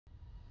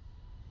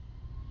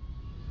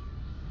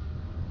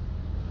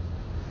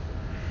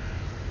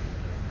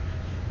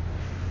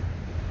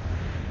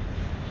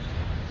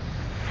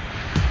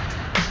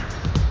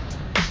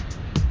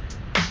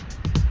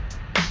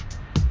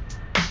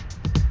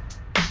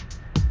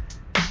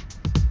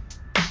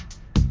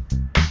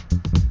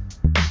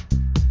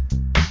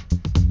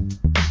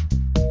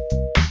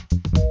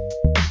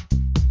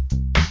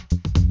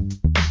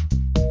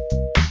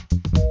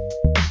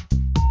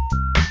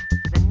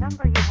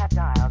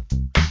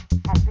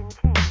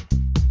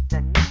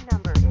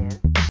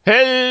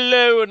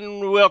Hello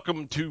and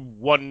welcome to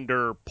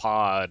Wonder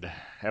Pod,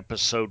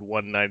 episode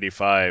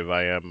 195.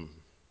 I am,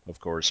 of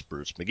course,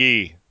 Bruce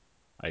McGee.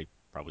 I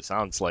probably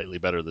sound slightly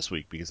better this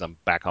week because I'm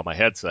back on my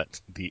headset.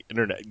 The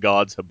internet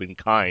gods have been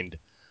kind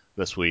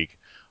this week.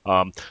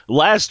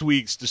 Last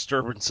week's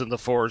disturbance in the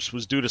forest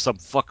was due to some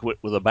fuckwit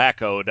with a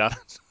backhoe down in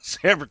the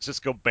San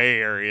Francisco Bay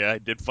Area. I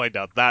did find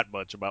out that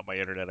much about my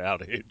internet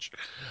outage.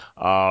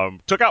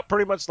 Took out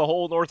pretty much the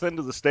whole north end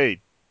of the state.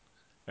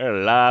 There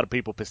are a lot of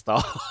people pissed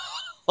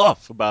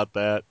off about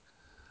that.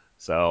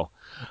 So,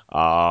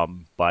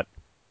 but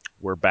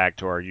we're back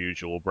to our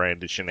usual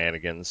brand of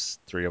shenanigans.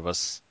 Three of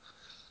us,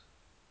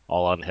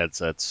 all on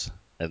headsets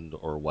and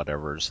or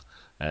whatever's,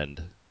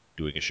 and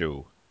doing a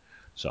show.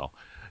 So,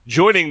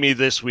 joining me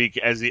this week,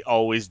 as he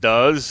always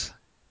does,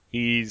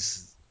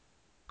 he's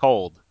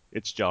cold.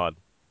 It's John.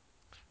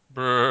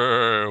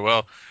 Brr.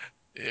 Well,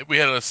 we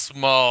had a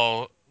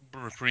small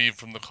reprieve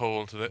from the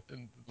cold today,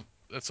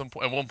 at some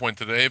point, at one point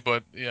today.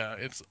 But yeah,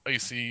 it's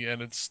icy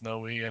and it's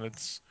snowy and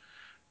it's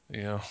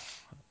you know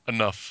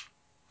enough.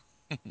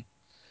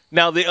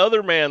 Now, the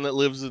other man that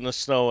lives in the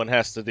snow and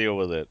has to deal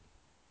with it,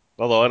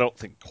 although I don't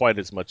think quite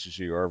as much as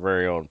you, our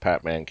very own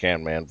Pat Man,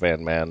 Can Man,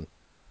 Van Man,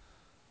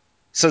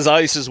 says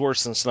ice is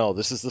worse than snow.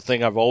 This is the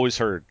thing I've always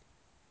heard.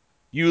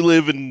 You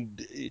live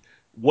in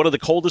one of the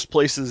coldest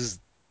places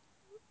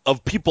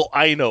of people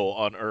I know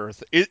on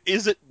Earth.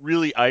 Is it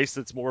really ice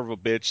that's more of a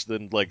bitch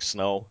than like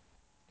snow?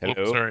 Whoops,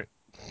 Hello?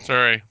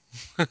 sorry.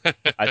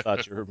 I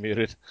thought you were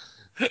muted.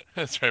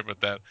 Sorry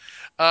about that.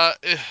 Uh,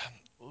 eh,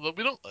 look,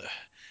 we don't.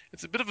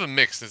 It's a bit of a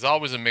mix. There's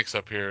always a mix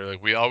up here.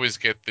 Like we always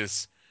get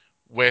this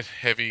wet,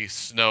 heavy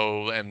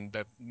snow, and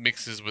that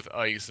mixes with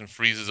ice and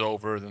freezes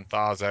over, then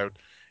thaws out.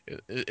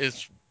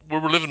 It's we're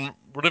living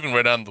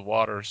right on the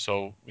water,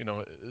 so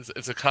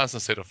it's a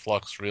constant state of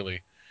flux.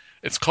 Really,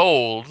 it's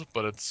cold,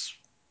 but it's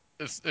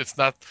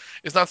not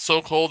it's not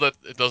so cold that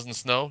it doesn't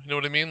snow. You know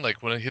what I mean?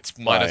 Like when it hits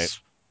Right.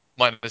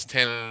 minus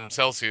 10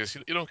 Celsius,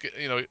 you don't get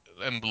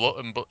and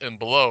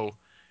below.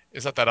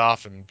 It's not that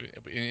often,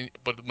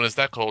 but when it's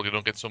that cold, you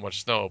don't get so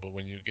much snow. But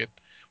when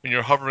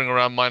you're hovering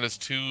around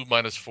 -2,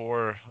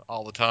 -4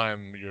 all the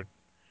time, you're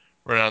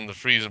right on the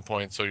freezing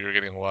point, so you're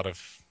getting a lot of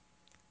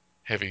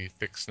heavy,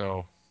 thick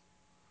snow.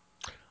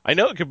 I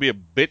know it can be a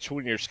bitch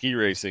when you're ski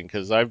racing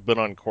because I've been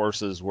on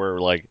courses where,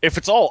 like, if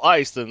it's all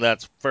ice, then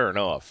that's fair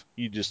enough.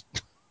 You just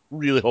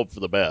really hope for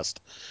the best,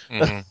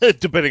 Hmm.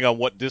 depending on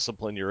what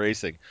discipline you're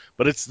racing.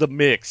 But it's the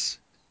mix.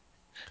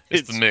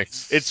 It's the It's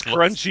mix. it's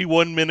crunchy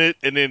 1 minute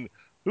and then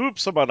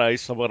oops, I'm on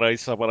ice, I'm on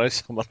ice, I'm on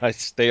ice, I'm on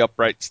ice. Stay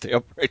upright, stay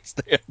upright,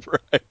 stay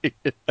upright.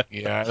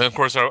 Yeah, and of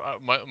course,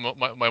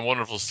 my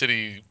wonderful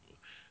city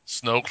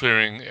snow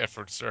clearing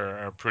efforts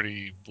are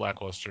pretty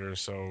lackluster.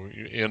 So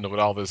you end up with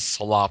all this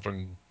slop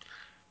and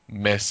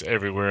mess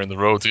everywhere, and the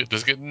roads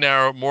just get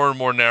narrow, more and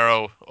more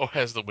narrow,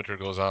 as the winter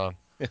goes on.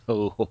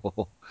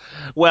 Oh.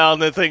 Well,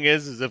 and the thing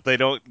is if they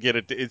don't get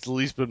it, it's at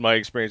least been my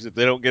experience. If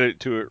they don't get it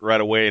to it right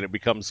away, and it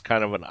becomes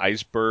kind of an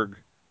iceberg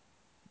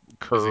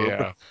curb,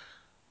 Yeah,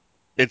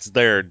 it's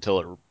there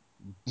until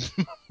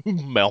it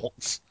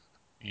melts.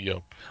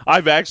 yup.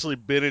 I've actually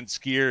been in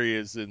ski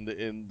areas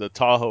in the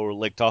Tahoe or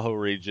Lake Tahoe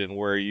region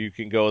where you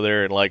can go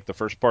there in like the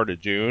first part of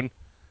June,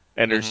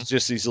 and there's Hmm.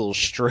 just these little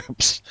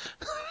strips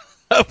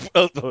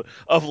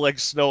of like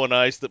snow and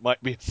ice that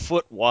might be a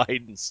foot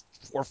wide and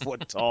 4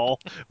 foot tall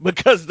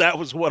because that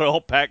was what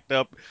all packed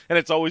up, and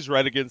it's always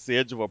right against the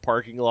edge of a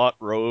parking lot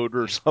road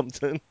or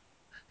something.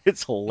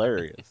 It's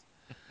hilarious.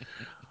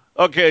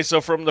 Okay,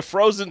 so from the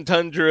frozen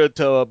tundra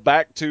to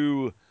back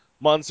to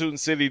Monsoon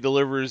City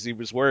delivers. He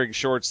was wearing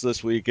shorts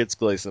this week. It's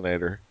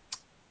Glacenator.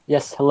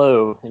 Yes,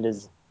 hello. It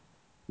is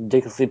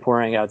ridiculously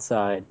pouring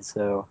outside,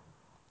 so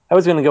I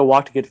was going to go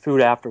walk to get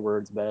food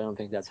afterwards, but I don't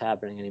think that's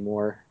happening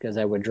anymore because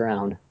I would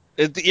drown.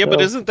 Yeah, but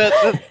So, isn't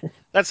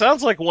that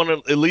sounds like one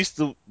of, at least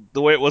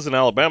the way it was in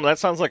Alabama? That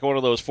sounds like one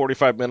of those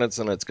 45 minutes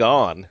and it's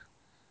gone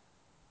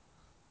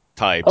oh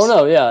types.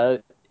 no, yeah,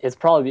 it'll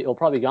probably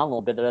be gone a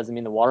little bit. That doesn't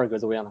mean the water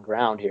goes away on the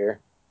ground here.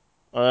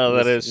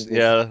 That Just is, just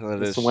yeah, that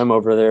just is swim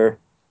over there.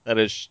 that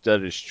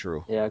is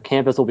true. Yeah,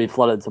 campus will be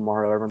flooded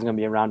tomorrow. Everyone's going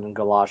to be around in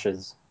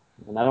galoshes,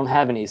 and I don't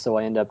have any, so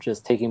I end up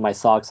just taking my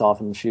socks off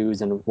and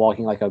shoes and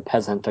walking like a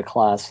peasant to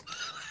class.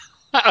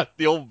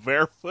 The old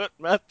barefoot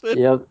method.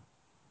 Yep.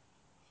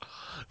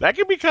 That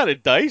can be kind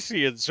of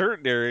dicey in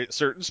certain areas,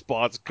 certain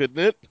spots, couldn't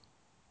it?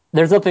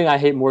 There's nothing I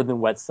hate more than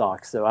wet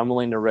socks, so I'm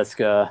willing to risk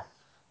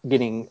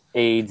getting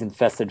AIDS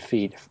infested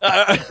feet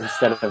Uh,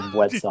 instead of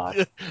wet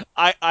socks.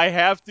 I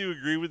have to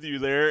agree with you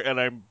there, and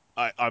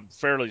I'm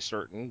fairly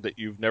certain that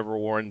you've never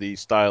worn the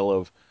style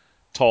of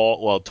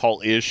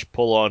tall-ish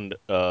pull-on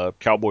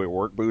cowboy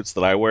work boots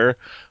that I wear,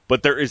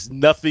 but there is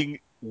nothing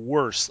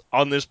worse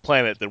on this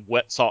planet than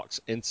wet socks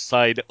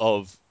inside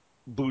of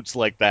boots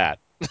like that.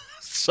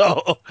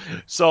 So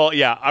so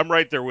yeah, I'm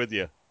right there with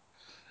you.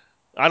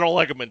 I don't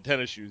like them in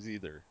tennis shoes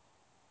either.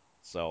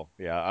 So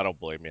yeah, I don't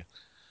blame you.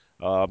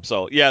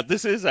 So yeah,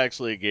 this is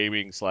actually a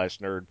gaming slash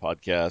nerd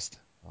podcast.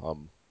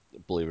 Um,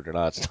 Believe it or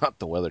not, it's not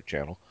the Weather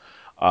Channel.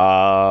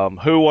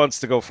 Who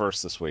wants to go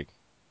first this week?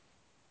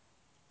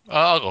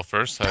 I'll go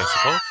first,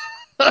 I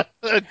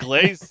suppose.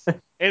 Glaze,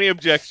 any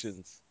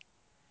objections?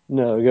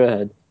 No, go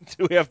ahead.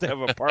 Do we have to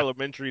have a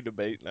parliamentary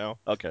debate now?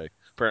 Okay,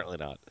 apparently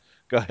not.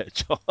 Go ahead,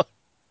 John.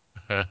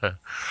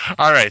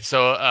 All right.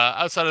 So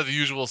outside of the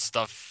usual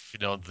stuff,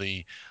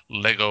 the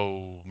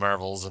Lego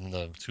Marvels and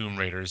the Tomb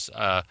Raiders,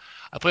 I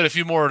played a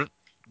few more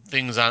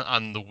things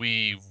on the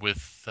Wii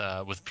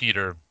with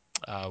Peter.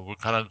 We're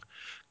kind of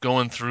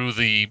going through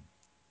the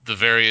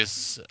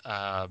various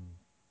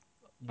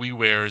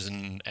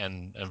WiiWares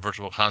and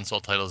Virtual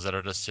Console titles that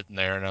are just sitting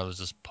there, and I was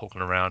just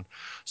poking around.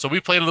 So we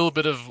played a little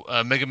bit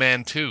of Mega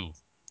Man 2.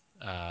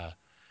 Uh,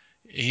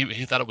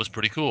 he thought it was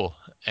pretty cool,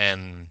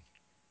 and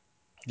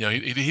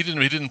he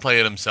didn't play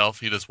it himself.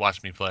 He just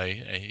watched me play.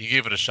 He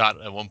gave it a shot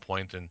at one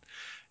point, and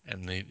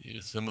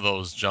some of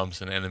those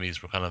jumps and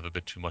enemies were kind of a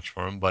bit too much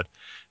for him. But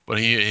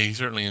he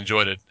certainly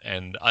enjoyed it,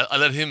 and I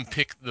let him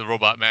pick the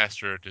Robot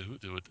Master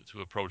to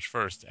approach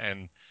first,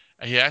 and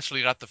he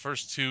actually got the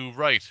first two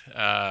right.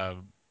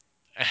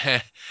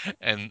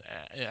 And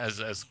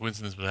as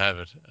coincidence would have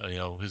it,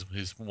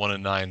 his 1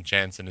 in 9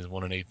 chance and his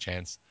 1 in 8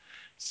 chance.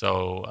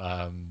 So,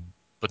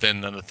 but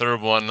then on the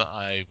third one,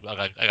 I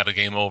got a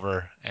game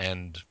over,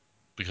 and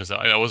because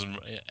I wasn't,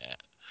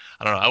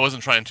 I don't know, I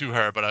wasn't trying too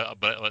hard, but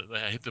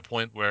I hit the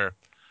point where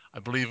I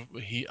believe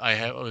I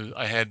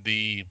had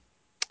we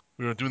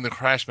were doing the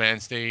Crash Man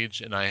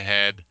stage, and I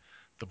had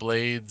the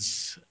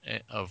blades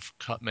of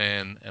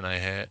Cutman, and I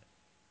had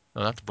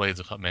no, not the blades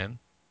of Cutman,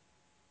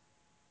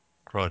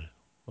 crud.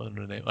 What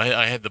were the name?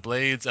 I had the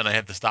blades and I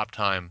had the stop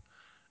time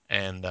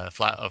and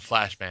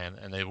Flashman,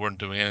 and they weren't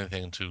doing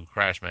anything to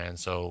Crashman.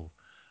 So,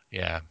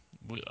 yeah,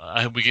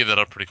 we gave that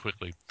up pretty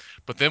quickly.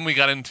 But then we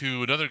got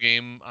into another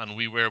game on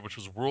WiiWare, which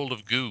was World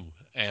of Goo,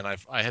 and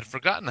I had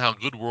forgotten how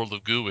good World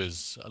of Goo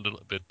is a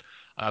little bit.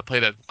 I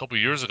played it a couple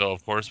of years ago,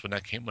 of course, when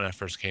I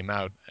first came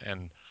out,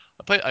 and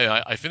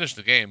I finished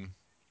the game,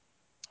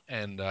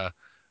 and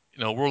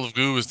World of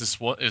Goo is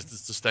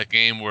just that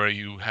game where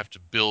you have to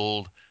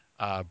build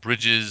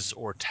bridges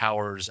or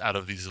towers out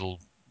of these little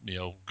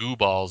goo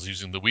balls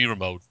using the Wii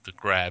remote to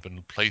grab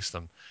and place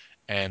them,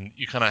 and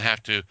you kind of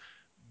have to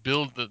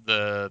build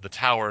the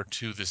tower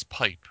to this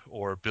pipe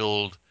or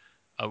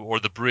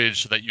the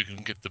bridge so that you can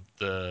get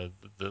the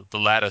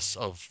lattice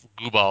of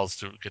glue balls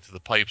to get to the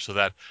pipe so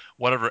that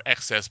whatever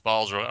excess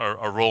balls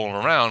are rolling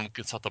around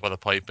gets sucked up by the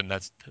pipe, and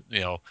that's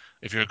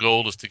if your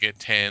goal is to get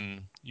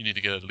 10, you need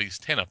to get at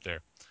least 10 up there.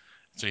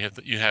 So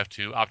you have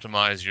to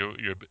optimize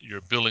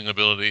your building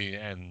ability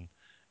and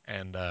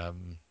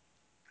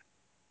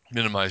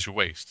minimize your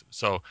waste.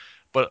 So,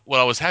 but what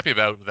I was happy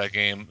about with that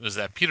game is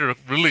that Peter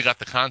really got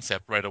the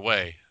concept right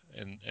away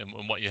and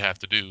what you have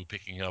to do,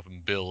 picking up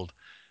and build.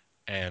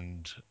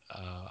 And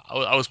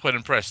I was quite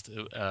impressed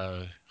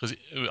because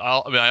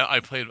I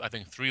played I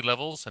think 3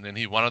 levels, and then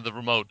he wanted the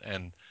remote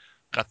and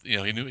got he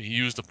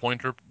used the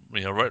pointer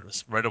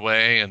right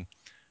away and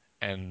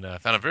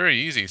found it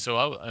very easy.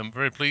 So I'm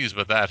very pleased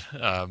with that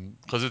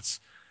because it's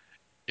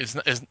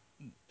like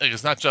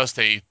it's not just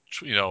a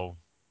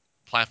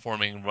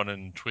platforming,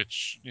 running,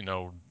 twitch,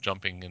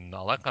 jumping and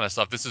all that kind of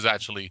stuff. This is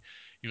actually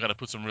you got to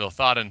put some real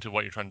thought into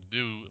what you're trying to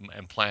do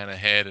and plan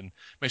ahead and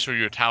make sure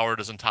your tower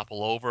doesn't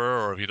topple over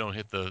or if you don't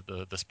hit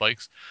the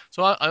spikes.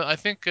 So I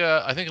think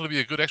it'll be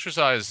a good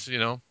exercise,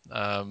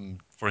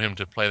 for him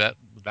to play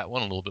that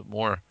one a little bit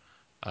more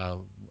uh,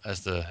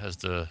 as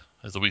the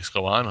weeks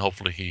go on.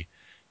 Hopefully he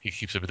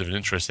keeps a bit of an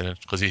interest in it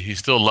because he's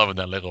still loving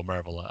that Lego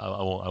Marvel.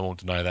 I won't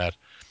deny that.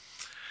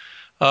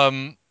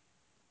 Um,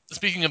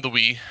 Speaking of the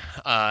Wii,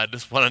 I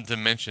just wanted to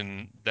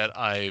mention that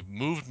I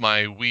moved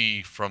my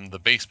Wii from the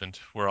basement,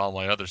 where all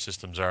my other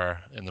systems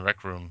are in the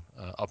rec room,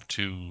 up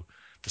to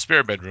the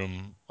spare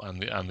bedroom on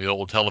the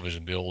old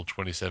television, the old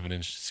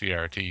 27-inch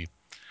CRT,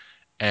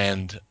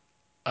 and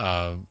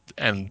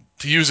and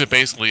to use it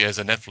basically as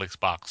a Netflix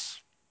box.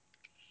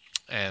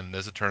 And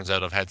as it turns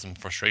out, I've had some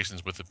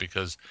frustrations with it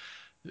because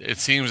it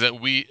seems that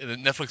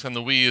Netflix on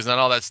the Wii is not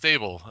all that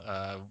stable.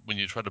 When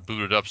you try to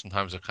boot it up,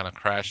 sometimes it kind of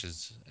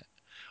crashes.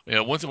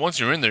 Once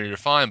you're in there, you're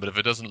fine. But if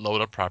it doesn't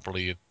load up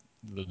properly,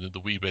 the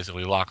Wii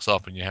basically locks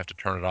up, and you have to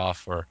turn it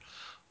off or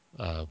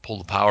pull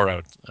the power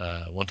out.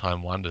 One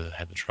time, Wanda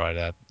had to try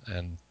that,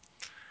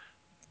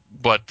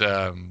 but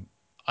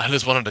I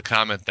just wanted to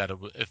comment that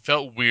it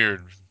felt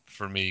weird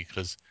for me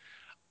because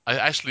I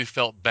actually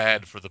felt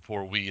bad for the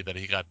poor Wii that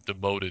he got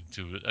demoted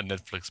to a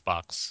Netflix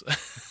box.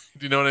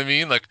 Do you know what I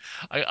mean? Like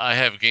I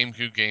have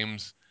GameCube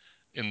games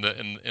in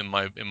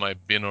my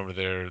bin over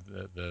there,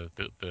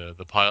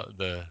 the pile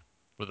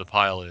where the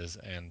pile is,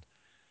 and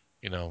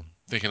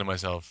thinking to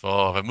myself,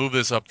 oh, if I move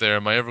this up there,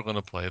 am I ever going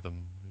to play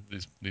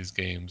these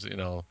games?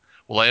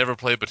 Will I ever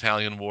play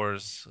Battalion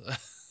Wars?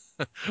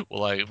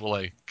 Will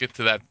I get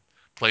to that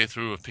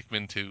playthrough of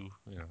Pikmin 2?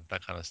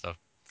 That kind of stuff.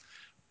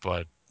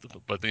 But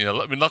but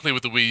I mean, luckily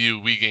with the Wii U,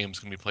 Wii games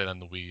can be played on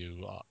the Wii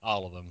U,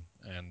 all of them,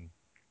 and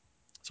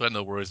so I had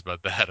no worries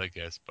about that, I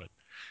guess. But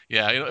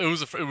yeah, it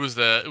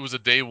was a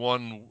day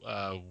one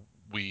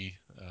Wii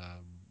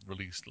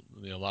release,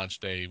 launch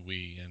day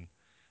Wii,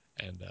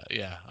 And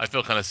yeah, I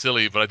felt kind of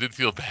silly, but I did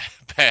feel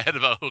bad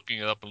about hooking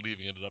it up and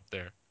leaving it up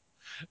there.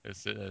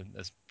 That's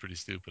pretty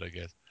stupid, I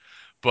guess.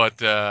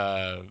 But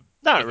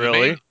Not but the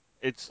main, really.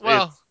 It's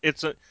well,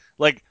 it's it's a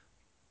like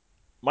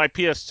my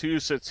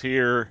PS2 sits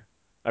here.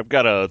 I've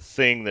got a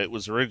thing that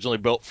was originally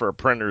built for a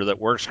printer that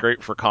works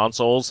great for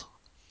consoles.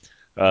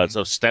 mhm. It's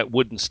a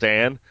wooden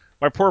stand.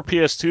 My poor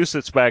PS2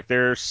 sits back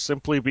there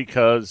simply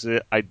because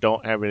I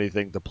don't have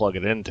anything to plug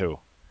it into.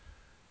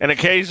 And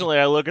occasionally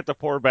I look at the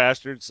poor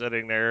bastard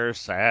sitting there,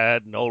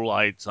 sad, no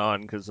lights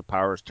on because the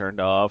power's turned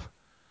off.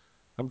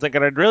 I'm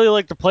thinking I'd really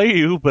like to play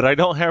you, but I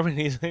don't have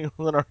anything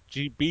with an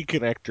RGB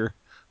connector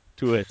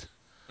to it.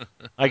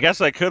 I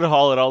guess I could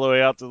haul it all the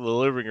way out to the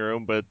living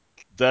room, but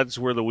that's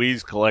where the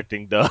Wii's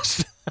collecting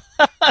dust.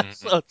 Mhm.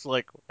 So it's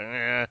like,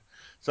 eh.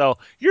 So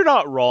you're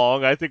not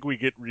wrong. I think we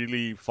get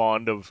really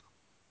fond of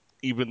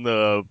even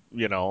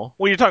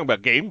when you're talking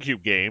about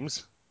GameCube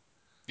games,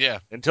 Yeah,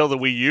 until the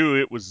Wii U,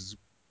 it was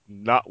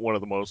not one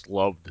of the most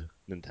loved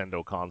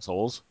Nintendo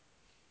consoles.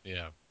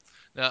 yeah.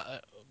 Now,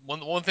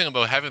 one thing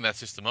about having that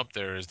system up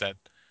there is that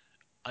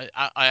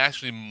I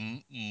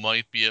actually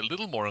might be a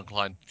little more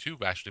inclined to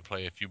actually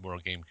play a few more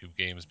GameCube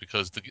games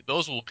because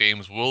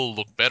games will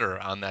look better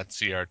on that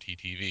CRT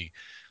TV.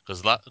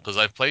 Because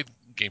I've played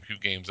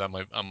GameCube games on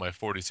my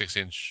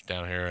 46-inch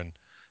down here,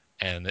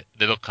 and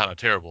they look kind of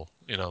terrible,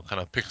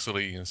 kind of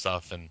pixely and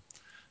stuff. And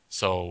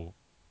so,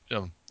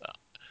 um,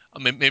 I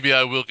mean, maybe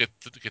I will get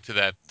to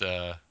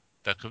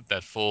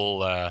that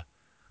full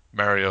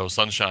Mario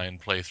Sunshine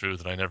playthrough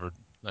that I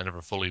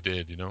never fully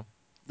did.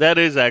 That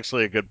is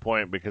actually a good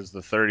point because the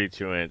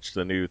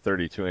new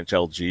 32-inch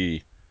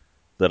LG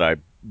that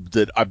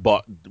I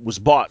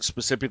bought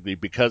specifically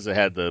because it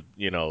had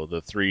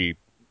the three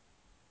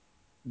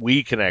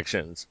Wii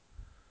connections.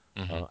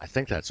 Hmm. I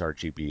think that's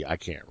RGB. I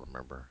can't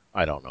remember.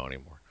 I don't know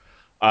anymore.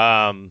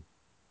 Um,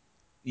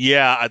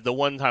 yeah, the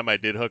one time I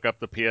did hook up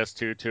the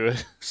PS2 to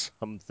it,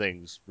 some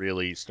things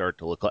really start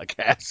to look like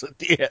ass at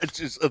the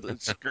edges of the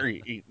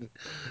screen.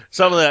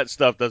 Some of that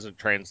stuff doesn't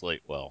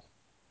translate well.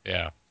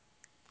 Yeah.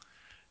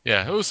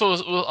 Yeah,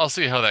 I'll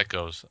see how that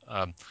goes.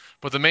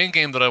 But the main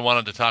game that I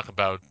wanted to talk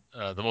about,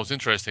 the most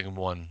interesting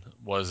one,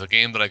 was a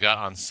game that I got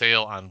on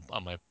sale on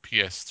my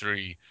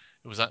PS3.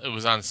 It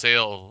was on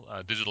sale,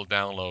 digital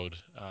download.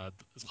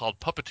 It's called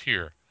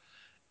Puppeteer.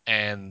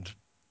 And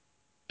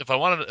if I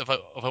want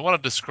to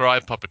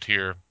describe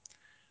Puppeteer,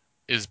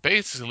 is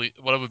basically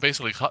what I would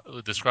basically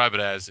describe it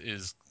as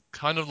is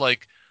kind of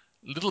like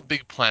Little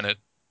Big Planet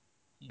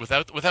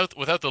without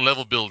the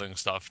level building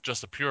stuff,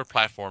 just a pure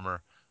platformer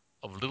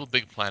of Little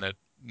Big Planet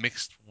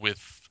mixed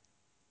with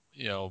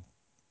you know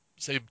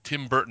say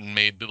Tim Burton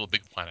made Little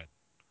Big Planet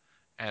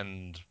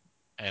and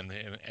and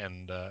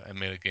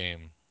made a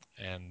game,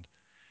 and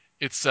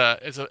it's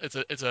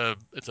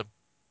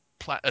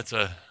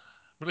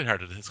really hard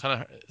to it's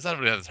not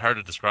really that hard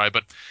to describe,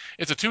 but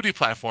it's a 2D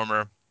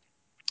platformer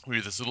where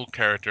you're this little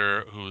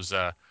character who's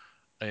the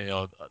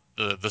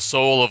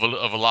soul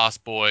of a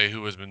lost boy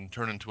who has been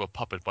turned into a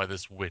puppet by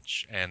this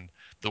witch, and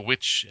the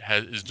witch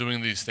is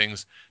doing these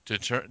things to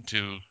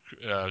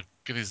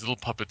get these little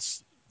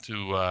puppets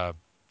to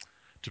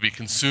be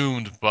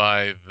consumed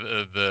by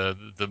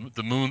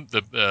the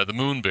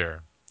moon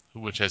bear,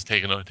 which has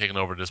taken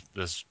over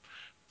this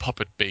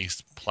puppet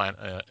based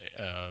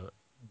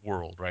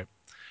world, right?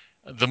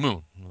 The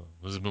moon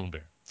was a moon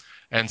bear,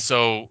 and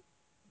so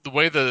the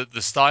way the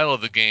style of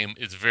the game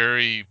is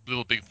very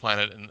Little Big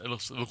Planet, and it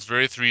looks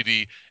very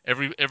 3D.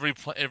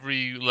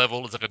 Every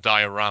level is like a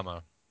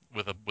diorama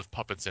with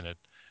puppets in it,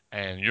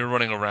 and you're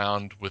running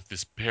around with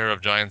this pair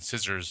of giant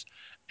scissors,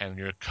 and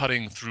you're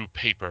cutting through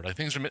paper. Like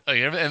things are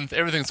and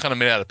everything's kind of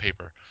made out of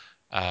paper.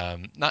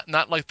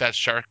 Not like that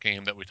shark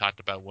game that we talked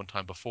about one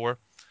time before,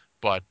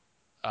 but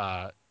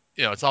uh,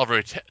 it's all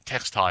very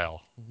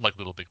textile, like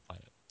Little Big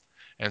Planet.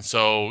 And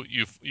so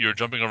you're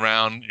jumping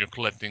around, you're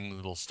collecting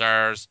little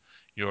stars,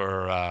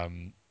 you're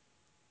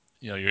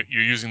you're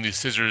using these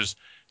scissors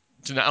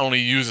to not only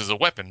use as a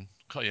weapon,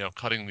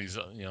 cutting these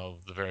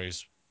the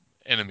various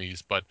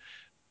enemies, but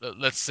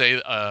let's say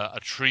a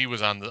tree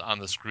was on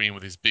the screen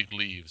with these big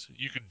leaves.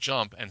 You could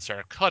jump and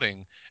start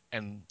cutting,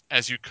 and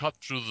as you cut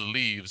through the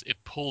leaves,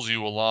 it pulls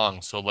you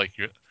along. So like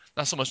you're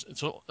not so much,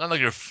 so not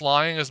like you're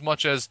flying as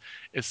much as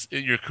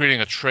you're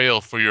creating a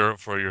trail for your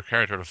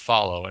character to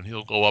follow, and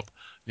he'll go up,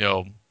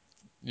 you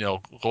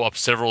know, go up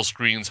several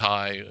screens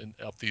high and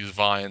up these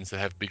vines that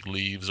have big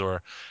leaves,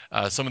 or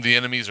some of the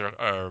enemies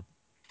are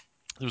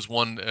there's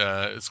one,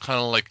 it's kind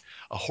of like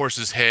a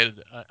horse's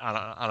head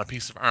on a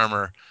piece of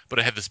armor, but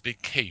it had this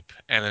big cape,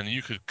 and then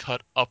you could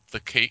cut up the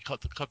cape,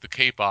 cut the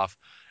cape off,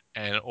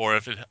 and or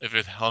if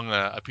it hung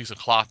a piece of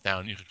cloth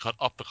down, you could cut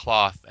up the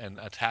cloth and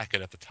attack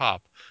it at the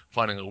top,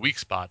 finding a weak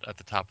spot at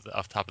the top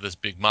off top of this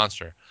big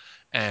monster,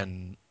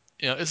 and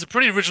it's a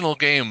pretty original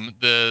game.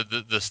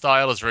 The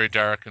style is very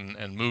dark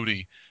and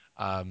moody,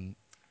 um,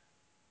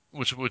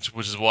 which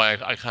is why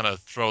I kind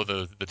of throw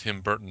the Tim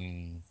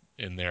Burton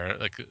in there,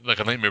 like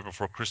a Nightmare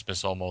Before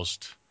Christmas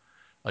almost.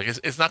 Like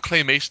it's not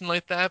claymation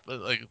like that,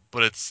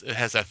 but it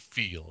has that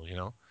feel.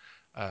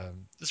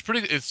 It's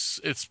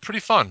pretty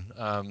fun.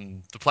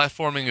 The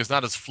platforming is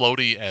not as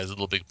floaty as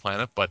Little Big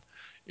Planet, but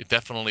it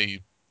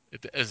definitely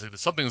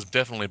something's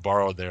definitely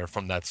borrowed there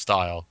from that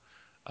style.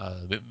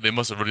 They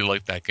must have really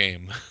liked that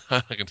game.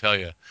 I can tell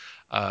you.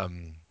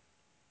 Um,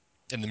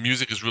 and the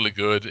music is really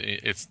good.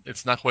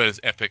 It's not quite as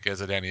epic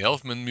as a Danny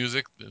Elfman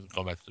music,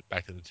 going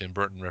back to the Tim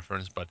Burton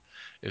reference, but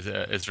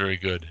it's very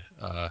good.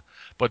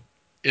 But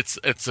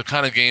it's a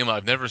kind of game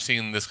I've never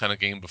seen this kind of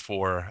game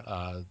before.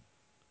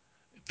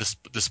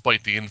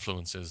 Despite the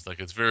influences, like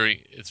it's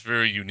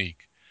very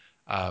unique.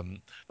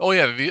 Oh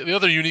yeah, the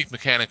other unique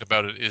mechanic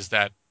about it is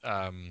that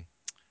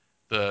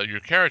the your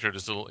character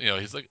just little,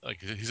 he's like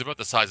he's about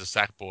the size of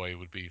Sackboy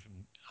would be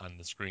on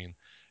the screen,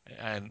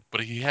 and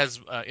but he has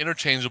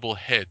interchangeable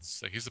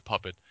heads. Like he's a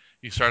puppet.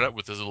 You start out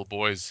with his little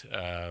boy's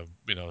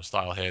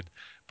style head,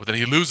 but then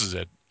he loses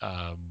it.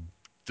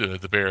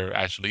 The bear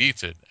actually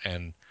eats it,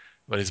 and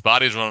but his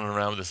body's running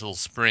around with this little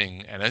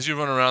spring. And as you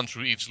run around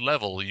through each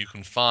level, you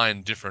can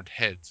find different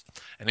heads,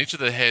 and each of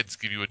the heads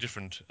give you a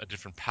different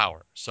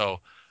power. So,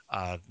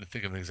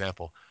 think of an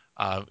example.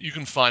 You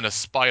can find a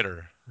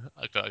spider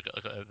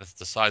that's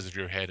the size of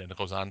your head, and it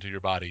goes onto your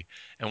body.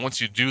 And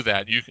once you do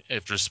that,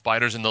 if there's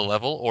spiders in the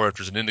level, or if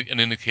there's an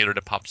indicator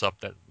that pops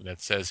up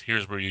that says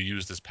here's where you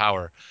use this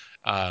power,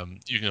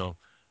 you know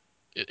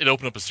it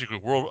opened up a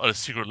secret world, a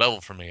secret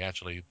level for me.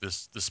 Actually,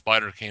 this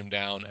spider came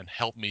down and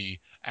helped me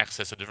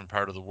access a different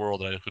part of the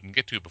world that I couldn't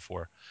get to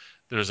before.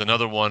 There's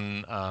another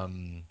one.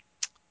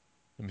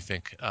 Let me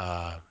think.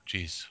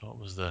 Geez, what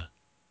was there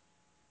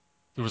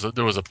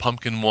was a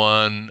pumpkin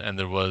one, and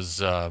there was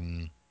there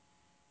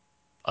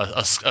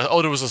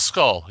was a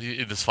skull.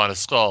 You just find a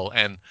skull,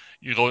 and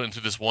you go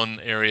into this one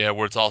area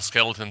where it's all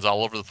skeletons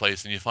all over the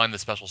place, and you find the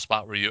special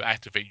spot where you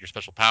activate your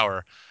special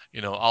power.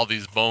 All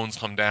these bones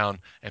come down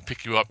and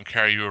pick you up and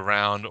carry you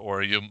around,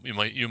 or you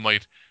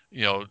might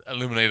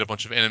eliminate a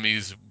bunch of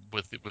enemies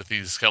with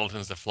these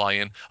skeletons that fly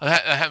in.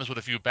 That happens with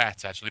a few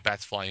bats actually.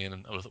 Bats fly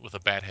in with a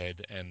bat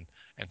head and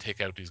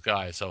take out these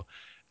guys. So.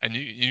 And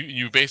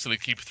you basically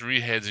keep three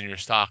heads in your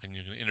stock, and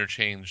you can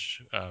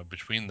interchange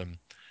between them,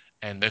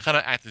 and they kind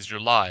of act as your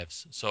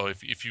lives. So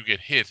if you get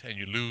hit and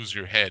you lose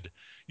your head,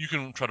 you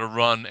can try to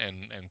run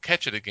and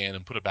catch it again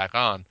and put it back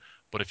on.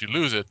 But if you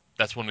lose it,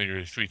 that's one of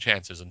your three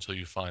chances until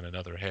you find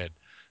another head.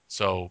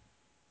 So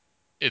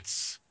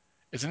it's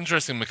it's an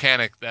interesting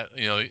mechanic that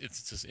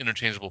it's just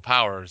interchangeable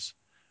powers,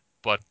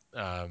 but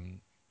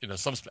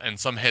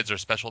some heads are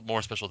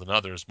more special than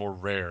others, more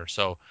rare.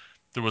 So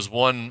there was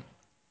one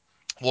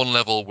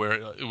level where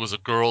it was a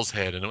girl's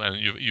head and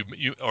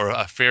you or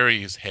a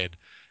fairy's head,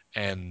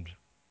 and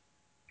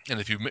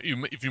if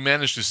you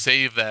manage to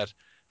save that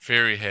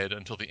fairy head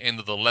until the end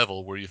of the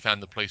level where you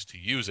found the place to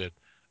use it,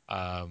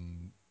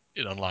 um,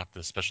 it unlocked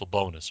a special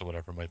bonus or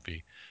whatever it might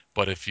be.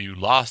 But if you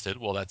lost it,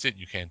 well, that's it.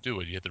 You can't do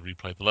it. You have to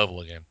replay the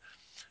level again.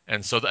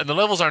 And so the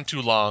levels aren't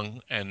too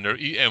long, and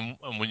and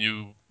when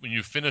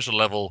you finish a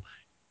level,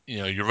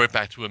 you're right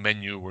back to a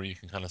menu where you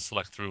can kind of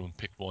select through and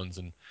pick ones,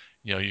 and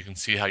you can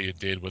see how you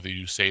did, whether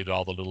you saved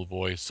all the little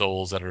boy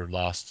souls that are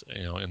lost,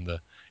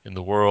 in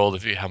the world,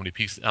 if you how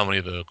many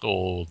of the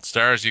gold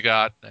stars you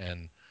got,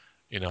 and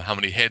how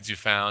many heads you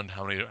found,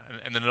 how many,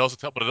 and then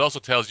but it also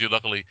tells you,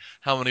 luckily,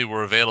 how many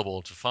were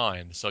available to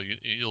find, so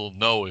you'll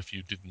know if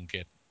you didn't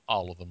get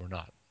all of them or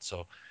not.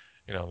 So,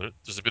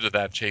 there's a bit of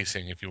that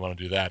chasing if you want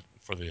to do that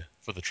for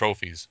the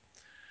trophies.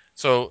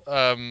 So,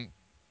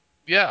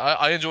 yeah,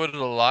 I enjoyed it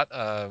a lot.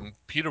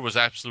 Peter was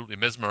absolutely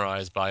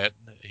mesmerized by it.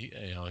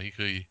 He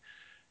could,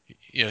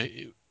 you know,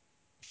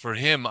 for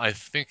him, I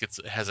think it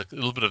has a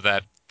little bit of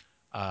that.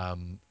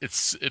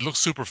 It looks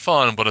super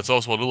fun, but it's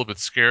also a little bit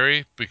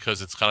scary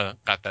because it's kind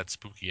of got that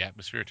spooky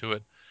atmosphere to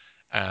it.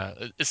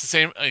 It's the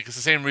same. Like, it's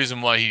the same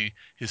reason why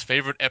his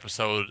favorite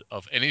episode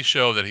of any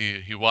show that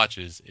he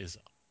watches is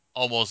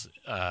almost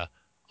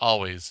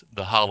always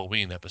the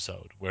Halloween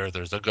episode where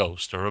there's a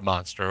ghost or a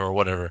monster or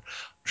whatever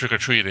trick or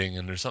treating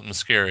and there's something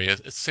scary.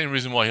 It's the same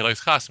reason why he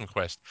likes Costume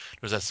Quest.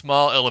 There's that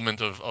small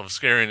element of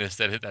scariness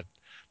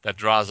that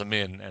draws him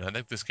in, and I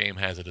think this game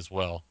has it as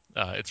well.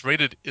 It's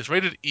rated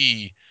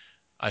E,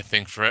 I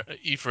think, for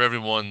E for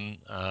everyone.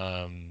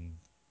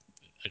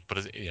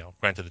 But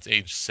granted, it's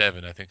age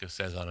 7, I think it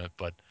says on it.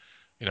 But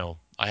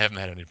I haven't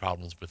had any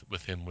problems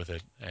with him with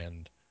it,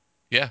 and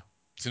yeah,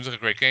 seems like a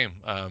great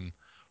game.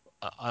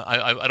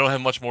 I don't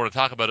have much more to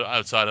talk about it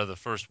outside of the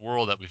first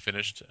world that we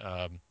finished.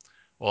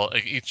 Well,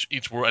 like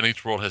each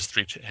world has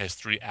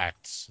three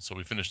acts, so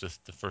we finished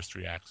the first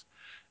three acts,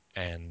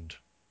 and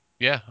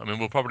yeah, I mean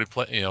we'll probably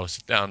play,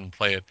 sit down and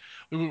play it.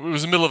 It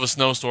was the middle of a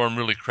snowstorm,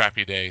 really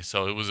crappy day,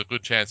 so it was a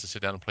good chance to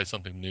sit down and play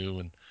something new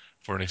and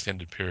for an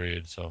extended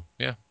period. So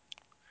yeah,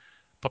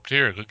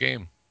 Puppeteer, good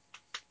game,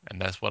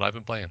 and that's what I've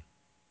been playing.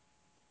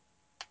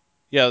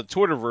 Yeah, the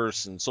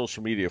Twitterverse and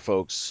social media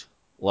folks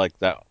like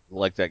that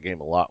game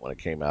a lot when it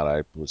came out.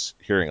 I was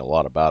hearing a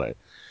lot about it.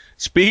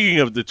 Speaking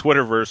of the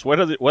Twitterverse,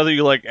 whether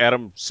you like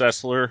Adam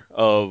Sessler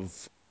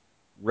of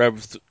Rev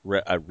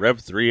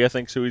 3, I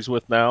think, is who he's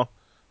with now,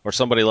 or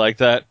somebody like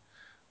that,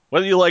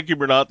 Whether you like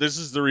him or not, this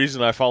is the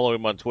reason I follow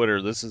him on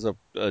Twitter. This is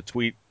a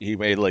tweet he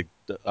made like,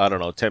 I don't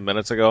know, 10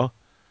 minutes ago.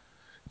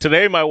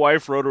 Today my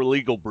wife wrote a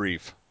legal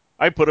brief.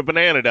 I put a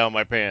banana down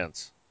my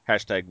pants.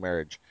 Hashtag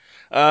marriage.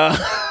 Uh,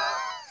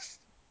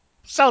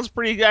 sounds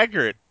pretty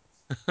accurate.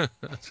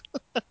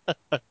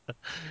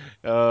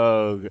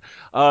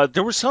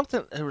 There was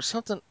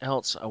something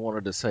else I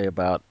wanted to say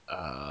about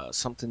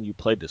something you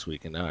played this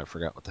week, and now I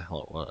forgot what the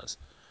hell it was.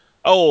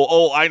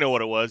 I know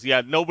what it was.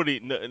 Yeah,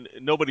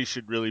 nobody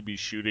should really be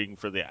shooting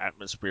for the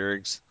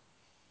atmospherics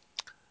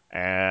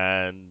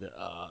and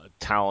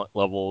talent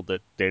level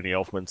that Danny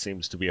Elfman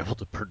seems to be able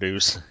to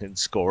produce in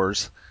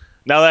scores.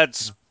 Now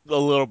that's a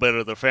little bit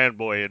of the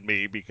fanboy in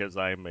me because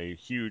I'm a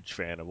huge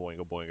fan of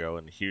Oingo Boingo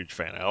and a huge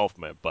fan of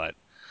Elfman, but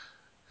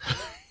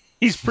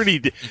he's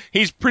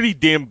pretty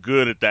damn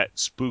good at that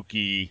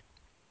spooky.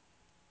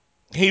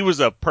 He was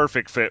a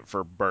perfect fit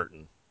for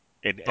Burton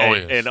Oh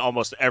in yes.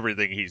 almost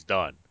everything he's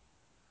done.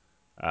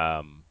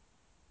 Um,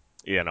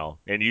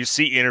 and you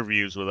see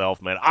interviews with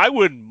Elfman. I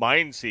wouldn't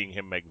mind seeing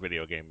him make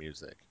video game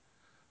music.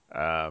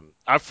 I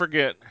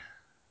forget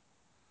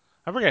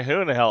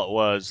who in the hell it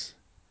was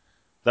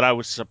that I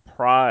was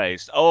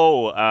surprised.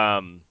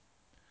 Don't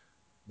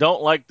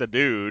like the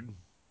dude,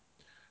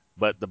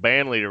 but the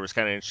band leader was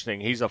kind of interesting.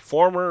 He's a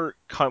former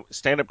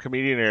stand-up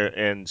comedian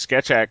and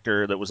sketch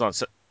actor that was on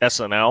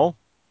SNL.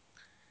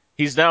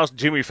 He's now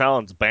Jimmy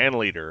Fallon's band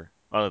leader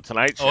on the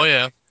Tonight Oh Show,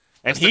 yeah.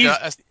 and That's the guy.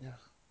 he's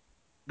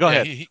go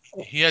Yeah, ahead.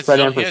 he has his Fred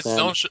own he has his own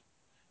Ampersand. sh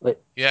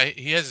Like, yeah,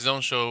 he has his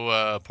own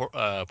show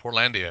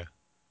Portlandia.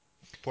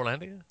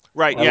 Portlandia?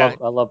 Right, I yeah,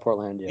 love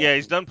Portlandia. yeah.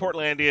 He's done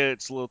Portlandia.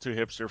 It's a little too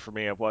hipster for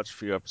me. I've watched a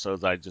few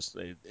episodes.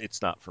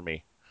 It's not for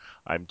me.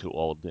 I'm too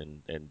old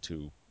and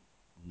too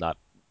not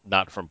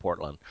from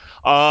Portland.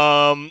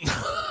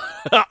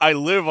 I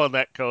live on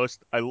that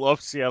coast. I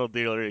love Seattle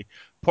dealery.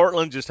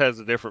 Portland just has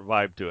a different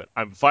vibe to it.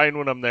 I'm fine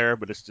when I'm there,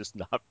 but it's just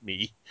not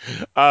me.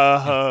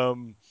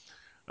 Um,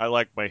 I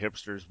like my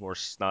hipsters more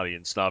snotty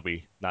and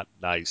snobby, not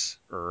nice.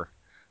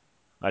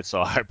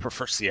 I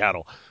prefer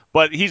Seattle.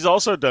 But he's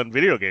also done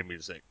video game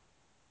music.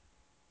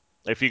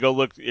 If you go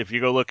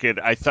look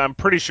at, I'm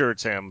pretty sure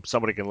it's him.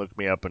 Somebody can look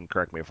me up and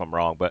correct me if I'm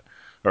wrong,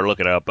 or look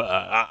it up.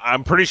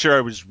 I'm pretty sure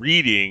I was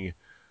reading,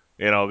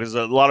 because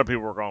a lot of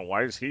people were going,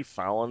 "Why is he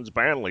Fallon's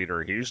band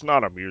leader? He's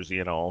not a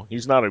musician."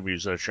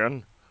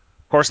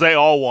 Of course, they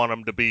all want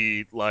him to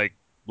be like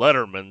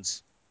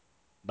Letterman's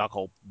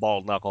bald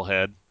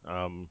knucklehead,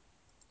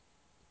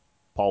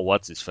 Paul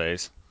what's his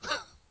face.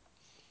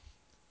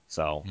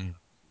 So, Hmm.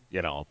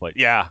 but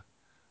yeah,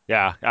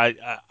 yeah,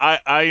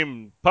 I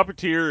am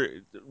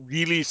Puppeteer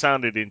really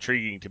sounded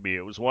intriguing to me.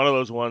 It was one of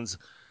those ones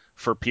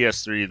for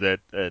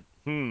PS3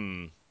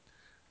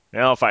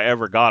 now if I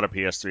ever got a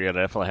PS3, I'd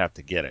definitely have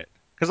to get it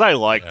because Yeah.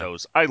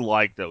 I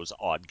like those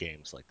odd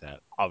games like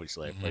that.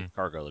 Obviously, I Hmm. played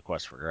Cargo: The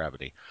Quest for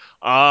Gravity.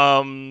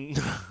 Um,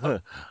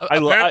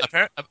 I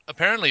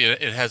Apparently,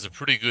 it has a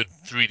pretty good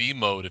 3D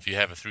mode if you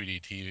have a 3D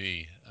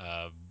TV,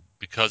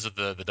 because of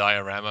the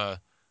diorama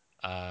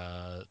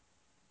uh,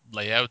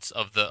 layouts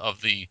of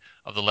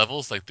the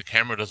levels. Like the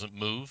camera doesn't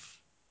move.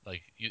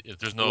 Like if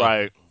there's no,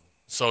 right.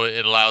 so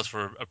it allows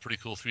for a pretty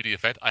cool 3D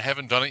effect. I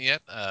haven't done it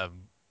yet,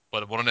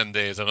 but one of them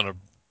days I'm gonna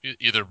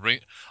either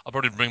I'll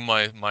probably bring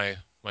my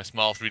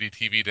small 3D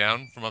TV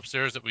down from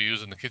upstairs that we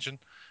use in the kitchen,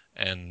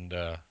 and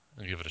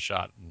give it a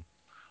shot and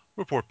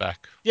report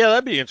back. Yeah,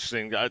 that'd be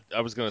interesting. I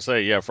was gonna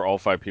say, yeah, for all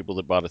five people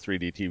that bought a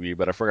 3D TV,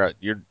 but I forgot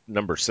you're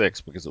number six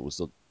because it was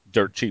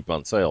dirt cheap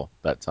on sale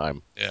that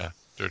time. Yeah,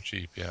 dirt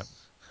cheap. Yeah.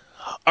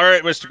 All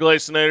right, Mr.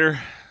 Glacinator.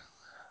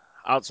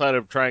 Outside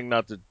of trying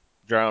not to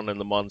drown in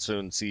the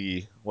monsoon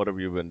sea, what have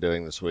you been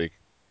doing this week?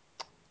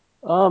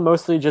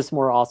 Mostly just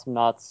more Awesome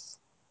Knots.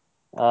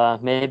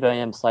 Maybe I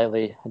am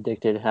slightly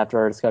addicted after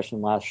our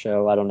discussion last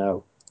show. I don't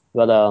know,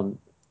 but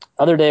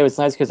other day it was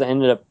nice because I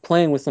ended up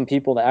playing with some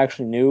people that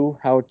actually knew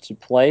how to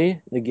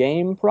play the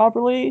game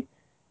properly,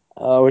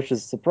 which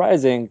is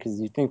surprising because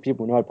you think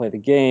people know how to play the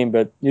game,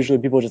 but usually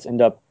people just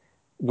end up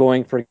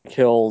going for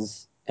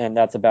kills and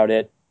that's about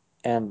it,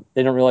 and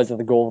they don't realize that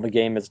the goal of the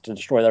game is to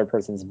destroy the other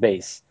person's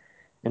base.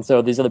 And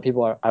so these other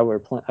people I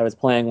was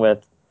playing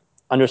with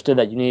understood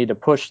that you needed to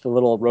push the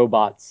little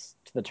robots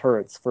to the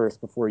turrets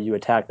first before you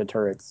attack the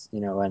turrets,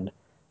 and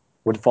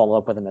would follow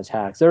up with an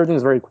attack. So everything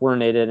was very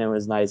coordinated and it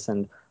was nice.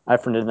 And I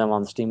friended them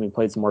on Steam. We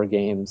played some more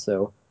games,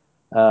 so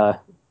uh,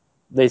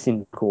 they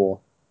seemed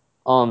cool.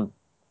 Um,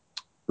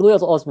 really,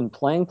 I've also been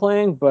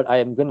playing, but I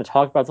am going to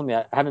talk about something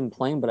I haven't been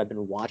playing, but I've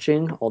been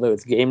watching, although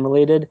it's game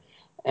related.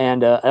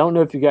 And I don't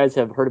know if you guys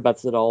have heard about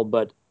this at all,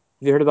 but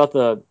have you heard about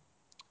the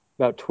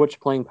about Twitch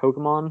playing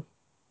Pokemon,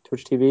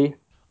 Twitch TV?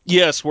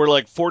 Yes, we're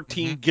like Hmm.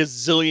 14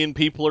 gazillion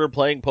people are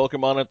playing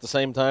Pokemon at the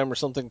same time or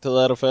something to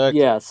that effect.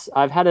 Yes,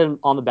 I've had it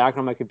on the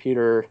background of my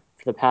computer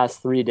for the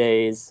past 3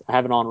 days. I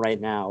have it on right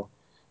now.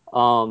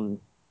 Um,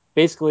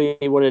 Basically,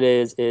 what it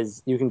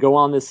is you can go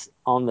on this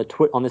on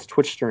this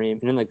Twitch stream,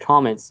 and in the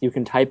comments you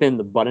can type in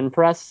the button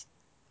press,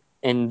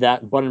 and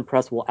that button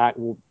press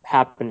will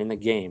happen in the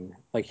game.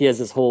 Like he has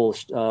this whole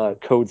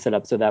code set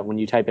up so that when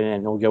you type it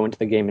in, it'll go into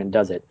the game and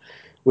does it,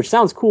 which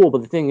sounds cool.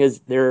 But the thing is,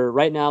 there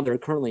are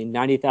currently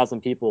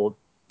 90,000 people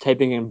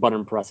typing in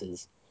button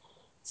presses,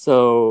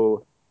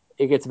 so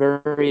it gets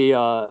very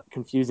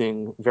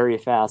confusing very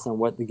fast on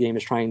what the game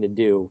is trying to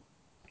do.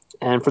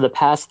 And for the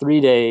past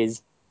 3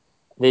 days,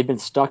 they've been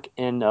stuck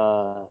in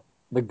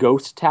the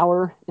ghost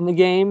tower in the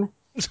game,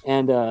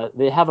 and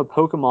they have a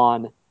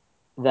Pokemon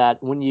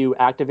that when you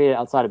activate it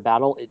outside of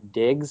battle, it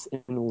digs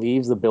and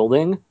leaves the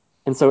building.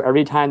 And so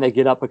every time they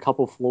get up a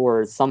couple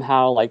floors,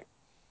 somehow like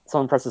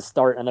someone presses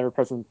start, another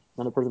person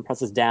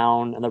presses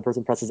down, another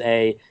person presses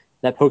A.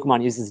 That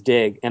Pokemon uses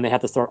dig, and they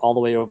have to start all the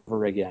way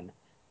over again.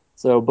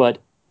 So, but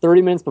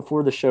 30 minutes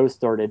before the show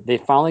started, they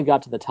finally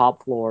got to the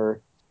top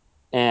floor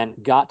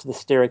and got to the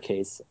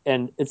staircase.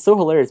 And it's so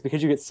hilarious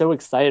because you get so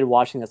excited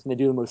watching this when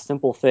they do the most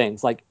simple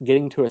things, like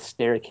getting to a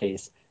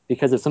staircase,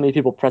 because there's so many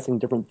people pressing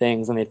different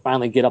things, and they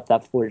finally get up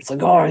that floor. It's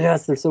like, oh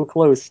yes, they're so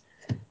close.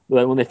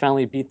 But when they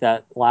finally beat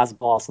that last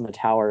boss in the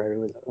tower,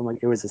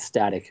 it was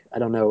ecstatic. I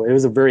don't know. It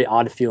was a very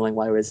odd feeling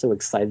why I was so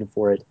excited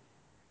for it.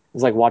 It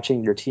was like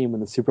watching your team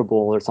win the Super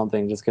Bowl or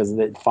something, just because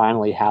it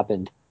finally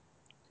happened.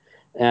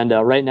 And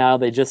right now,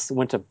 they just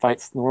went to fight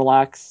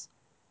Snorlax,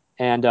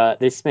 and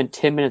they spent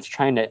 10 minutes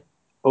trying to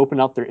open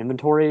up their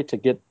inventory to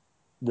get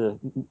the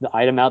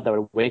item out that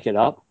would wake it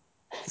up.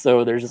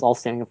 So they're just all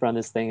standing in front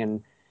of this thing,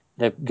 and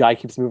the guy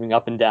keeps moving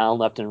up and down,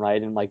 left and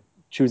right, and like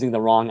choosing the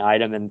wrong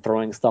item and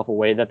throwing stuff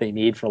away that they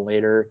need for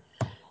later.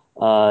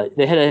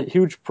 They had a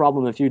huge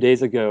problem a few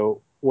days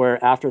ago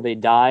where after they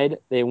died,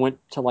 they went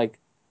to like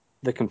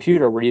the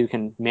computer where you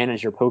can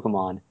manage your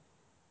Pokemon,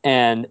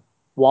 and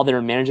while they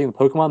were managing the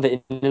Pokemon,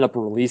 they ended up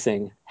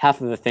releasing half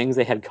of the things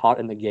they had caught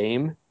in the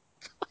game.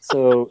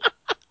 So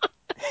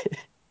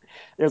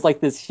there's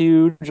like this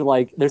huge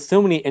like there's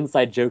so many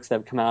inside jokes that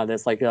have come out of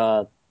this, like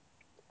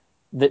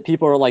that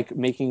people are like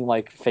making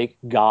like fake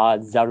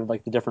gods out of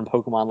like the different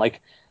Pokemon.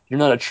 Like, you're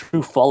not a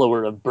true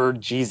follower of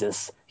Bird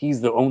Jesus. He's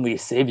the only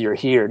savior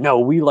here. No,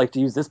 we like to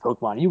use this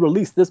Pokemon. You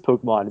release this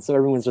Pokemon. And so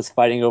everyone's just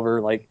fighting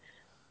over like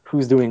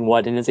who's doing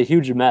what, and it's a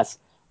huge mess.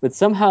 But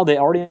somehow they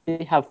already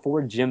have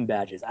 4 gym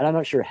badges. I'm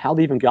not sure how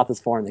they even got this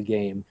far in the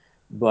game,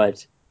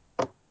 but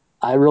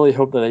I really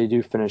hope that they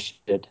do finish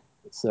it.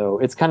 So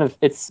it's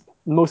the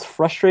most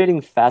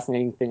frustrating,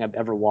 fascinating thing I've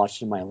ever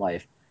watched in my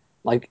life.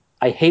 Like,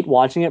 I hate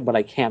watching it, but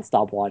I can't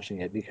stop watching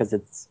it because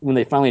it's when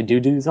they finally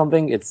do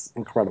something, it's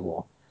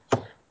incredible.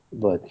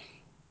 But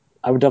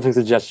I would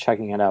definitely suggest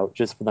checking it out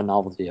just for the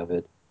novelty of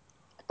it.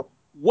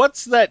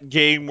 What's that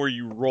game where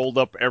you rolled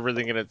up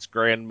everything in its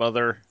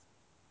grandmother?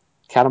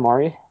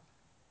 Katamari?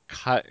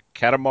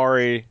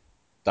 Katamari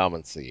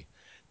Damacy.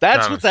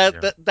 Honestly,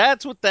 yeah.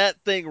 That's what that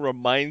thing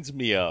reminds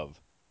me of.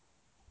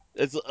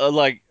 It's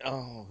like,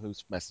 oh,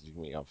 who's messaging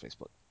me on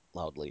Facebook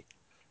loudly?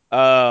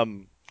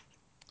 Um,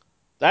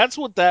 that's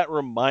what that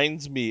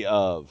reminds me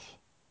of.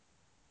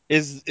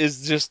 Is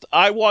just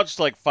I watched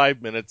like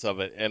 5 minutes of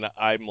it and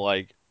I'm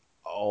like,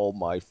 oh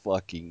my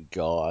fucking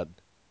god!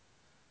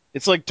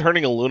 It's like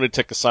turning a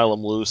lunatic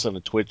asylum loose on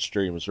a Twitch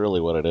stream is really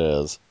what it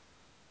is.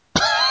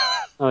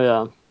 Oh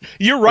yeah,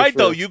 You're for right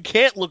though. sure. You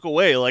can't look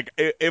away. Like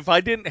if I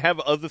didn't have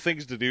other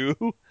things to do,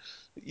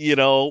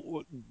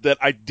 that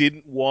I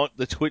didn't want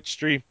the Twitch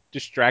stream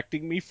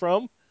distracting me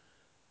from.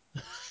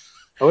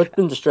 Oh, it's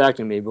been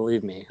distracting me,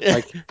 believe me.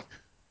 Like,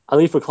 I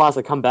leave for class,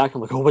 I come back,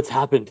 I'm like, oh, what's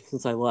happened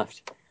since I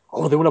left?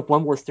 Oh, they went up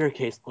one more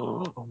staircase.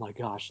 Oh my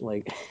gosh,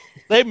 like,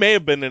 They may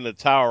have been in the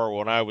tower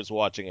when I was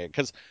watching it,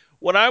 because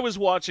when I was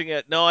watching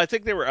it, no, I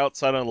think they were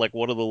outside on like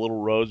one of the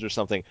little roads or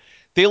something.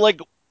 They like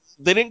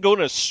they didn't go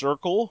in a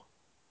circle,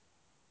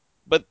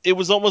 but it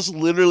was almost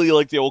literally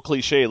like the old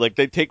cliche. Like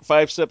they'd take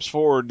 5 steps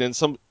forward, and then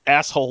some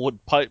asshole would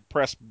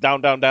press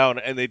down, down, down,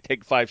 and they'd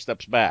take 5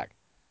 steps back.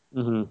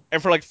 mm-hmm.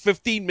 And for like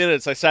 15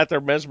 minutes, I sat there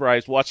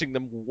mesmerized watching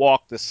them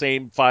walk the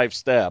same 5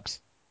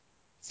 steps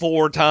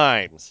 4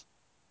 times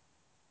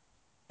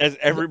as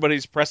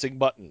everybody's pressing I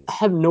buttons.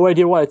 have no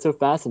idea why it's so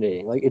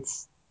fascinating. Like,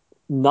 it's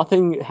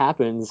nothing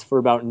happens for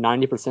about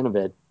 90% of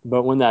it,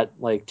 but when that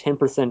like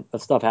 10%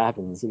 of stuff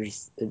happens,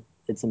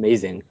 it's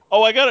amazing.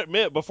 Oh, I gotta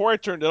admit, before I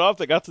turned it off,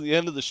 they got to the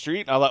end of the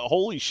street, and I thought,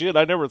 "Holy shit!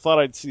 I never thought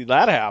I'd see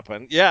that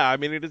happen." Yeah, I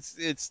mean,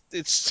 it's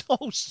so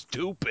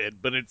stupid,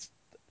 but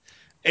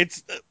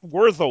it's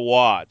worth a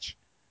watch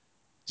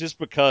just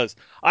because.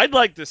 I'd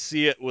like to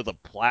see it with a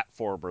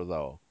platformer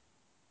though.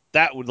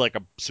 That would like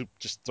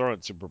just throw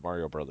in Super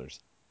Mario Brothers.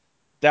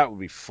 That would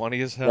be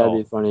funny as That'd be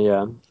hell. funny,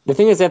 yeah. The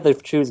thing is, they have to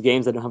choose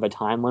games that don't have a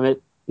time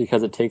limit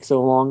because it takes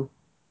so long.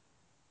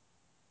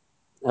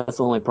 That's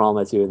the only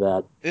problem I see with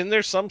that. In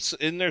there some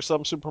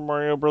Super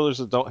Mario Brothers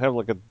that don't have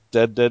like a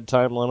dead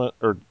time limit,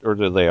 or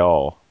do they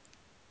all?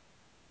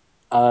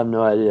 I have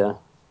no idea.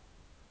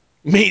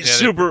 Meet Yeah,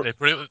 Super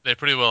they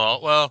pretty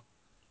well. Well,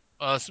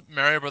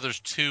 Mario Brothers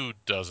 2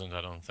 doesn't,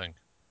 I don't think.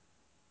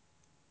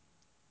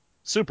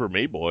 Super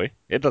Meat Boy.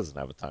 It doesn't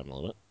have a time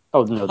limit.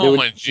 Oh no, Oh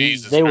my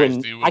Jesus they Christ,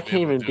 wouldn't. you I wouldn't be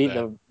can't able to even do beat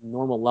that. the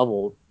normal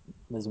level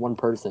There's one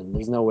person.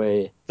 The's no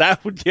way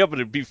That would, yeah, but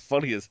it'd be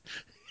funny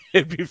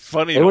they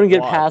to wouldn't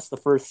get watch. past the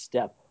first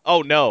step.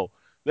 Oh no.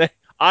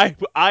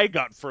 I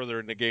got further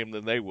in the game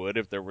than they would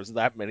if there was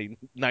that many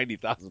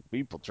 90,000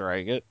 people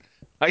trying it.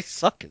 I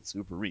suck at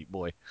Super Meat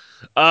Boy.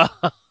 Uh,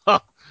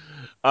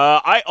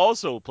 I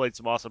also played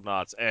some Awesome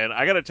Knots, and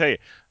I gotta tell you,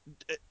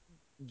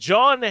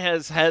 John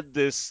has had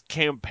this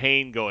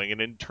campaign going,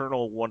 an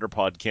internal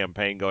WonderPod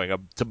campaign going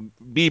to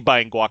me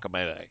buying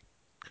Guacamelee.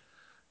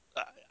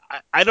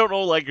 I don't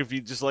know, like, if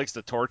he just likes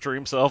to torture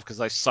himself because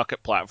I suck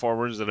at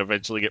platformers and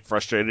eventually get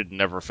frustrated and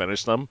never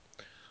finish them.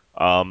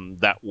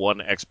 That one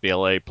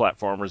XBLA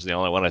platformer is the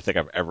only one I think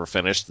I've ever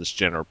finished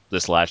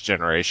this last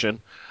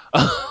generation.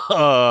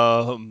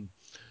 um,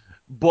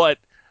 but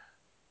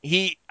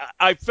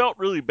I felt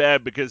really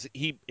bad because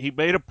he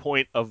made a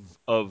point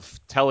of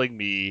telling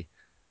me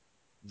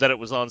that it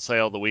was on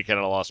sale the weekend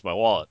I lost my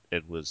wallet.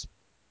 It was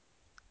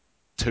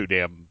too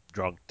damn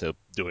drunk to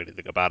do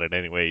anything about it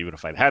anyway, even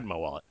if I'd had my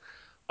wallet.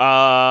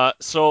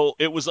 So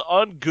it was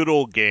on Good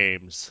Old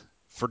Games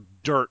for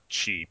dirt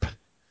cheap.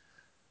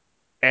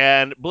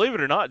 And believe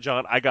it or not,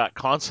 John, I got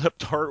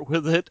concept art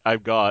with it.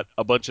 I've got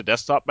a bunch of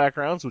desktop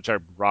backgrounds, which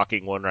I'm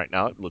rocking one right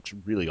now. It looks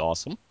really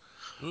awesome.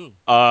 Ooh.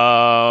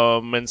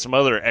 And some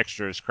other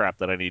extras crap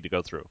that I need to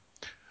go through.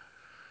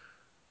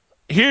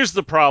 Here's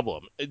the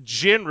problem.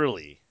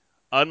 Generally,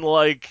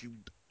 unlike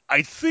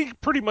I think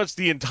pretty much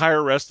the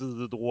entire rest of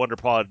the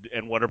WonderPod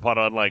and WonderPod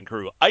Online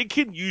crew, I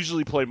can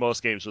usually play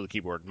most games with a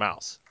keyboard and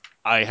mouse.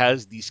 I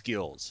has the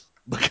skills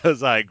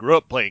because I grew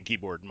up playing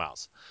keyboard and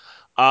mouse.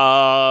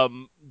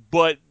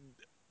 But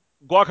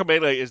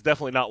Guacamelee is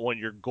definitely not one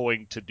you're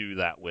going to do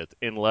that with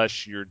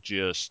unless you're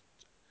just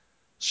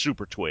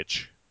super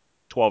twitch,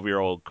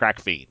 12-year-old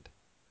crack fiend.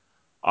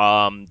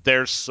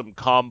 There's some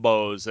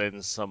combos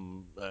and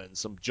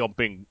some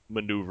jumping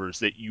maneuvers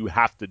that you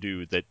have to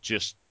do that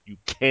just you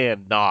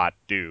cannot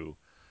do.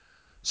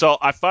 So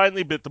I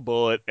finally bit the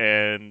bullet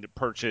and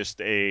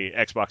purchased a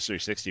Xbox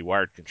 360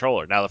 wired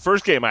controller. Now the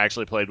first game I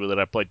actually played with it,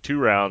 I played 2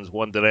 rounds,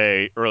 one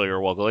today earlier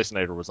while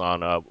Galacinator was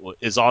on,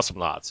 is Awesome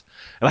Knots,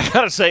 and I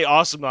gotta say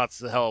Awesome Knots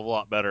is a hell of a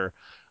lot better.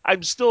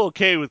 I'm still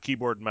okay with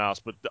keyboard and mouse,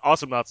 but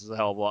Awesome Knots is a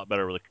hell of a lot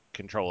better with a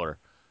controller.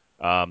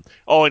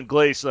 And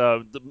Glace,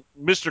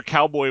 Mr.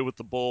 Cowboy with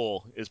the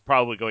Bull is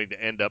probably going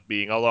to end up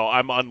being, although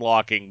I'm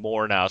unlocking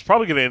more now, it's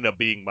probably going to end up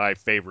being my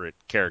favorite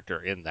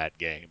character in that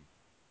game.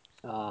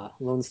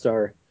 Lone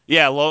Star.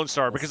 Yeah, Lone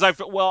Star, because I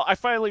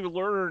finally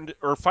learned,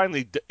 or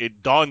finally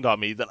it dawned on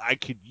me that I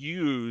could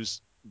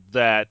use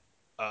that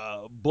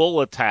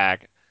bull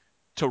attack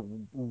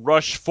to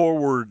rush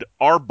forward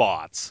our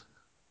bots.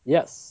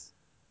 Yes.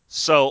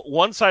 So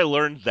once I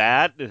learned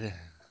that,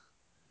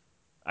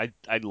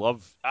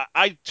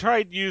 I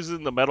tried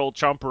using the metal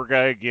chomper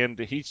guy again.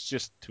 He's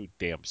just too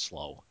damn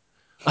slow.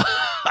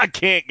 I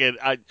can't get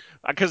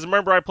because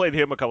remember I played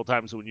him a couple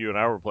times when you and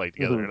I were playing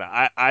together, and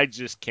I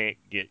just can't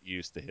get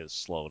used to his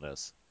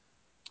slowness.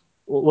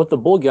 Well, with the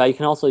bull guy, you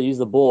can also use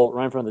the bull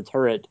right in front of the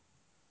turret,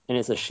 and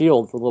it's a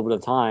shield for a little bit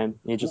of time.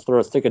 And you just throw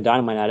a stick of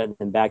dynamite at it and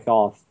then back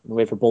off and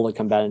wait for bull to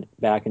come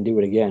back and do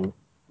it again.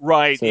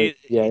 Right. So yeah,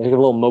 it's like a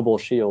little mobile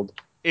shield.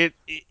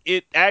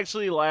 It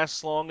actually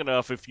lasts long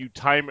enough if you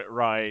time it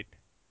right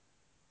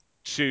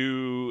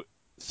to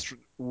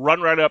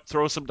run right up,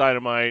 throw some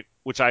dynamite,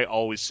 which I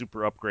always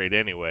super upgrade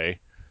anyway,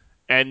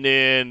 and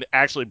then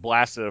actually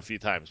blast it a few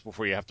times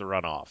before you have to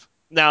run off.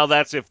 Now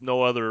that's if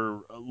no other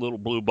little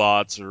blue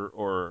bots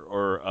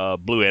or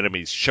blue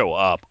enemies show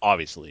up,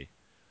 obviously.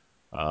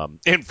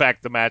 In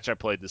fact, the match I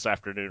played this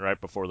afternoon, right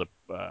before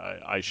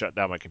I shut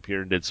down my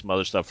computer and did some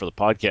other stuff for the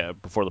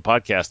podcast before the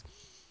podcast.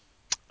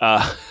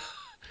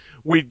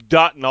 We'd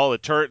gotten all the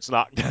turrets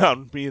knocked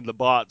down, me and the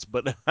bots,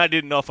 but I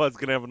didn't know if I was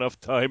going to have enough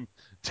time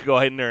to go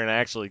in there and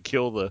actually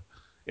kill the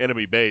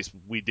enemy base.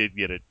 We did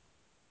get it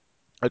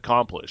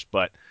accomplished,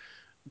 but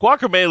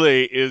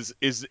Guacamelee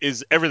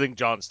is everything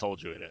John's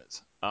told you it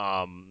is.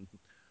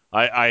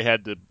 I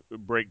had to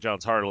break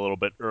John's heart a little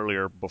bit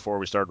earlier before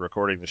we started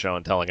recording the show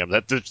and telling him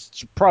that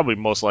it's probably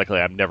most likely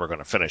I'm never going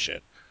to finish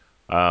it.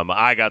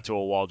 I got to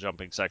a wall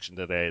jumping section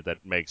today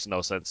that makes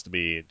no sense to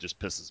me. It just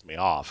pisses me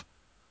off.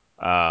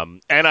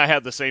 And I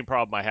have the same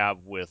problem I have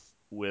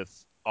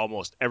with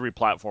almost every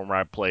platformer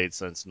I've played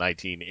since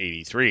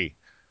 1983.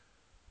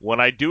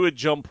 When I do a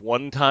jump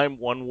one time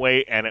one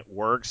way and it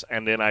works,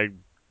 and then I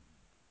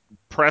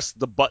press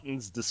the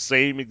buttons the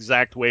same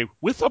exact way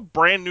with a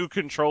brand new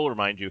controller,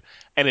 mind you,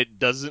 and it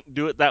doesn't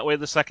do it that way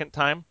the second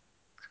time,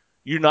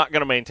 you're not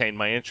going to maintain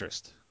my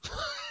interest.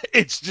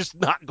 It's just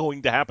not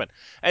going to happen.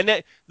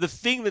 And the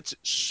thing that's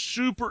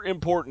super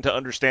important to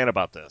understand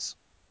about this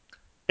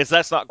is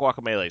that's not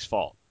Guacamelee's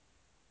fault.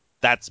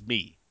 That's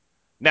me.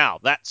 Now,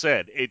 that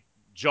said,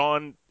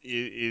 John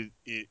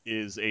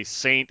is a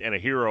saint and a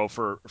hero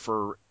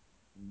for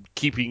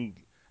keeping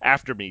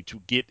after me to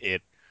get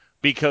it,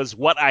 because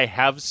what I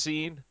have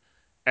seen,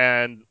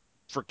 and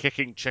for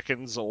kicking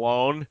chickens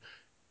alone,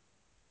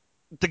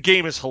 the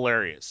game is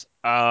hilarious.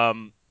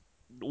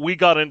 we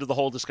got into the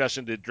whole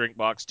discussion, did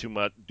Drinkbox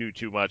do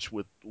too much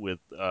with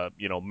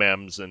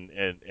memes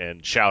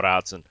and shout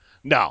outs, and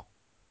no.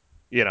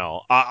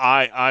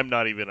 I'm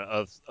not even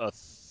a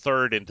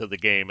third into the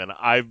game, and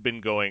I've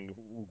been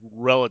going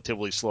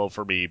relatively slow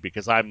for me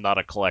because I'm not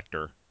a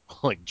collector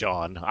like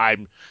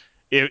John.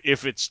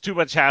 If it's too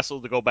much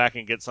hassle to go back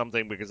and get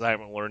something because I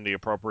haven't learned the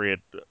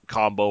appropriate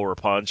combo or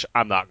punch,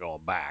 I'm not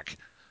going back.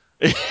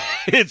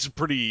 That's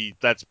pretty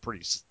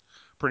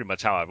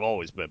much how I've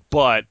always been.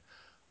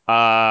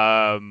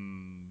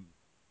 Um,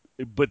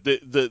 but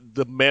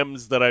the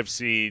memes that I've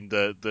seen,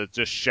 the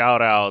just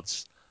shout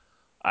outs,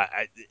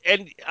 I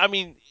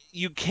mean,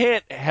 you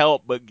can't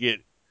help but get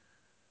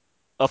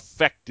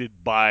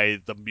affected by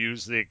the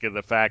music and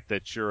the fact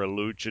that you're a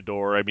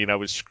luchador. I mean, I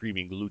was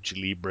screaming Lucha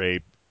Libre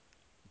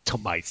to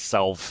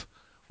myself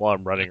while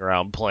I'm running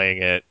around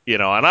playing it,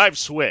 and I've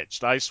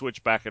switched. I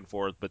switched back and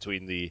forth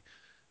between the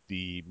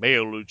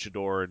male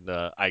luchador and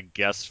the, I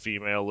guess,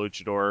 female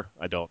luchador.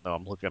 I don't know.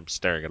 I'm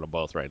staring at them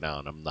both right now,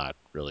 and I'm not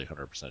really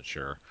 100%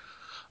 sure.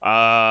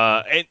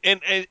 And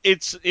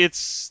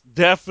it's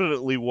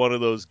definitely one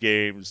of those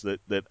games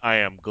that I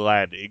am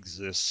glad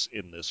exists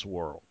in this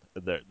world.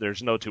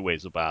 There's no two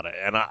ways about it,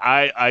 and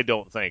I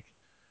don't think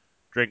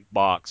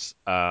Drinkbox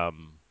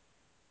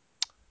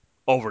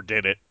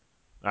overdid it.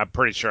 I'm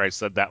pretty sure I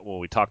said that when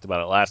we talked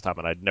about it last time,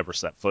 and I'd never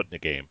set foot in the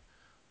game.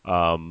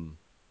 Um,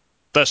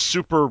 the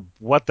super,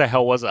 what the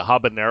hell was it?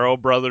 Habanero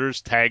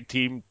Brothers Tag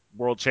Team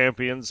World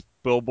Champions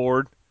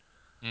billboard.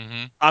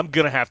 Mm-hmm. I'm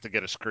gonna have to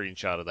get a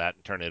screenshot of that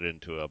and turn it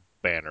into a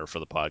banner for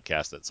the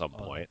podcast at some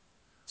point.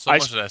 So I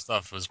much of that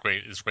stuff was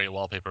great. It's great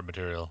wallpaper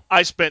material.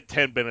 I spent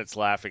 10 minutes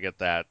laughing at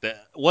that.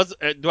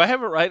 Do I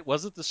have it right?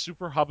 Was it the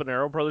Super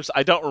Habanero Brothers?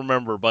 I don't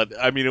remember, but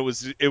I mean it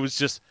was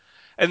just,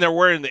 and they're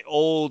wearing the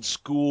old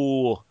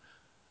school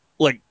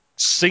like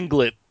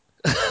singlet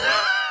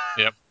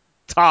Yep.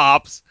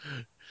 tops,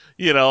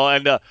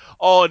 and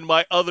and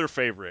my other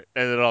favorite,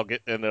 and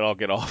then I'll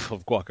get off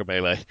of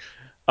Guacamole.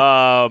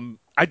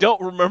 I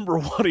don't remember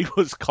what he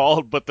was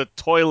called, but the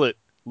toilet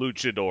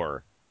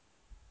luchador.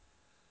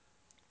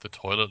 The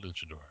toilet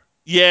luchador.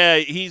 Yeah,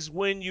 he's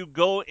when you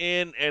go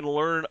in and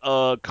learn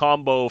a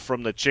combo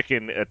from the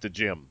chicken at the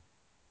gym.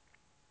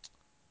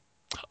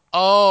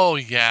 Oh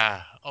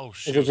yeah. Oh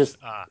Is it shoot. just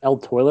El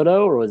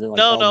Toiledo, or was it like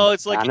No, El no,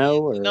 it's like Bano,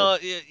 or no,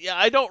 yeah,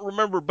 I don't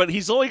remember, but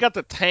he's only got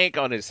the tank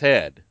on his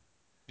head.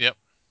 Yep.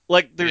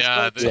 Like there's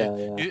no Yeah.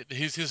 yeah, yeah.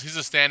 He's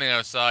just standing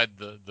outside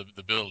the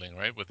building,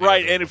 right, with the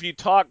right, other. and if you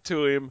talk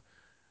to him,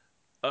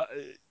 uh,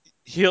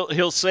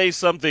 he'll say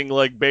something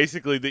like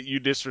basically that you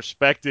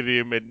disrespected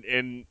him,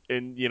 and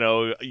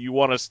you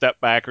want to step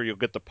back or you'll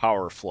get the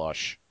power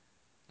flush.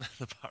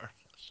 The power.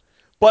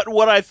 But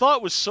what I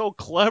thought was so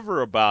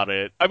clever about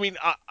it, I mean,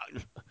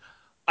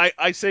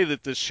 I say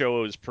that this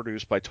show is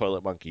produced by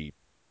Toilet Monkey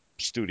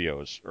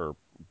Studios or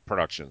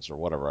Productions or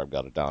whatever I've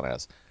got it down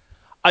as.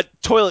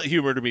 Toilet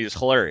humor to me is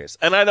hilarious,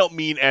 and I don't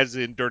mean as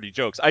in dirty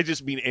jokes. I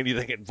just mean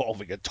anything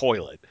involving a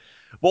toilet.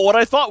 But what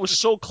I thought was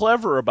so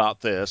clever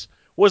about this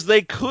was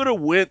they could have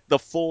went the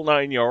full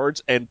 9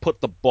 yards and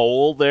put the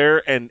bowl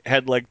there and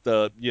had like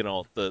the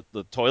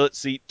toilet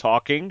seat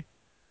talking,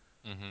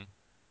 Mm-hmm.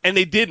 and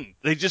they didn't.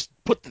 They just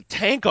put the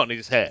tank on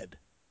his head.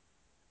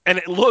 And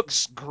it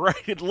looks great.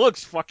 It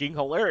looks fucking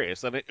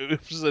hilarious, and it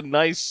was a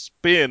nice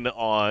spin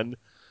on,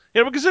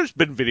 because there's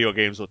been video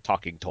games with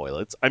talking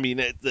toilets. I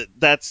mean,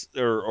 that's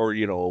or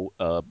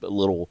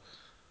little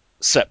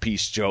set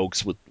piece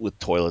jokes with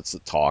toilets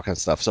that talk and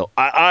stuff. So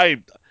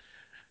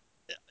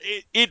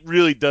it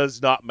really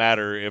does not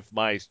matter if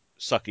my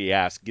sucky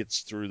ass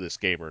gets through this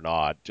game or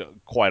not.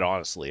 Quite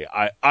honestly,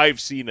 I've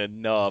seen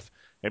enough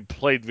and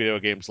played video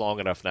games long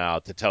enough now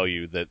to tell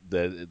you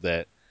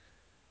that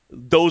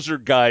those are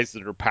guys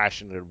that are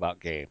passionate about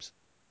games.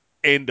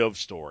 End of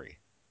story.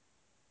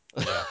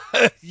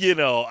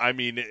 Yeah. I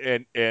mean,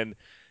 and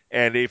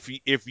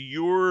if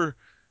your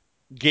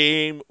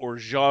game or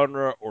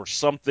genre or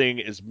something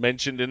is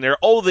mentioned in there,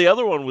 oh, the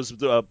other one was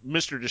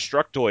Mr.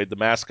 Destructoid, the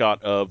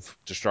mascot of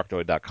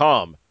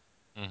Destructoid.com,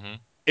 Mm-hmm.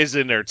 is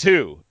in there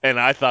too, and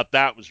I thought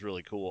that was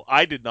really cool.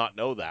 I did not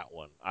know that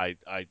one. I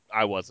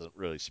wasn't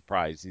really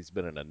surprised. He's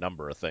been in a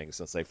number of things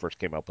since they first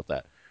came up with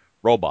that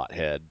robot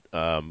head.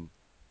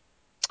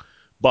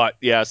 But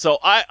yeah, so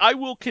I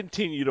will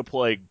continue to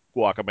play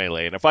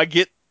Guacamelee, and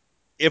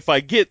if I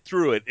get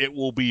through it, it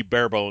will be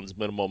bare bones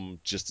minimum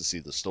just to see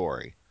the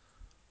story.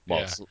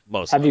 Yeah.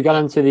 Most Have of you it.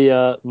 gotten to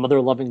the mother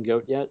loving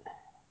goat yet?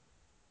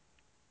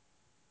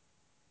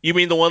 You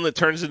mean the one that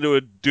turns into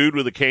a dude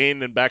with a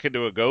cane and back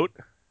into a goat?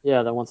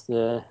 Yeah, that wants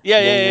to Yeah,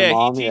 bang yeah, your yeah. He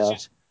mom. Yeah,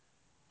 teaches.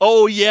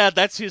 Oh yeah,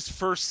 that's his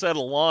first set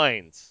of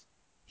lines.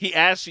 He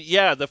asks you.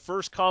 Yeah, the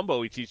first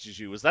combo he teaches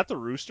you is that the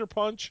rooster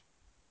punch.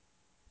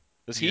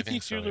 Does Yeah, he I think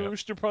teach you so. the Yep.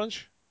 rooster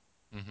punch?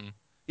 Mm-hmm.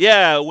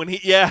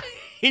 Yeah,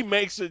 he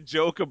makes a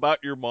joke about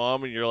your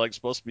mom and you're like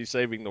supposed to be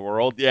saving the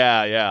world.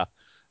 Yeah, yeah.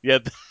 Yeah,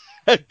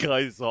 that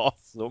guy's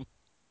awesome.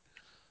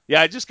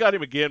 Yeah, I just got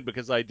him again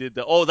because I did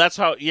the that's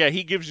how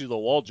he gives you the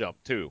wall jump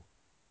too.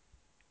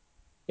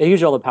 it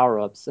gives you all the power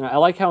ups, and I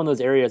like how in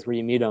those areas where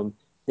you meet him,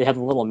 they have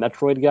the little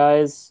Metroid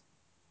guys,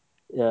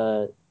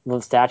 the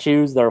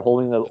statues that are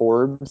holding the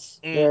orbs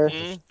there.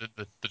 Hmm.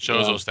 The Yeah,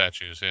 Chozo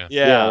statues, yeah.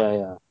 yeah, Yeah, yeah, yeah.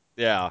 yeah,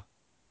 yeah.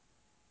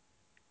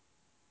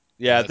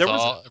 Yeah, There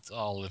was. it's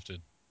all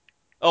lifted.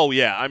 Oh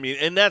yeah, I mean,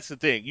 and that's the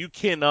thing. You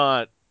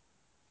cannot.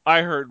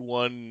 I heard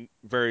one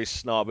very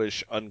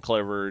snobbish,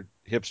 unclever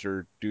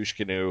hipster douche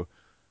canoe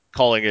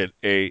calling it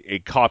a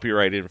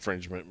copyright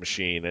infringement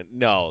machine, and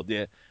no,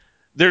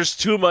 there's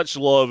too much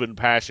love and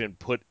passion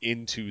put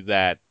into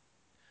that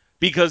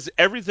because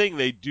everything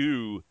they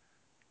do,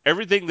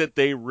 everything that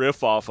they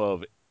riff off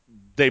of,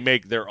 they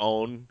make their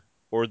own,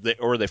 or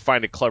they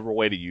find a clever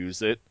way to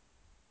use it.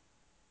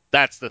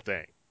 That's the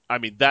thing. I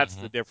mean, that's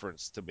the Hmm.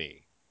 difference to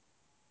me.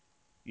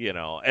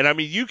 And I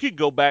mean, you can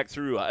go back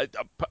through.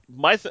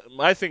 My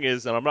thing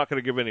is, and I'm not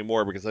going to give any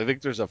more because I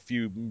think there's a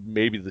few,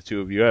 maybe the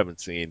two of you haven't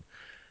seen.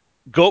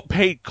 Go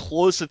pay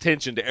close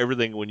attention to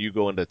everything when you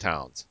go into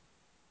towns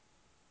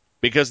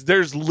because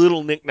there's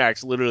little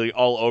knickknacks literally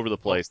all over the Oh,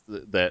 place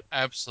that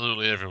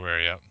absolutely everywhere,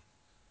 yeah.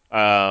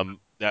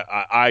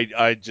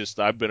 that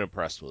I've been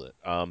impressed with it.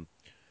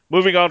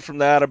 Moving on from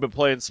that, I've been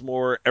playing some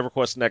more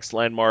EverQuest Next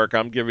Landmark.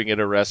 I'm giving it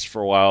a rest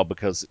for a while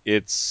because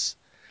it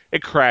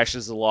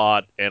crashes a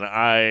lot, and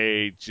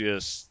I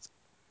just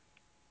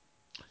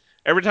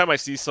every time I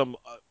see some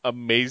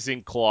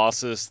amazing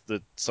Colossus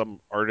that some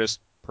artist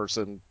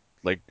person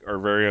like our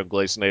very own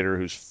Glacinator,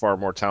 who's far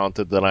more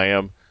talented than I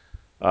am,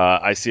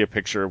 I see a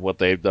picture of what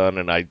they've done,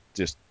 and I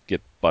just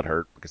get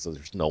butthurt because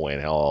there's no way in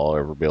hell I'll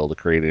ever be able to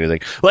create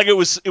anything. Like it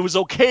was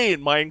okay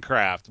in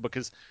Minecraft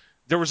because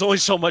there was only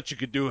so much you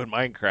could do in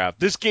Minecraft.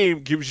 This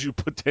game gives you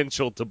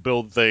potential to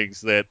build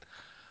things that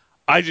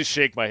I just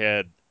shake my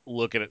head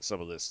looking at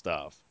some of this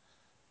stuff.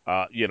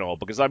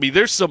 Because I mean,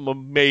 there's some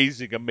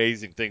amazing,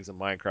 amazing things in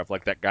Minecraft,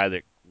 like that guy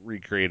that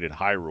recreated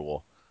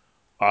Hyrule.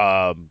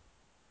 Um,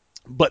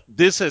 but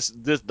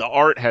the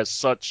art has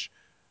such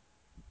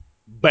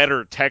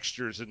better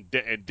textures and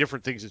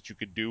different things that you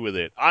could do with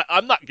it.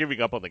 I'm not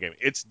giving up on the game.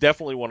 It's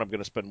definitely one I'm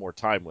going to spend more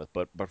time with.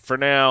 But for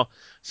now,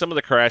 some of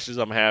the crashes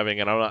I'm having,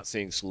 and I'm not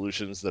seeing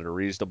solutions that are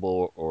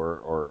reasonable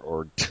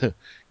or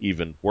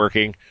even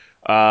working.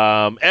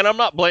 And I'm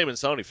not blaming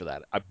Sony for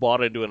that. I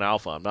bought into an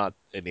alpha. I'm not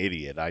an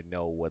idiot. I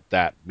know what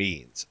that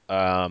means.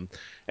 And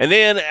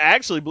then,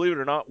 actually, believe it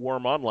or not,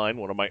 Worm Online,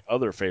 one of my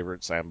other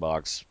favorite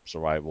sandbox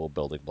survival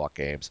building block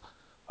games,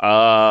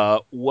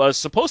 was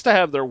supposed to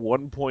have their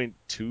 1.2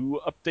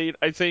 update,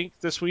 I think,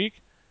 this week.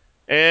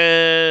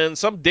 And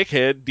some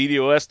dickhead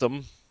DDoSed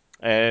them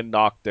and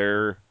knocked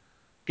their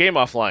game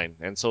offline.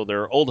 And so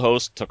their old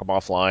host took them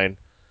offline.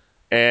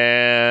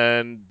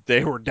 And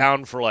they were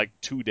down for like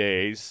 2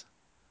 days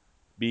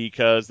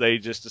because they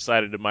just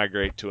decided to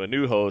migrate to a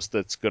new host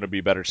that's going to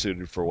be better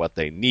suited for what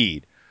they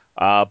need.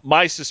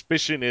 My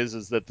suspicion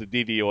is that the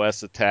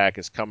DDoS attack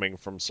is coming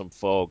from some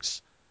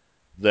folks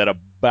that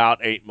about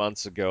 8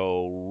 months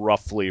ago,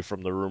 roughly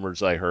from the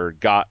rumors I heard,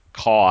 got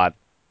caught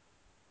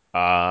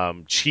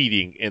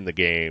cheating in the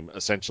game,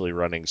 essentially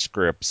running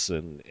scripts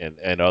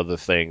and other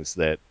things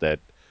that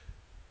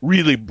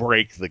really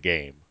break the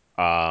game.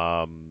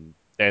 And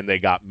they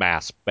got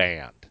mass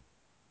banned.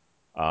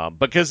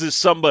 Because as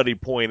somebody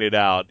pointed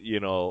out,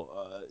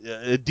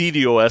 a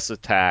DDoS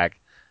attack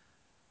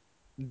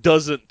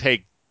doesn't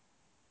take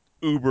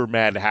uber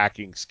mad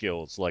hacking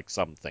skills like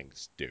some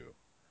things do.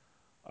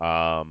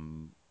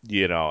 And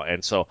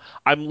so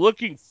I'm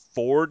looking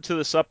forward to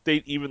this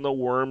update, even though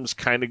Worm's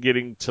kind of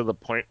getting to the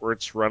point where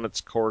it's run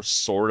its course,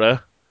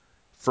 sorta,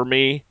 for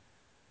me.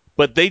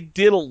 But they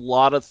did a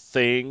lot of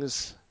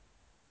things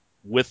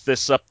with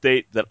this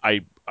update that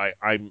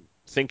I'm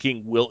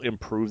thinking will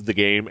improve the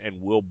game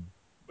and will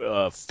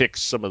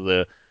fix some of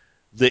the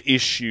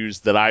issues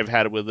that I've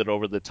had with it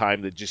over the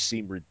time that just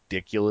seem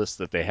ridiculous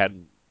that they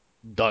hadn't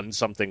done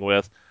something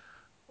with.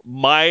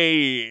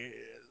 My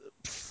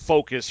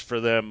focus for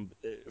them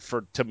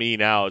for to me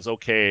now is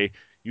okay,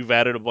 you've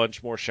added a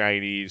bunch more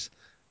shinies.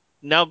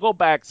 Now go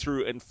back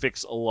through and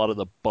fix a lot of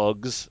the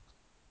bugs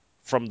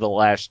from the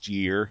last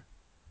year.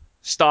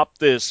 Stop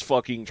this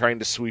fucking trying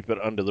to sweep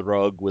it under the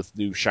rug with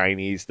new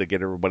shinies that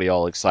get everybody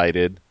all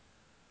excited.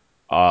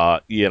 I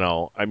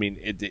mean,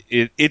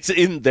 it's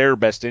in their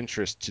best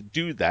interest to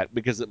do that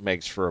because it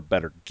makes for a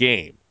better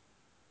game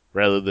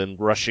rather than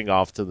rushing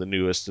off to the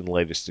newest and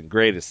latest and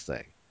greatest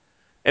thing.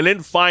 And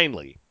then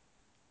finally,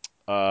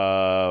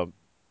 uh,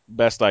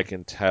 best I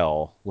can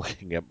tell,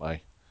 looking at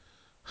my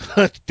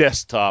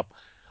desktop,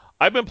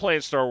 I've been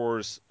playing Star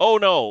Wars. Oh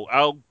no,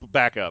 I'll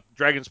back up.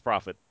 Dragon's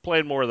Prophet.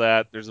 Playing more of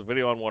that. There's a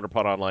video on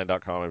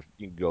WonderPodOnline.com if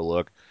you can go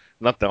look.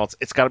 Nothing else.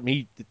 It's got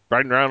me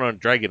riding around on a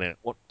dragon in it.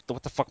 What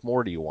the fuck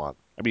more do you want?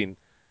 I mean,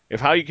 if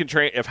how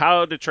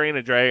to train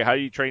a dragon, how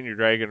you train your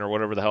dragon, or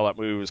whatever the hell that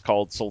movie was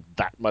called, sold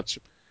that much,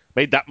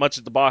 made that much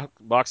at the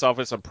box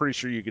office. I'm pretty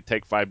sure you could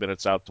take 5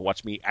 minutes out to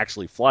watch me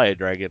actually fly a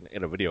dragon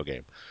in a video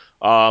game.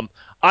 Um,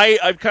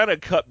 I've kind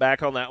of cut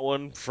back on that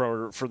one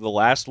for the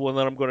last one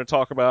that I'm going to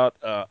talk about.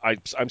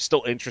 I'm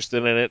still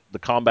interested in it. The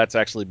combat's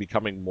actually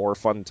becoming more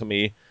fun to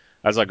me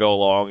as I go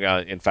along.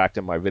 In fact,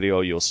 in my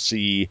video, you'll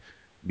see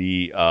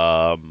me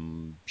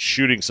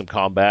shooting some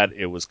combat.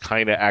 It was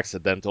kind of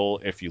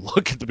accidental. If you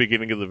look at the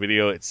beginning of the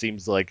video, it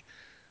seems like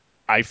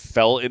I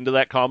fell into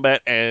that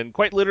combat, and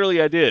quite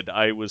literally I did.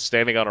 I was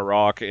standing on a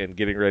rock and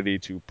getting ready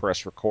to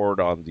press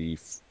record on the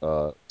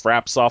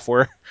Frap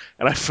software,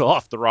 and I fell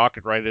off the rock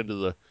and right into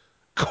the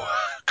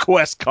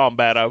quest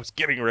combat I was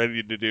getting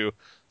ready to do.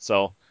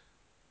 So,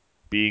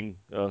 being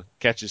a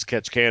catch as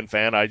catch can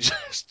fan, I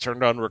just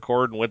turned on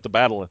record and went to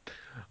battling.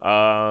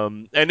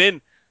 And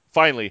then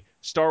finally,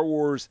 Star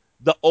Wars: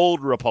 The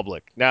Old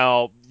Republic.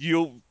 Now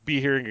you'll be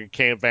hearing a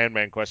Can Van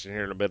Man question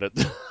here in a minute.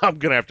 I'm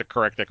gonna have to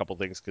correct a couple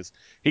things because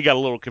he got a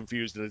little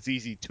confused, and it's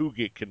easy to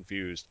get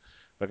confused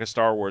because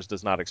Star Wars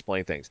does not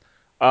explain things.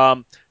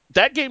 Um,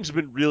 that game's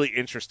been really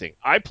interesting.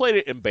 I played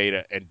it in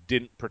beta and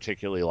didn't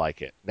particularly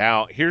like it.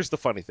 Now, here's the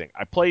funny thing.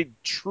 I played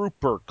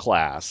Trooper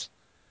class,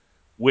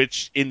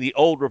 which in the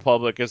Old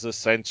Republic is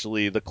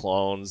essentially the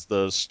clones,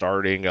 the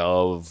starting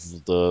of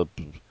the,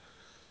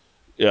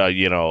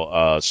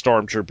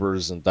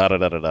 stormtroopers and da da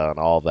da da da and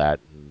all that.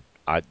 And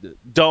I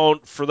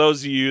don't, for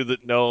those of you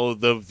that know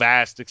the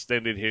vast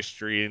extended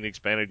history in the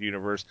expanded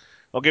universe,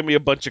 don't give me a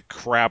bunch of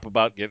crap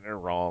about getting it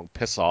wrong.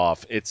 Piss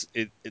off.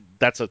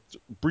 That's a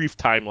brief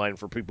timeline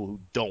for people who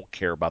don't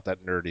care about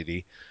that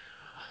nerdity.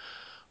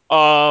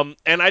 And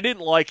I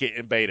didn't like it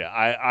in beta.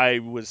 I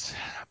was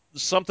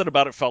something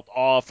about it felt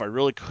off. I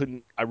really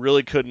couldn't.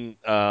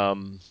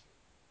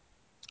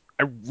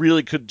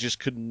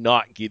 Could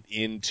not get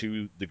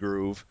into the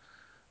groove.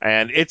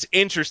 And it's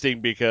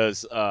interesting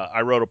because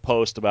I wrote a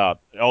post about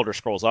Elder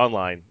Scrolls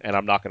Online, and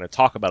I'm not going to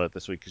talk about it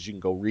this week because you can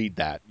go read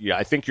that. Yeah,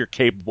 I think you're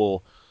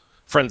capable,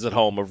 friends at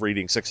home, of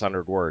reading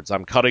 600 words.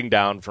 I'm cutting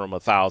down from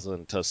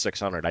 1,000 to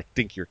 600. I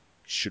think you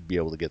should be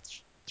able to get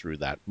through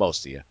that,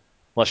 most of you,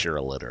 unless you're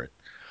illiterate.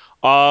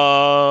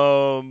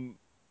 I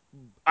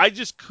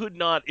just could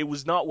not. It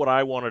was not what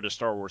I wanted a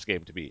Star Wars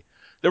game to be.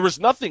 There was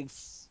nothing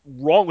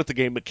wrong with the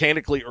game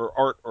mechanically or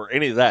art or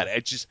any of that.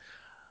 It just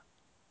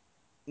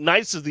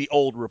Knights of the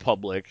Old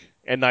Republic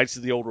and Knights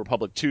of the Old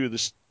Republic 2,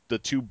 the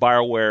two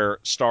BioWare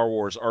Star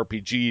Wars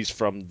RPGs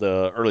from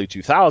the early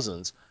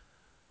 2000s,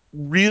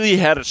 really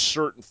had a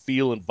certain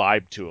feel and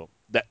vibe to them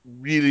that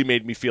really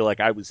made me feel like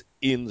I was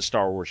in the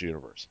Star Wars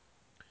universe.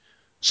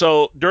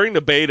 So during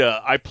the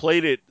beta, I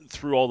played it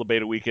through all the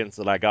beta weekends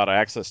that I got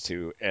access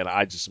to, and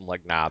I just am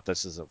like, nah,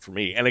 this isn't for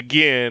me. And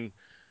again,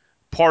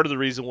 part of the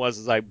reason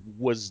is I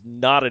was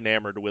not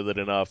enamored with it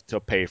enough to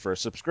pay for a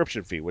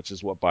subscription fee, which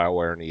is what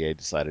BioWare and EA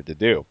decided to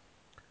do.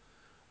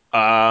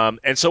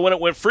 And so when it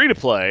went free to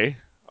play,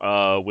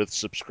 with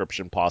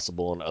subscription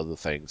possible and other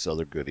things,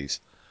 other goodies,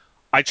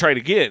 I tried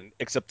again,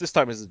 except this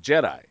time as a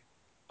Jedi.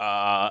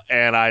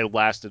 And I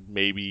lasted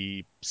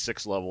maybe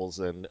 6 levels,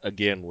 and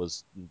again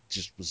was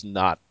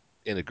not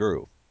in a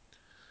groove.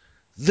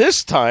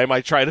 This time I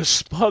tried a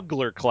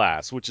smuggler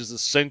class, which is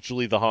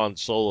essentially the Han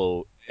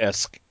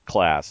Solo-esque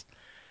class,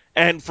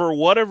 and for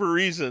whatever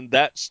reason,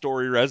 that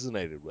story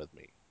resonated with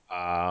me.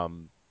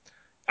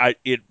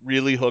 It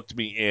really hooked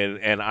me in,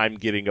 and I'm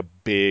getting a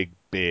big,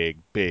 big,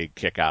 big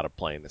kick out of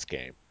playing this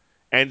game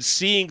and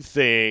seeing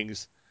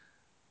things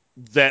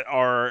that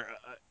are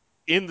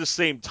in the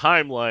same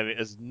timeline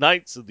as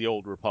Knights of the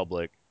Old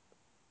Republic,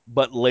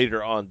 but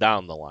later on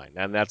down the line.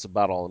 And that's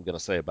about all I'm going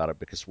to say about it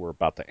because we're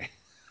about to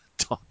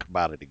talk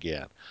about it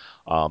again.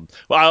 But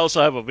I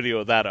also have a video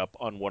of that up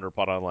on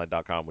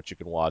WonderPodOnline.com, which you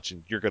can watch,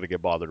 and you're going to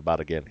get bothered about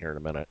again here in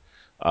a minute.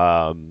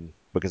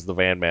 Because the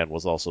Van Man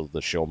was also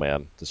the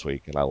showman this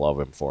week, and I love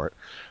him for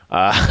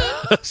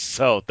it.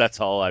 So that's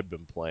all I've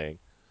been playing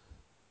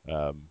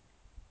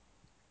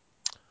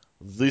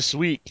this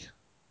week.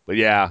 But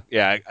yeah.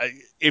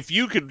 If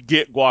you could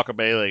get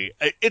Guacamelee,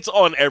 it's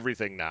on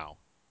everything now.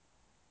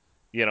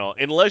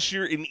 Unless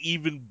you're an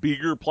even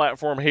bigger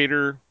platform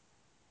hater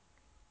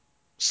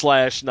 /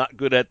 not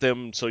good at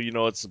them, so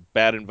it's a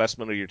bad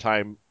investment of your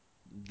time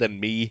than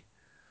me.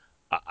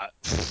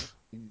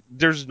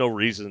 There's no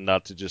reason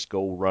not to just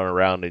go run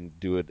around and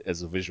do it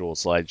as a visual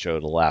slideshow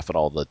to laugh at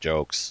all the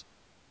jokes.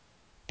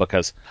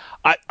 Because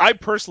I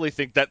personally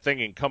think that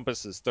thing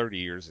encompasses 30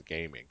 years of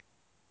gaming.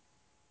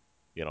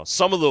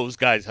 Some of those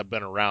guys have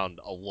been around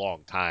a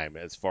long time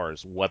as far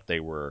as what they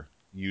were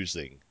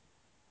using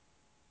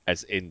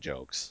as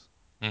in-jokes.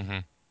 Mm-hmm.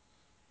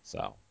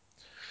 So,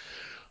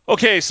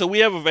 okay, so we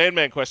have a Van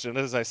Man question,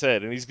 as I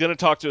said, and he's going to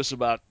talk to us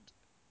about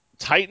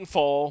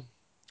Titanfall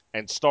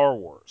and Star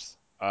Wars.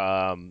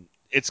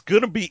 It's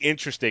going to be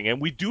interesting, and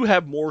we do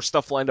have more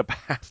stuff lined up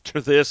after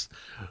this,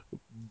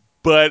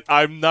 but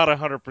I'm not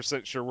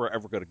 100% sure we're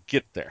ever going to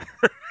get there.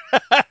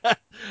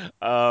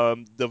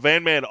 The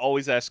Van Man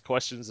always asks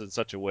questions in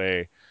such a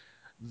way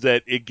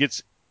that it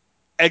gets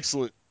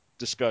excellent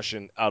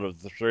discussion out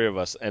of the three of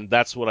us, and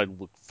that's what I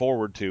look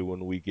forward to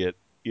when we get,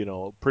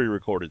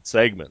 pre-recorded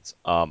segments.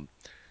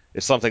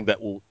 It's something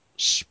that will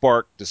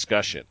spark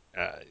discussion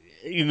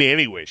in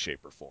any way,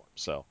 shape, or form.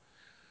 So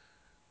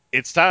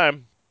it's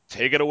time.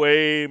 Take it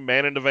away,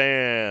 man in the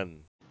van.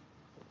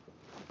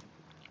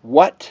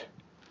 What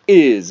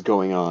is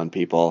going on,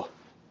 people?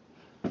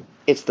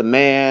 It's the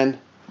man,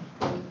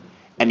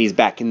 And he's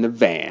back in the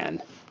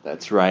van.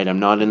 That's right,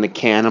 I'm not in the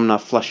can, I'm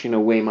not flushing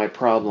away my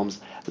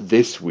problems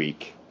this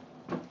week.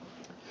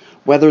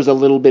 Weather's a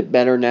little bit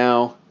better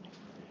now.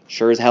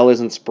 Sure as hell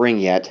isn't spring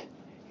yet.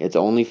 It's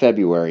only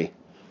February.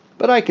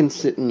 But I can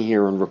sit in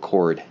here and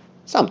record.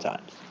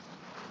 Sometimes.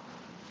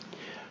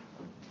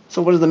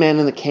 So what does the man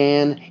in the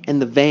can and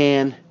the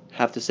van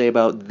have to say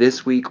about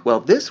this week?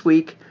 Well, this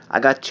week, I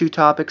got 2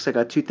 topics, I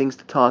got 2 things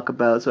to talk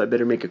about, so I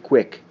better make it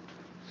quick.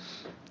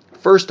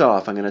 First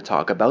off, I'm going to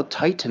talk about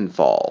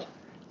Titanfall.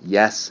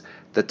 Yes,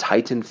 the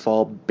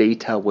Titanfall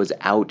beta was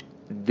out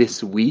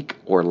this week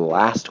or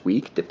last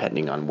week,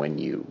 depending on when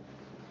you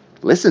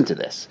listen to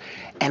this.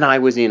 And I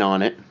was in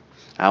on it.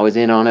 I was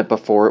in on it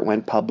before it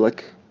went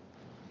public.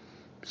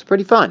 It's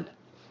pretty fun.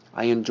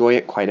 I enjoy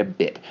it quite a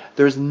bit.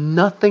 There's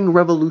nothing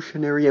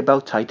revolutionary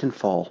about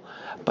Titanfall,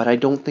 but I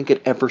don't think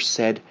it ever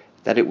said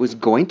that it was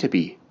going to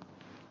be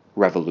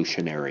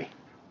revolutionary.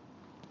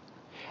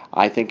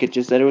 I think it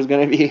just said it was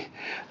going to be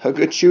a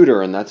good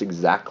shooter, and that's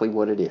exactly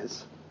what it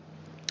is.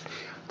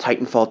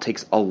 Titanfall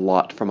takes a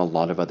lot from a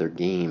lot of other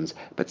games,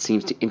 but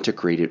seems to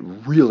integrate it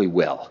really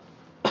well.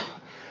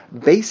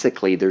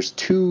 Basically, there's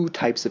 2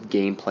 types of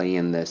gameplay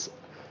in this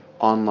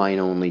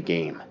online-only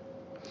game.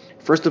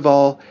 First of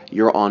all,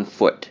 you're on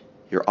foot.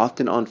 You're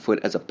often on foot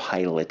as a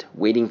pilot,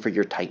 waiting for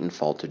your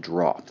Titanfall to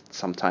drop.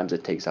 Sometimes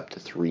it takes up to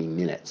 3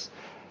 minutes.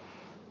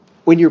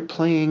 When you're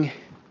playing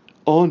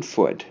on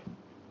foot,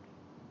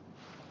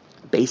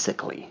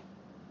 basically,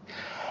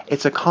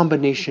 it's a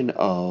combination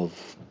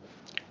of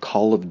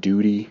Call of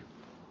Duty,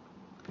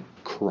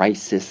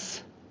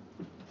 Crysis,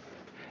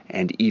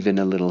 and even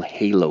a little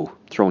Halo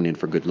thrown in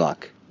for good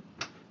luck.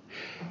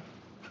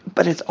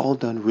 But it's all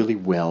done really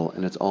well,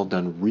 and it's all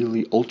done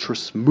really ultra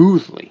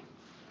smoothly.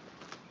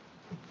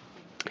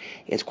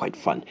 It's quite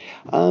fun.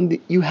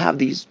 You have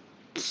these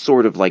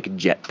sort of like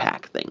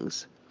jetpack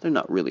things. They're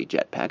not really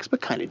jetpacks,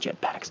 but kind of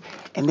jetpacks.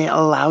 And it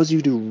allows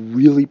you to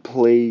really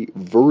play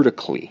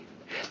vertically.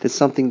 That's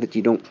something that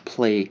you don't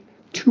play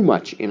too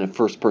much in a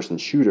first-person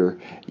shooter.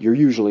 You're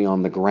usually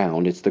on the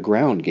ground. It's the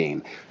ground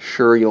game.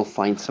 Sure, you'll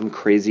find some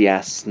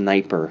crazy-ass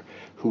sniper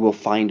who will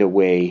find a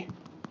way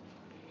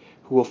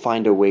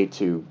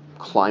to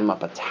climb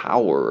up a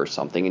tower or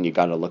something, and you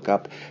gotta look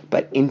up.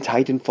 But in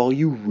Titanfall,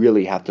 you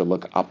really have to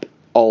look up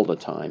all the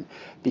time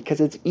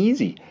because it's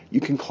easy.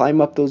 You can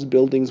climb up those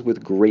buildings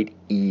with great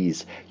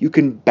ease. You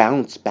can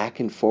bounce back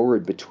and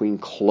forward between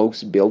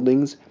close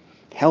buildings.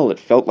 Hell, it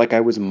felt like I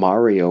was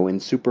Mario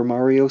in Super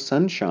Mario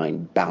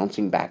Sunshine,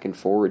 bouncing back and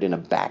forward in a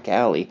back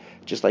alley,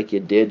 just like you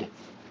did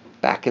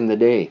back in the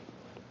day.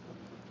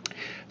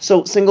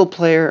 So, single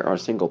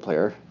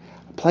player,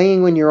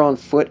 playing when you're on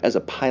foot as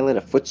a pilot,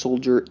 a foot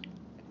soldier,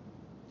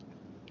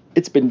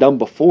 it's been done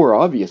before,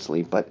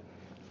 obviously, but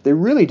they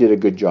really did a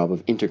good job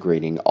of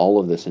integrating all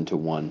of this into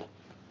one.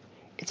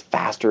 It's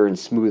faster and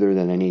smoother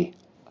than any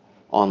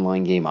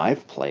online game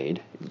I've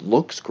played. It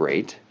looks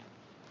great.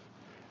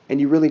 And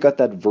you really got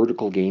that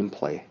vertical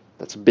gameplay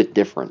that's a bit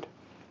different.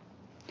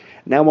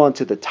 Now on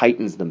to the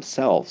Titans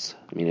themselves.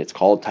 I mean, it's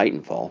called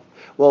Titanfall.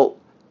 Well,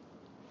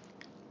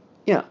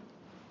 yeah,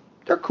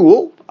 they're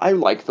cool. I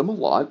like them a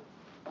lot.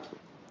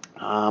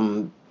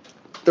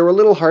 They're a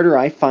little harder.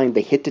 I find the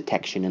hit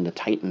detection in the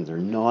Titans are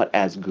not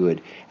as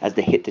good as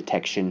the hit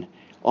detection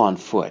on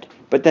foot.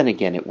 But then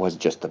again, it was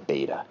just a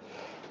beta.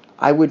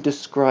 I would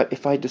describe,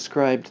 if I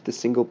described the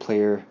single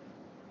player,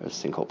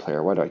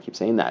 why do I keep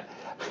saying that?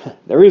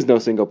 There is no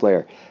single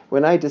player.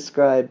 When I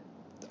describe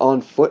on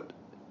foot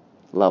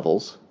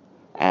levels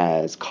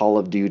as Call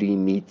of Duty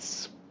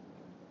meets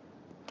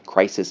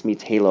Crysis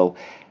meets Halo,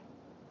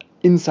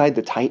 inside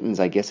the Titans,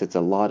 I guess it's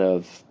a lot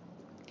of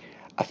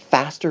a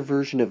faster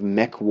version of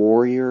Mech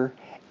Warrior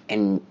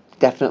and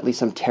definitely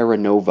some Terra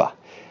Nova.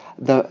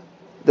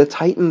 The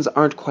Titans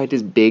aren't quite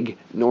as big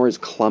nor as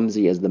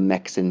clumsy as the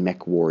mechs in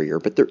Mech Warrior,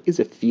 but there is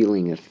a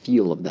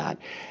feel of that.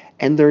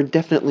 And they're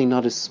definitely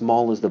not as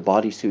small as the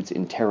bodysuits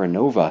in Terra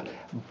Nova,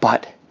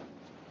 but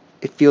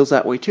it feels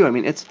that way too. I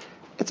mean, it's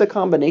a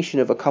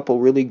combination of a couple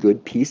really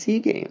good PC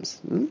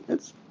games.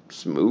 It's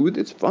smooth,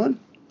 it's fun.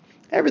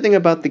 Everything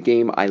about the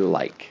game I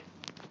like.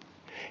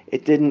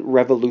 It didn't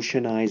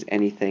revolutionize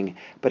anything,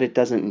 but it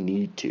doesn't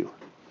need to.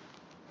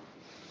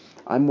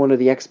 I'm one of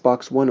the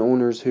Xbox One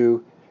owners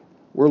who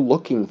we're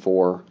looking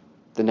for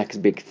the next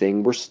big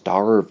thing. We're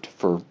starved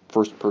for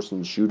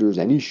first-person shooters,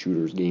 any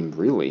shooters game,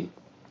 really.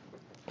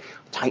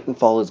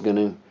 Titanfall is going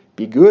to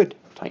be good.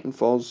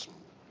 Titanfall's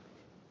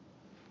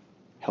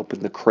helping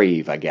the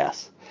crave, I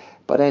guess.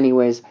 But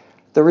anyways,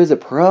 there is a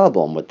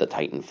problem with the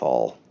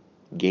Titanfall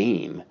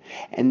game,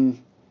 and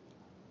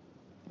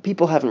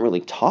people haven't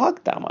really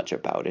talked that much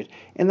about it,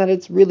 and that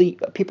it's really,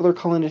 people are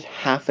calling it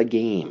half a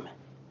game.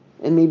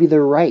 And maybe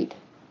they're right.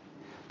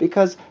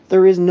 Because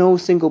there is no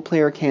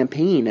single-player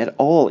campaign at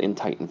all in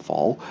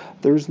Titanfall.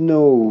 There's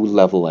no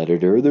level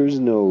editor. There's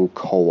no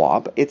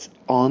co-op. It's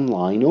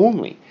online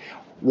only.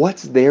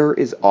 What's there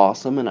is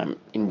awesome, and I'm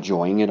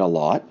enjoying it a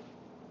lot.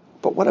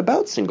 But what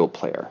about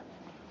single-player?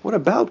 What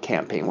about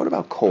campaign? What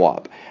about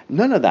co-op?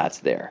 None of that's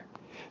there.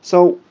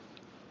 So,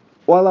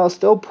 while I'll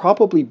still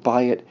probably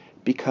buy it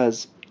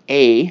because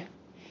A,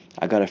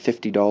 I got a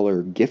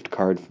 $50 gift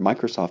card for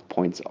Microsoft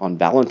points on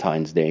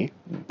Valentine's Day,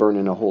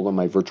 burning a hole in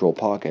my virtual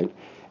pocket,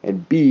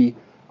 and B,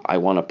 I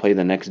want to play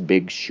the next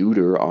big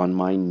shooter on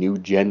my new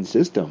gen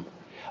system.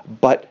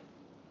 But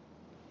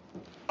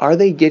are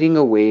they getting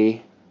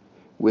away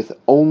with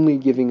only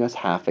giving us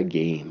half a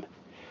game?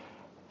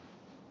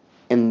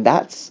 And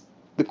that's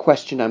the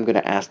question I'm going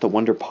to ask the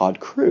WonderPod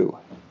crew.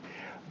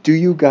 Do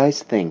you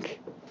guys think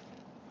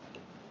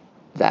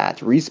that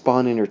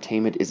Respawn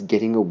Entertainment is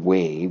getting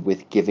away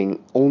with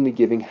only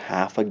giving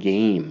half a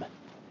game?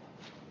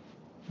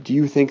 Do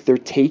you think they're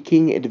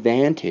taking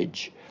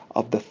advantage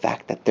of the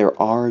fact that there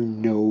are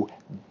no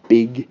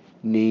big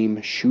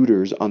name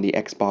shooters on the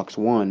Xbox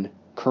One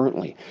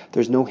currently?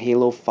 There's no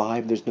Halo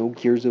 5, there's no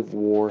Gears of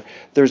War,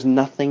 there's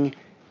nothing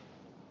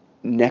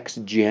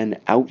next gen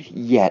out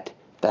yet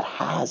that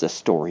has a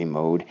story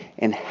mode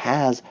and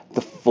has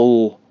the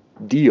full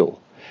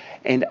deal.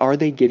 And are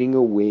they getting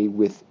away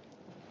with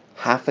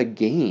half a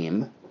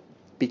game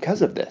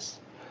because of this?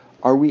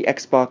 Are we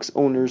Xbox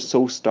owners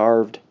so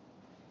starved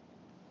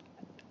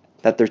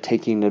that they're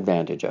taking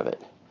advantage of it?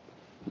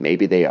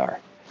 Maybe they are.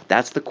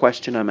 That's the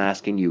question I'm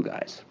asking you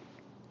guys.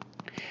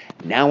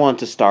 Now on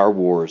to Star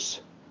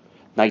Wars,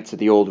 Knights of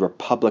the Old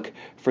Republic.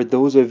 For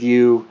those of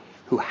you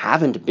who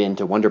haven't been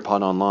to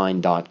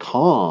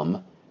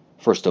WonderPodOnline.com,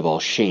 first of all,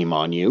 shame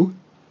on you.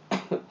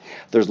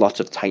 There's lots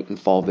of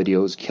Titanfall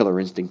videos, Killer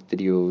Instinct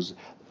videos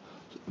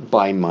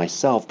by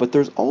myself, but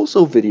there's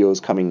also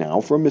videos coming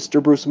now from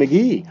Mr. Bruce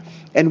McGee,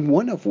 and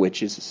one of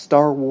which is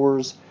Star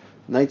Wars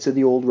Knights of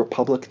the Old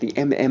Republic, the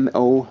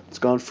MMO. It's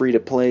gone free to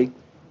play.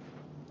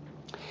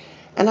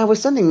 And I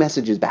was sending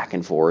messages back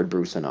and forward,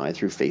 Bruce and I,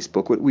 through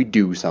Facebook, what we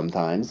do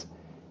sometimes.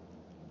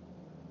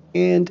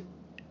 And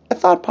a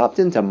thought popped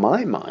into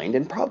my mind,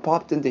 and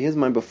popped into his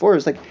mind before.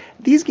 It's like,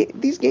 these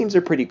games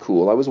are pretty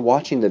cool. I was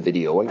watching the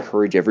video. I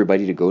encourage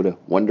everybody to go to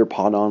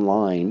WonderPod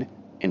Online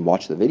and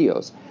watch the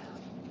videos.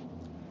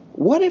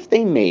 What if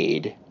they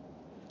made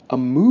a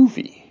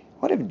movie?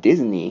 What if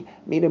Disney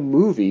made a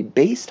movie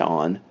based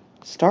on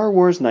Star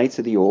Wars Knights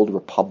of the Old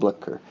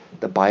Republic or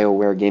the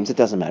BioWare games? It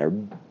doesn't matter.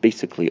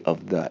 Basically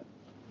of that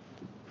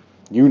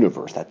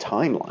universe, that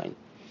timeline.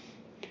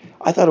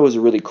 I thought it was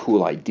a really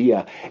cool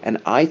idea, and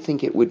I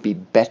think it would be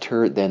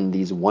better than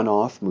these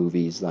one-off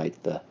movies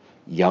like the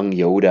Young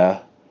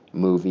Yoda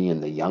movie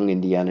and the Young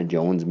Indiana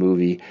Jones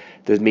movie.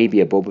 There's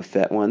maybe a Boba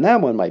Fett one.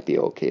 That one might be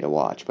okay to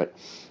watch, but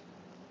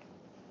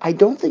I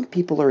don't think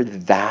people are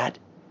that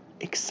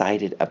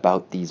excited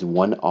about these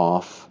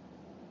one-off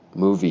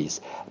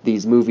movies.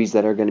 These movies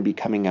that are going to be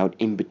coming out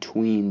in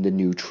between the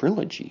new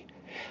trilogy.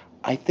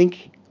 I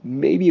think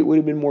maybe it would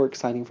have been more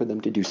exciting for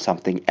them to do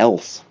something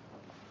else.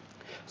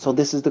 So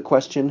this is the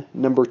question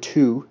number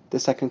 2, the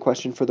second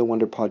question for the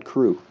WonderPod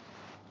crew.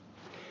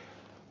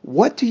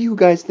 What do you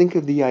guys think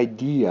of the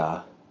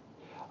idea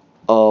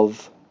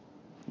of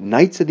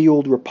Knights of the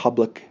Old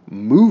Republic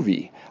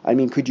movie? I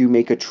mean, could you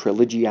make a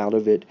trilogy out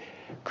of it?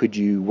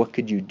 What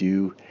could you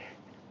do?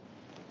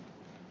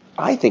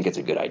 I think it's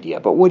a good idea,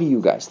 but what do you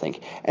guys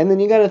think? And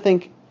then you got to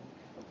think,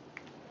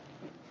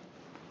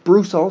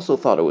 Bruce also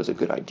thought it was a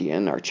good idea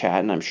in our chat,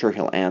 and I'm sure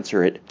he'll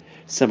answer it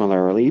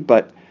similarly,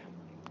 but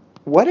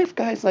what if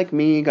guys like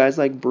me, guys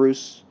like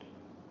Bruce,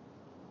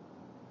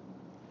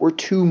 were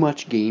too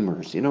much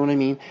gamers? You know what I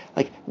mean?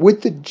 Like,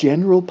 would the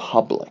general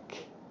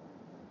public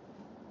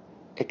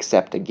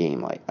accept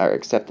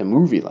a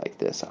movie like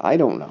this? I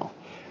don't know.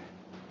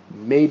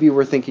 Maybe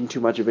we're thinking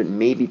too much of it.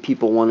 Maybe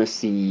people want to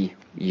see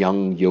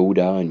young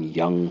Yoda and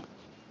young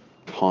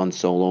Han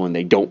Solo, and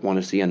they don't want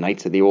to see a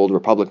Knights of the Old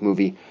Republic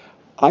movie.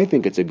 I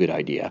think it's a good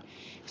idea.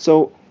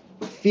 So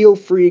feel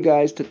free,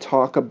 guys, to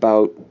talk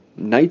about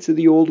Knights of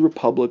the Old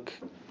Republic.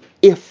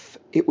 If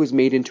it was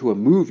made into a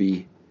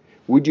movie,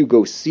 would you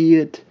go see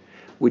it?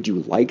 Would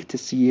you like to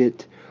see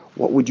it?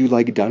 What would you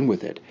like done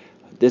with it?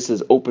 This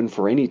is open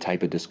for any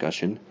type of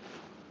discussion.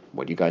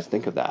 What do you guys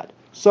think of that?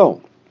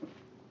 So,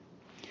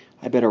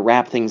 I better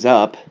wrap things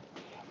up.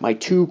 My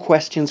 2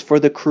 questions for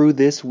the crew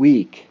this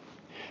week.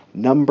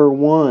 Number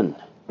 1,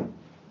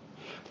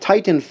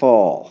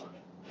 Titanfall.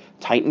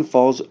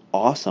 Titanfall's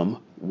awesome.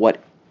 What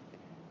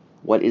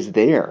is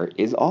there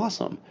is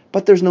awesome.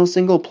 But there's no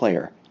single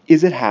player.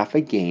 Is it half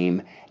a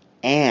game?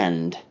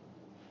 And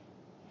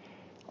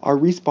are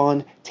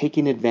Respawn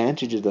taking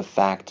advantage of the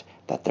fact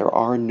that there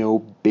are no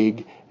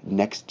big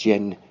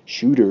next-gen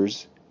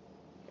shooters?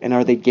 And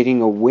are they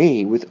getting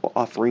away with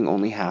offering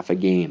only half a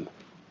game?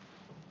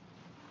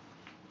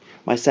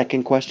 My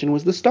second question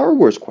was the Star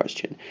Wars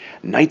question.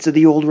 Knights of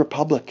the Old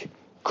Republic.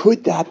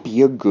 Could that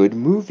be a good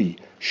movie?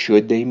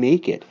 Should they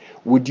make it?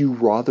 Would you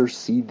rather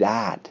see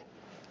that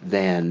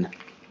than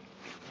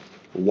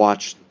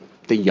watch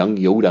the Young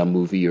Yoda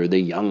movie or the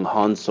Young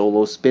Han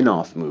Solo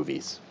spin-off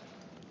movies?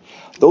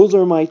 Those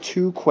are my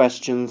 2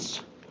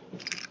 questions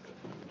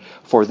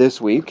for this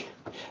week.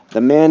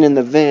 The man in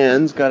the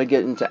van's got to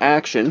get into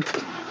action.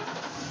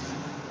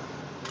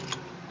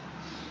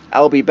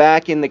 I'll be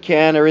back in the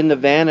can or in the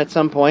van at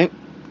some point.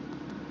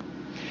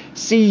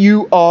 See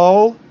you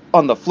all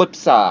on the flip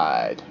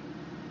side.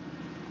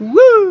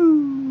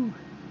 Woo!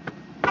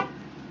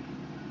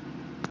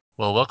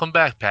 Well, welcome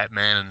back, Pat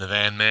Man and the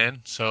Van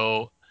Man.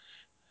 So,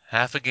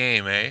 half a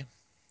game, eh?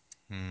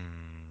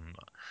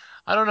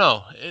 I don't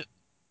know.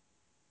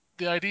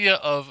 The idea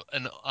of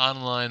an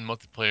online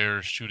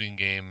multiplayer shooting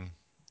game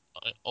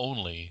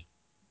only,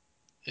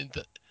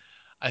 it,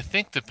 I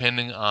think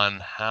depending on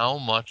how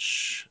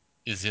much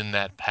is in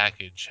that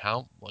package,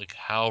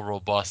 how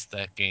robust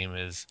that game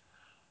is,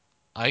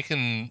 I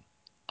can,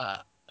 uh,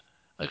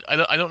 I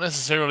don't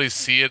necessarily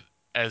see it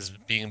as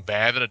being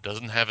bad that it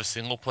doesn't have a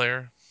single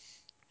player.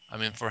 I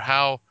mean, for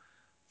how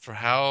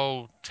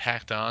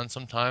tacked on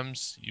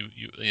sometimes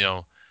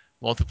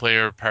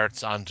multiplayer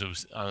parts onto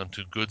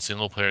good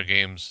single player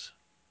games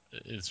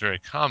is very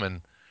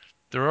common.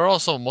 There are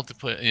also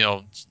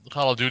multiplayer,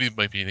 Call of Duty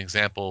might be an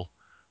example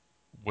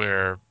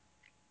where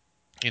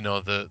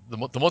the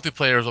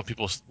multiplayer is what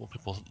people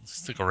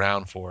stick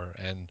around for,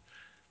 and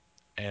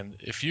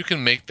if you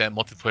can make that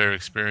multiplayer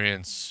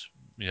experience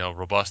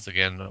robust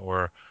again,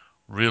 or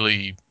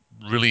really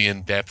really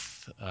in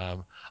depth. I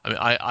mean,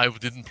 I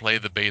didn't play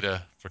the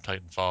beta for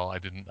Titanfall.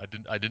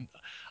 I didn't.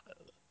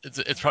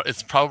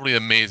 It's probably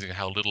amazing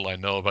how little I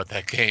know about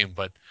that game,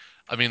 but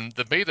I mean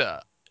the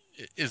beta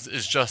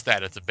is just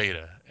that. It's a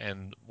beta,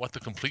 and what the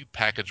complete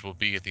package will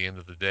be at the end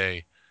of the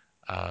day,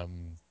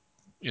 um,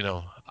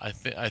 I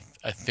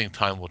think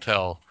time will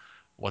tell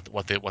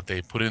what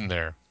they put in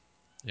there.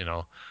 You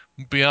know,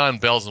 beyond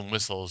bells and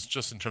whistles,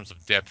 just in terms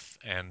of depth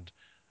and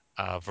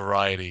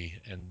variety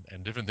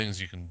and different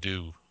things you can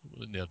do,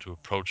 to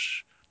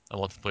approach a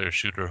multiplayer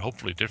shooter,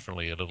 hopefully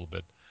differently a little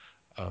bit.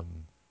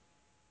 Um,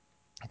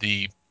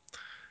 the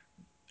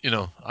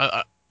the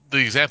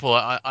example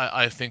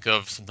I think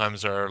of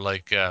sometimes are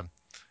like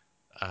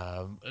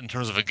in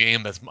terms of a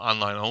game that's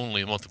online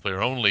only,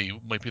 multiplayer only,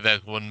 might be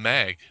that one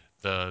Mag,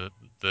 the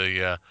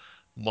the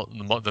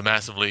the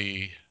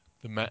massively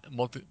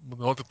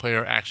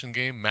multiplayer action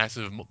game,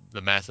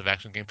 the massive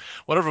action game,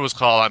 whatever it was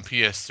called on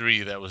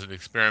PS3. That was an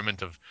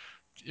experiment of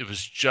it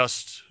was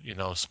just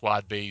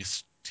squad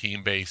based,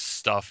 team based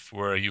stuff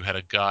where you had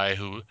a guy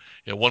who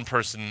one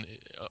person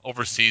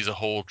oversees a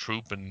whole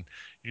troop, and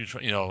you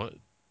try,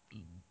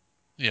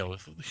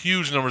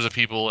 huge numbers of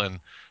people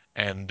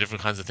and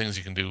different kinds of things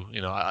you can do.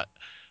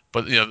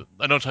 But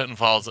I know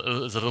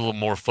Titanfall is a little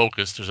more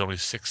focused. There's only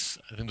six.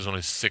 I think there's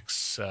only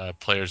six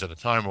players at a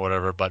time or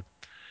whatever. But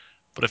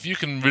if you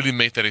can really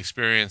make that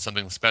experience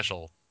something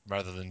special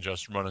rather than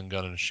just run and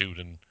gun and shoot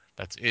and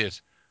that's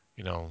it,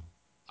 you know,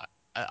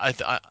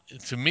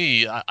 to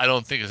me, I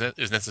don't think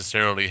is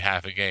necessarily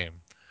half a game.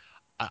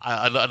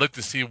 I'd like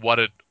to see what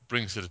it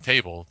brings to the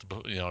table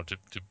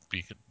to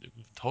be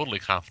totally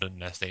confident in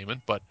that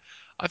statement. But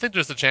I think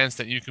there's a chance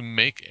that you can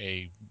make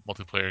a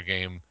multiplayer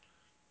game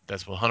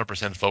that's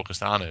 100%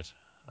 focused on it,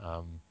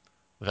 um,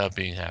 without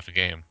being half a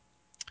game.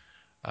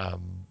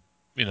 Um,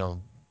 you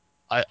know,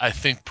 I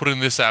think putting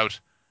this out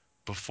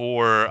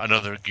before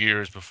another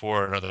Gears,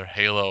 before another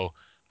Halo,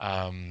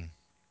 um,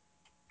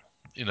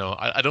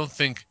 I don't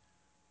think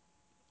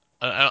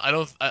I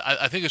don't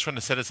I think it's trying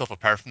to set itself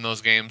apart from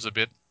those games a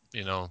bit.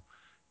 You know,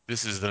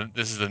 this is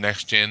the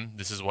next gen.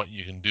 This is what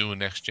you can do in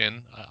next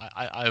gen.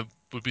 I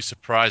would be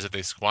surprised if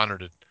they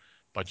squandered it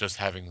by just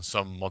having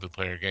some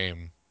multiplayer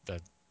game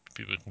that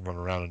people can run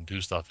around and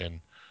do stuff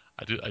in.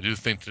 I do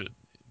think that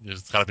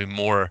there's got to be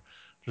more.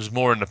 There's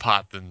more in the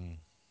pot than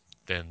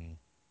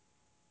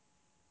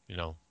you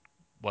know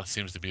what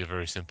seems to be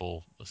a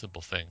simple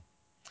thing.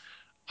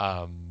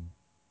 Um,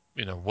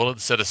 will it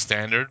set a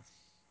standard?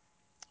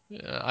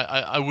 Yeah,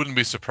 I wouldn't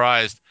be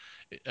surprised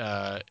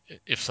uh,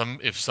 if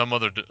some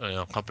other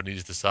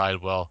companies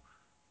decide, well,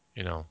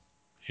 you know,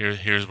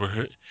 here's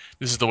where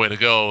this is the way to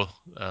go.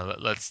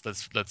 Let's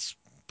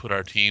put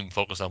our team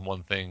focus on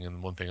one thing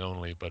and one thing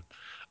only. But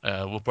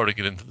we'll probably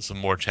get into some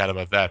more chat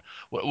about that.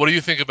 What do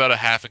you think about a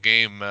half a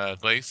game,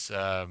 Glace?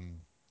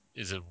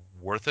 Is it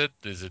worth it?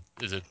 Is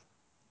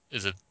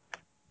it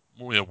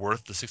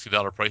worth the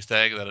 $60 price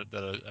tag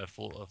that a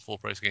full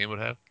price game would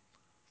have?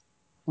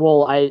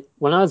 Well, I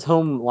when I was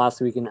home last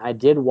weekend, I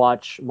did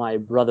watch my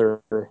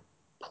brother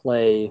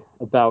play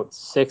about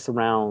 6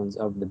 rounds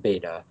of the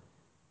beta.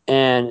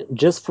 And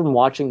just from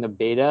watching the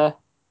beta,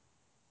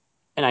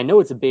 and I know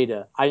it's a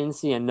beta, I didn't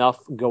see enough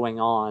going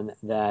on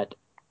that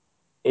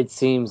it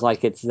seems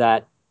like it's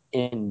that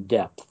in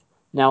depth.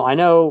 Now, I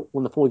know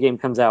when the full game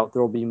comes out,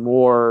 there will be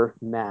more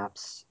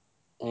maps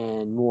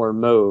and more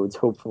modes,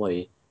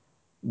 hopefully.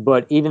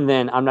 But even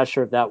then, I'm not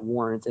sure if that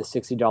warrants a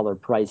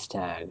 $60 price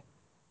tag.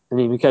 I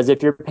mean, because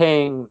if you're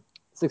paying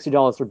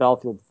 $60 for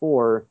Battlefield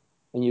 4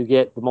 and you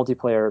get the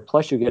multiplayer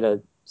plus you get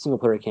a single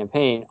player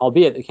campaign,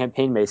 albeit the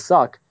campaign may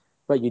suck,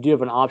 but you do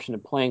have an option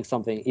of playing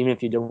something even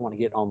if you don't want to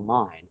get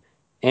online.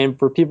 And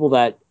for people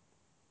that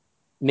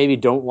maybe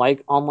don't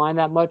like online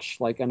that much,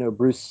 like I know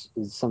Bruce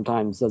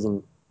sometimes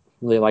doesn't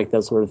really like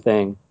that sort of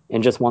thing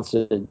and just wants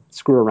to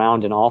screw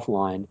around in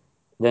offline,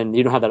 then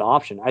you don't have that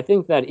option. I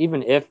think that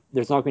even if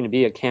there's not going to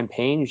be a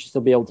campaign, you should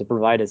still be able to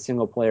provide a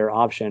single player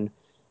option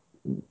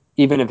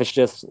even if it's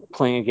just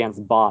playing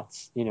against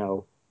bots,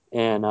 and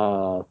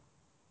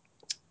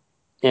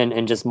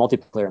and just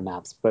multiplayer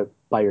maps, but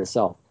by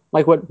yourself.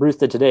 Like what Bruce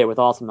did today with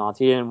Awesome Knots.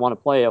 He didn't want to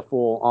play a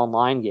full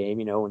online game,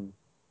 and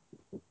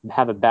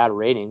have a bad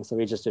rating, so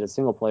he just did a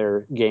single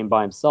player game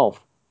by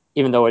himself,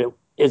 even though it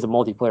is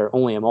only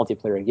a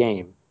multiplayer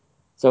game.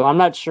 So I'm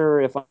not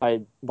sure if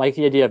I like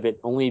the idea of it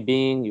only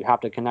being you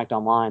have to connect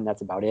online.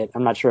 That's about it.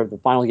 I'm not sure if the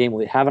final game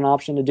will have an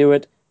option to do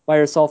it by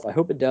yourself. I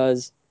hope it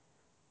does,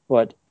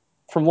 but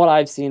from what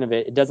I've seen of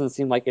it, it doesn't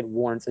seem like it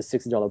warrants a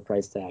 $60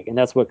 price tag, and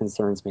that's what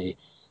concerns me.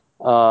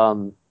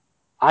 Um,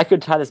 I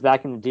could tie this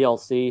back into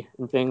DLC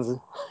and things,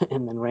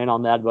 and then ran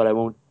on that, but I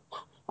won't.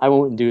 I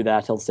won't do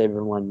that. I'll save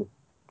everyone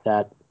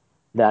that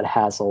that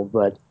hassle.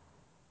 But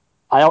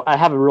I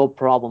have a real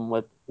problem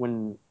with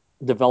when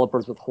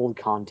developers withhold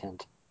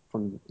content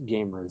from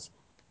gamers,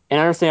 and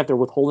I understand if they're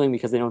withholding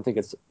because they don't think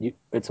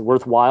it's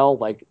worthwhile.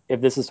 Like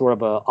if this is sort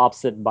of a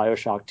opposite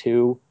Bioshock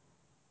 2,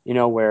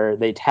 where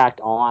they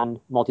tacked on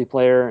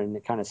multiplayer and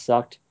it kind of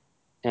sucked,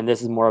 and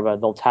this is more of a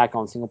they'll tack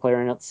on single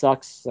player and it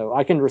sucks. So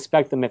I can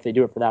respect them if they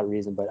do it for that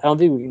reason, but I don't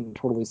think we can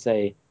totally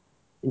say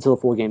until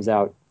the full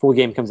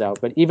game comes out.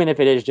 But even if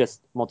it is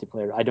just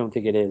multiplayer, I don't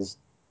think it is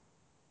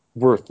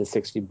worth the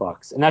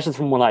 $60, and that's just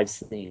from what I've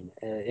seen.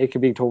 It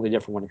could be totally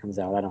different when it comes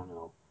out. I don't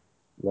know,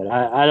 but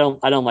I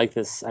don't like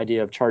this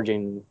idea of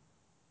charging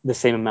the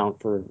same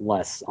amount for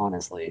less,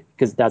 honestly,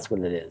 because that's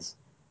what it is.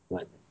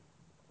 But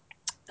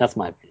that's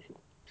my opinion.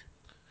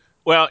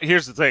 Well,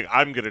 here's the thing.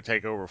 I'm going to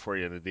take over for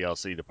you in the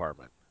DLC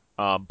department.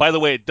 By the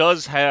way, it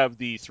does have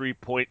the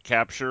 3-point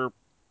capture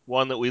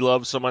one that we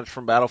love so much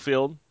from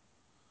Battlefield.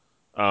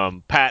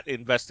 Pat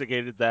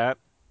investigated that.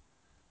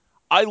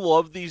 I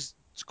love these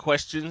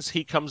questions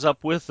he comes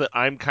up with that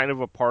I'm kind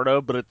of a part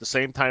of, but at the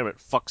same time, it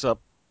fucks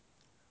up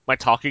my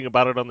talking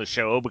about it on the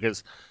show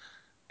because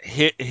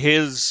he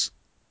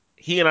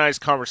and I's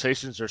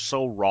conversations are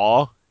so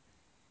raw,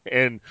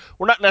 and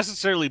we're not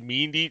necessarily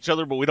mean to each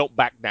other, but we don't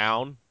back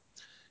down.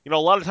 A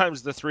lot of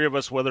times the three of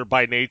us, whether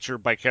by nature,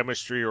 by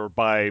chemistry, or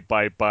by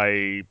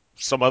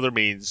some other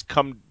means,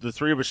 the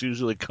three of us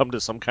usually come to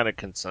some kind of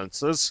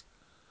consensus.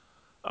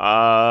 In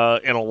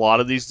a lot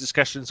of these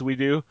discussions we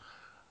do.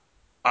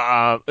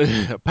 Pat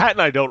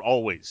and I don't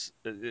always.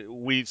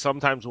 We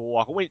sometimes will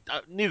walk away.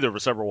 Neither of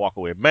us ever walk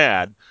away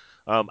mad.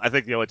 I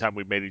think the only time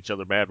we made each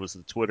other mad was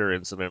the Twitter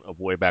incident of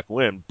way back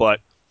when.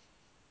 But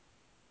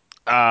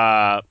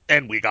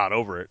and we got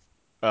over it.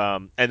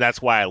 And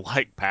that's why I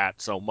like Pat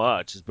so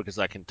much, is because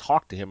I can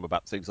talk to him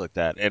about things like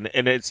that.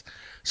 And it's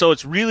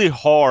really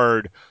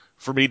hard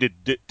for me to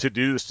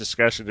do this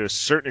discussion to a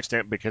certain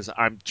extent because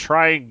I'm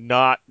trying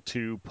not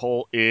to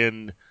pull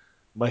in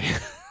my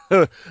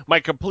my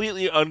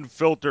completely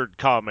unfiltered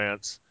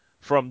comments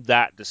from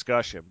that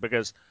discussion,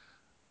 because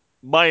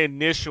my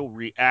initial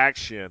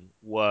reaction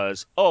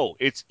was, "Oh,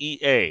 it's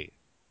EA.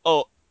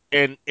 Oh,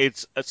 and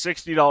it's a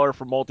 $60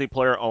 for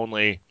multiplayer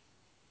only,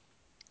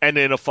 and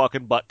then a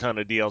fucking butt ton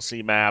of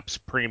DLC maps,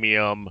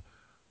 premium."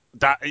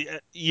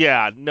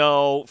 Yeah,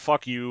 no,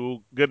 fuck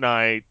you. Good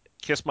night.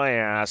 Kiss my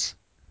ass.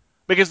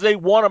 Because they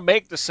want to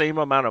make the same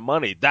amount of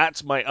money.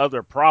 That's my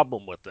other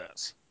problem with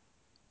this.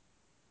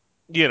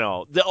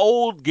 The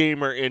old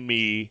gamer in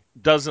me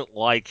doesn't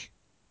like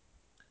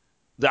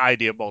the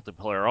idea of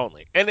multiplayer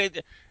only.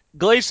 And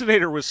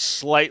Glacinator was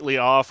slightly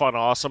off on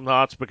Awesome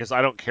Knots because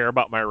I don't care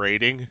about my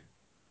rating.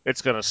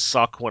 It's going to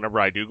suck whenever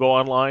I do go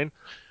online.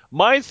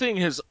 My thing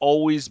has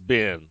always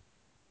been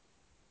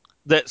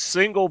that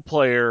single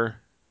player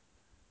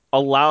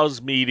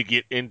allows me to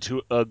get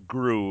into a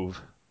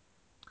groove,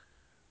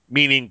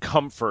 meaning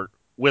comfort,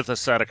 with a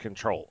set of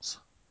controls.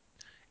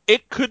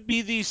 It could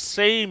be the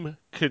same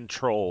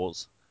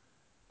controls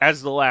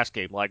as the last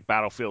game, like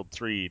Battlefield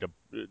 3 to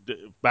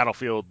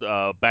Battlefield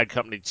Bad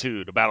Company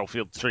 2 to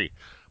Battlefield 3.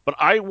 But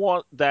I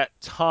want that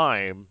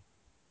time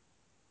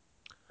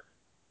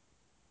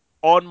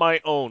on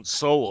my own,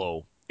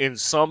 solo, in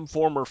some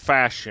form or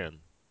fashion,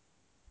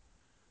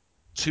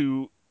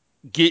 to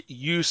get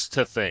used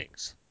to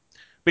things.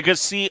 Because,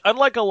 see,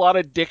 unlike a lot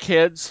of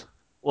dickheads,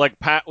 like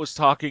Pat was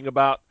talking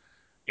about,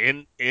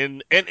 and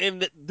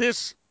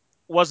this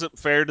wasn't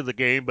fair to the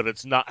game, but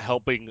it's not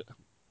helping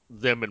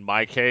them in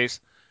my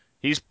case.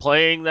 He's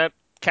playing that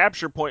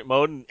capture point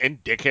mode,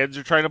 and dickheads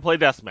are trying to play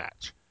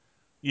deathmatch.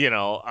 You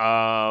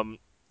know,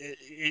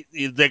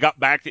 they got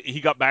back.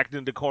 He got backed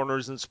into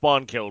corners and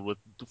spawn killed with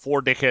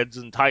 4 dickheads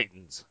and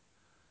titans.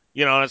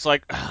 And it's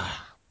like,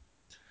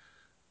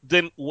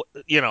 then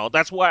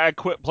that's why I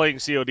quit playing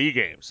COD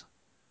games,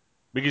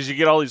 because you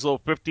get all these little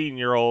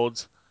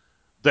 15-year-olds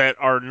that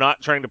are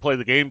not trying to play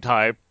the game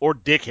type, or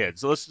dickheads.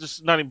 So let's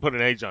just not even put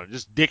an age on it.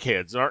 Just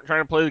dickheads that aren't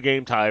trying to play the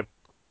game type.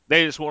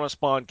 They just want to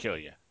spawn kill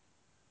you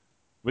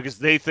because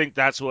they think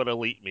that's what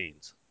elite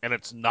means, and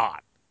it's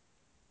not.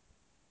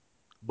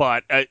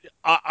 But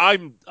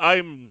I'm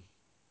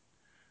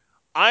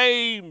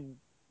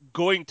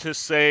going to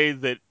say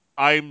that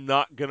I'm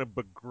not going to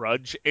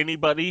begrudge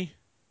anybody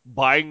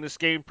buying this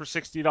game for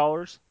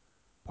 $60.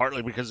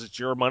 Partly because it's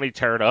your money,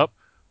 tear it up.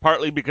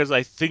 partly because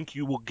I think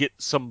you will get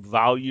some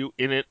value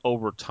in it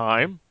over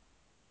time,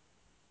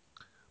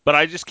 but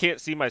I just can't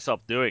see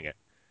myself doing it.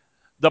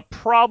 The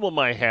problem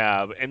I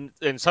have,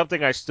 and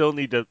something I still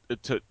need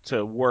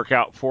to work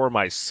out for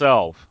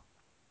myself,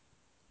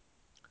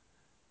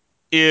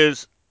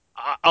 is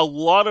a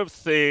lot of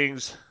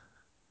things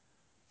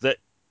that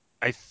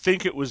I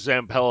think it was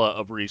Zampella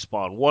of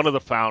Respawn, one of the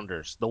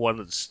founders, the one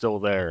that's still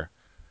there,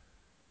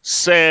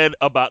 said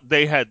about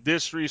they had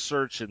this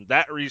research and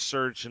that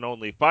research, and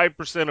only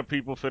 5% of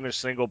people finish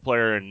single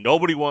player, and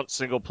nobody wants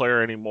single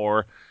player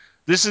anymore.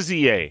 This is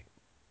EA.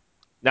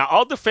 Now,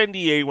 I'll defend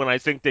EA when I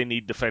think they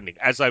need defending,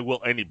 as I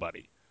will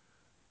anybody.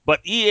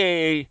 But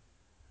EA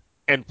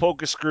and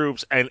focus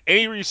groups and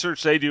any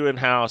research they do in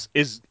house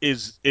is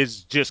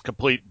just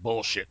complete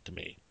bullshit to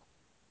me,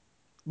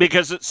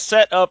 because it's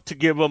set up to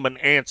give them an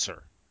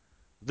answer.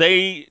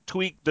 They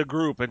tweak the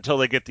group until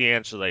they get the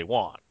answer they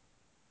want.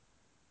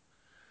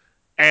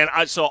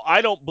 And so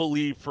I don't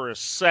believe for a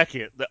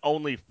second that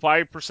only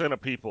 5%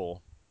 of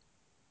people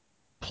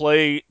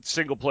play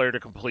single player to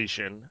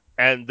completion,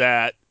 and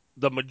that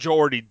the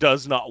majority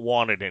does not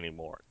want it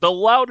anymore. The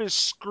loudest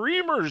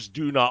screamers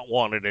do not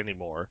want it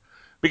anymore,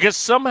 because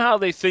somehow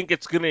they think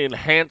it's going to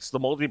enhance the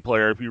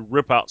multiplayer if you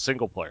rip out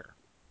single player.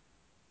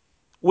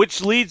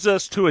 Which leads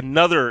us to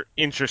another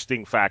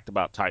interesting fact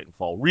about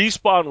Titanfall.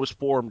 Respawn was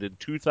formed in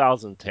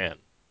 2010,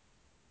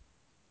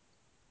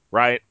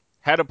 right?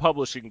 Had a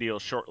publishing deal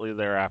shortly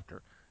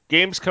thereafter.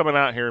 Game's coming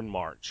out here in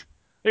March.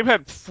 They've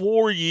had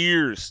 4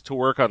 years to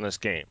work on this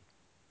game.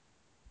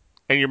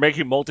 And you're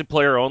making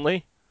multiplayer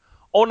only?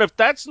 Oh, and if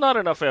that's not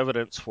enough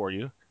evidence for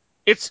you,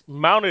 it's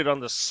mounted on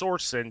the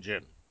Source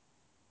engine.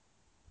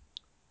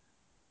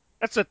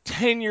 That's a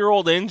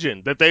 10-year-old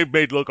engine that they've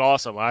made look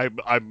awesome.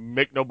 I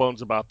make no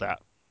bones about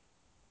that.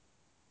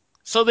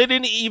 So they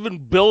didn't even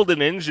build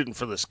an engine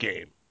for this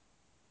game.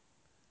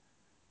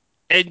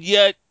 And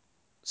yet,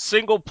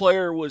 single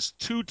player was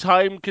too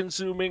time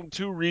consuming,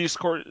 too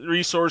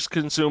resource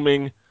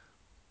consuming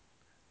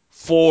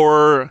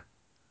for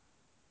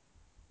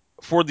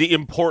the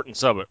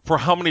importance of it, for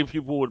how many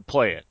people would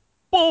play it.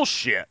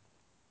 Bullshit.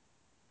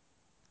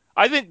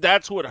 I think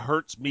that's what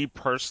hurts me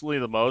personally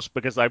the most,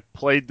 because I've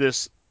played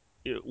this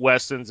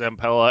Weston,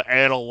 Zampella,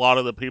 and a lot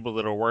of the people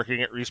that are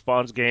working at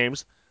Respawn's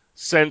games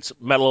since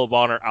Medal of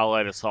Honor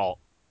Allied Assault.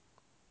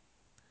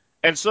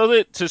 And so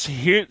that to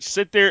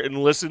sit there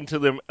and listen to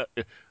them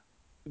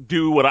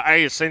do what I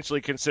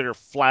essentially consider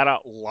flat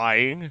out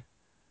lying,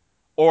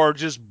 or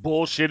just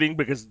bullshitting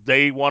because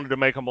they wanted to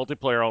make a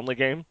multiplayer only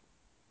game,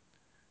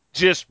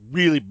 just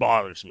really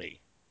bothers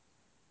me.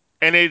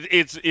 And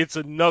it's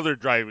another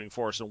driving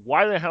force. And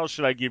why the hell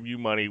should I give you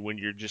money when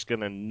you're just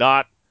going to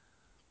not...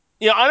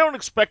 I don't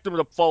expect them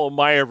to follow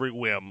my every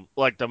whim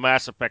like the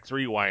Mass Effect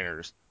 3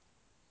 whiners.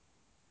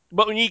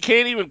 But when you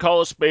can't even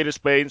call a spade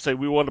and say,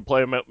 we want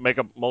to make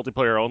a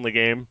multiplayer only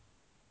game,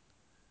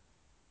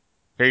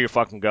 here you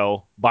fucking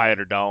go. Buy it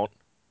or don't.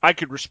 I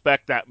could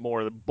respect that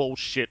more than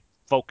bullshit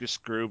focus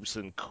groups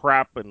and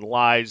crap and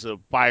lies of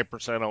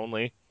 5%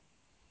 only.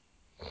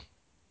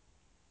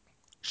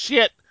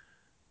 Shit.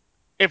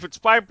 If it's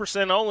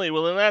 5% only,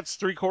 well, then that's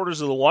 3/4 of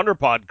the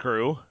WonderPod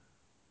crew.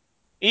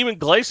 Even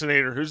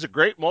Glacinator, who's a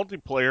great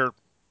multiplayer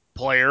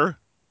player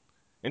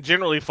and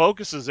generally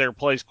focuses their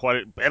plays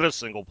quite a bit of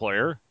single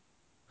player.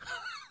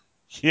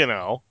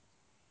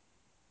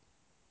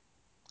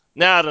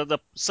 Now, to the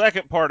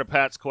second part of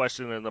Pat's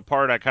question, and the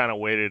part I kind of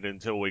waited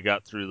until we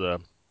got through the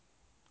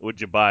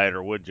would you buy it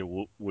or would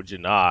you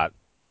not?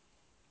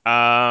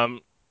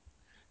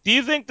 Do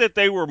you think that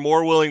they were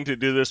more willing to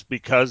do this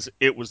because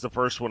it was the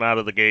first one out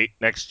of the gate,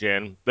 next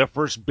gen, the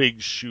first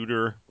big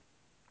shooter,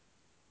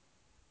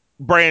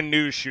 brand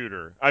new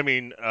shooter? I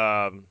mean,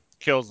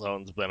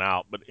 Killzone's been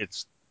out, but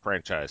it's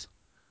franchise.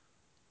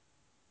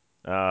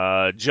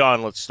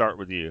 John, let's start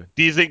with you.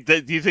 Do you think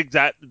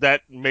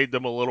that made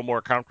them a little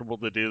more comfortable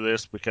to do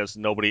this because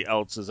nobody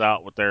else is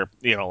out with their,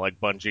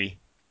 like Bungie?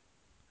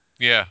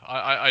 Yeah,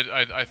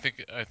 I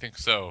think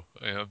so.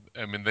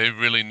 I mean, they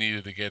really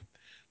needed to get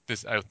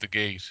this out the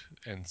gate,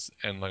 and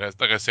like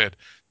I said,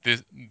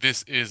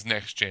 this is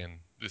next gen.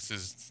 This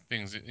is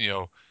things,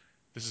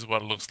 this is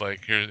what it looks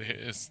like. Here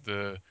is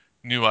the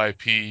new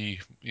IP.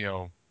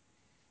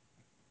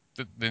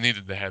 They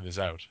needed to have this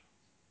out.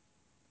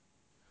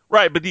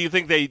 Right, but do you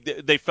think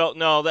they felt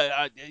no,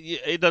 that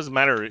it doesn't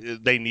matter?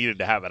 They needed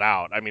to have it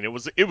out. I mean,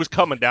 it was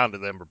coming down to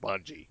them or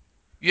Bungie.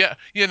 Yeah,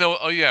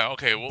 oh yeah,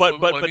 okay. But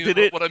did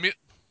it? What I mean,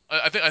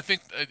 I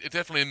think it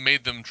definitely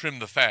made them trim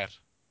the fat,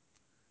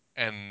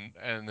 and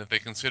if they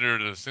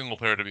considered a single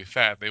player to be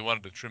fat, they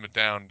wanted to trim it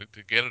down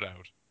to get it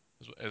out.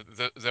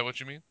 Is that what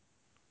you mean?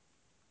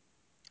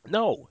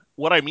 No,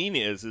 what I mean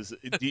is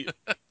do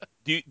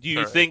you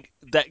Sorry. think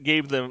that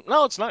gave them?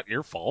 No, it's not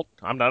your fault.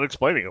 I'm not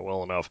explaining it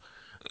well enough.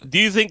 Do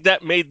you think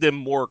that made them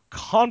more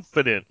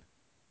confident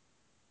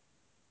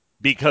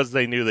because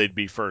they knew they'd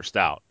be first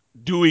out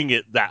doing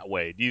it that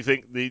way? Do you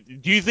think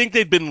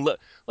they'd been? Let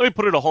me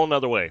put it a whole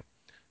nother way.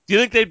 Do you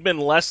think they'd been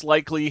less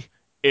likely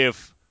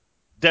if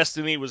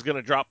Destiny was going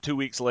to drop 2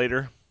 weeks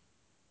later?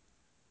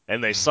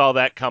 and they saw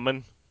that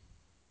coming.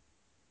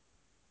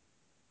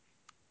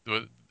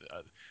 That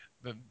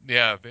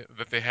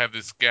they have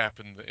this gap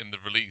in the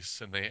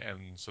release, and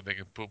so they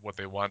can put what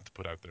they want to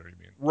put out there. You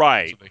mean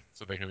Right.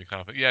 so they can be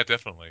confident? Yeah,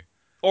 definitely.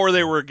 Or they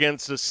Yeah. were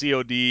against a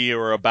COD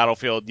or a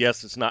Battlefield.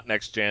 Yes, it's not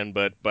next gen,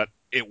 but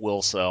it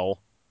will sell.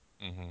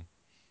 hmm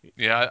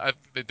Yeah,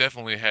 they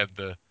definitely had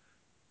the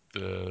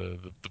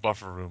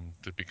buffer room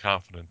to be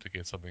confident to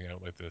get something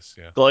out like this.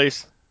 Yeah.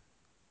 Glaze,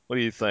 what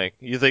do you think?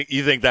 You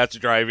think that's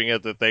driving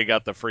it, that they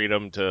got the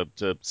freedom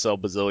to sell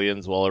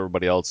bazillions while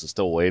everybody else is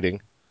still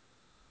waiting?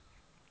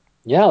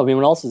 Yeah, I mean,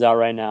 what else is out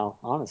right now?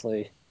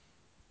 Honestly,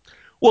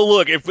 Well,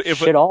 look, if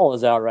shit all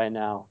is out right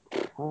now. I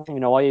don't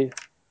even know why you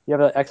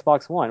have an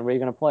Xbox One. What are you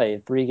gonna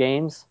play? 3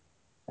 games,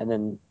 and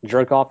then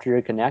jerk off to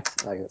your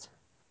Kinect? Like,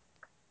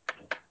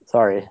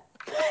 sorry,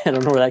 I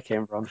don't know where that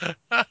came from.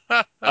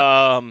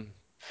 um,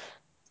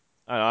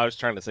 I was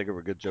trying to think of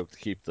a good joke to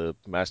keep the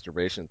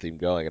masturbation theme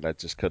going, and I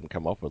just couldn't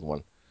come up with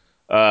one.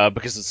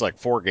 Because it's like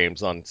 4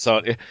 games on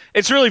Sony.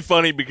 It's really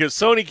funny because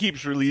Sony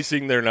keeps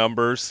releasing their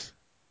numbers,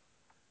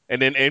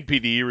 and then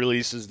NPD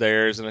releases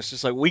theirs, and it's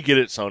just like, we get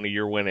it, Sony,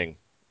 you're winning,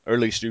 or at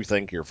least you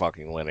think you're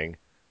fucking winning.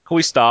 Can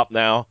we stop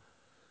now?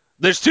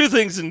 There's two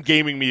things in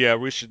gaming media I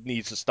wish it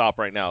needs to stop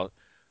right now.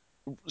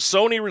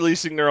 Sony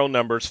releasing their own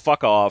numbers,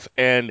 fuck off,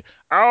 and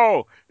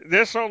oh,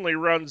 this only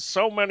runs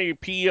so many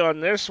P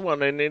on this one,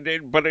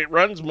 but it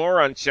runs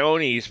more on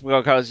Sony's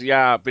because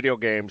yeah, video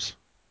games.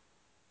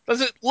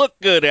 Does it look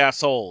good,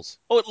 assholes?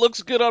 Oh, it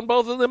looks good on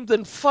both of them?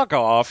 Then fuck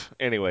off.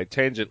 Anyway,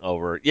 tangent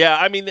over. Yeah,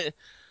 I mean,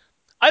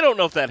 I don't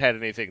know if that had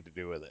anything to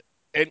do with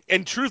it.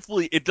 And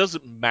truthfully, it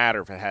doesn't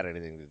matter if it had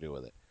anything to do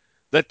with it.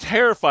 The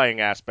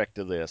terrifying aspect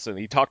of this, and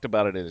he talked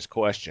about it in his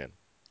question,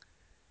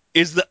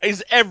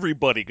 is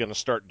everybody going to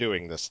start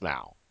doing this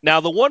now? Now,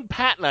 the one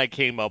patent I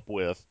came up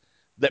with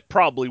that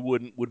probably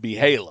wouldn't would be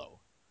Halo.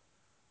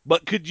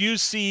 But could you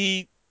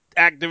see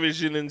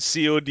Activision and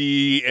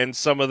COD and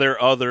some of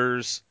their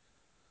others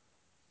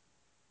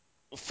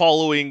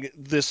following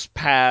this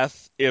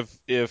path if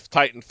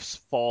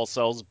Titanfall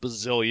sells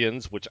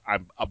bazillions, which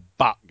I'm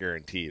about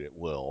guaranteed it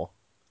will?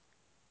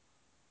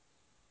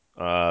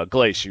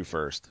 Glace, you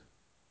first.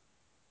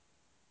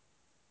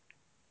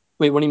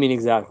 Wait, what do you mean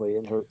exactly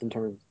in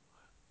terms?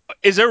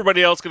 Is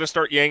everybody else going to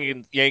start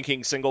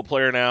yanking single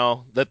player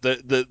now that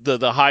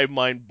the hive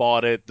mind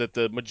bought it, that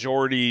the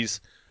majority's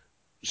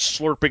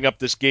slurping up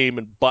this game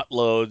in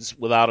buttloads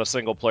without a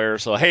single player?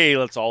 So hey,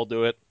 let's all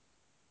do it.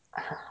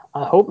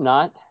 I hope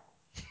not.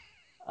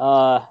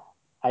 Uh,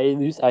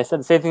 I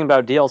said the same thing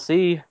about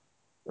DLC,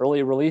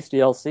 early release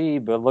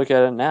DLC, but look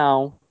at it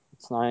now;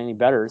 it's not any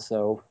better.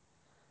 So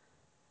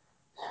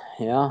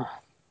yeah,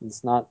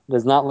 it's not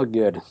does not look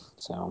good.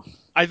 So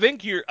I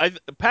think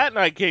Pat and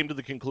I came to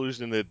the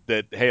conclusion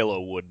that Halo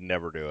would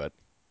never do it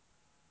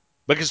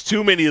because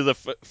too many of the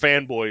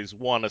fanboys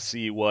want to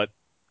see what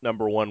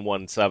number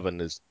 117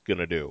 is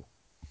gonna do.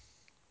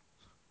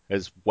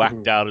 As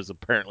whacked out as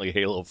apparently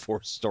Halo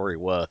 4 story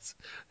was,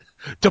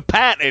 to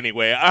Pat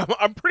anyway,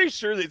 I'm pretty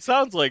sure that it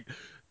sounds like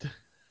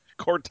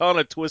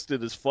Cortana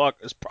Twisted as fuck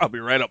is probably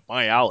right up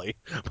my alley,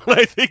 but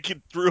I think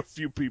it threw a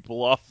few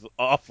people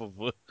off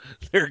of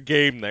their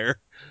game there.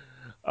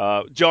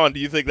 John, do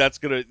you think that's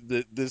gonna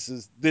this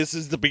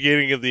is the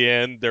beginning of the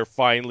end? They're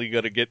finally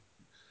gonna get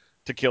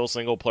to kill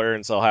single player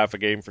and sell half a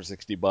game for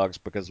 $60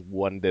 because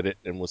one did it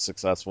and was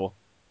successful?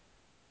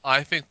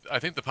 I think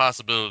the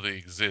possibility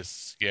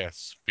exists.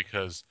 Yes,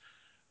 because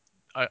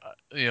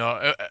you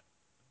know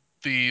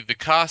the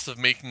cost of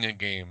making a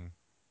game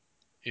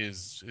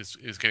is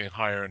getting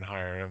higher and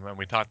higher, and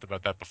we talked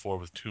about that before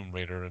with Tomb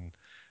Raider, and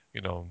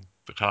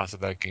the cost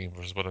of that game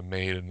versus what it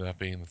made and that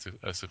being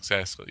a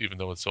success, even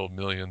though it sold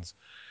millions.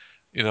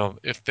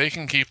 If they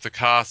can keep the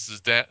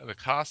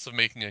cost of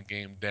making a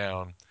game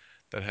down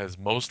that has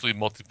mostly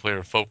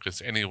multiplayer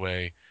focus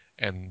anyway,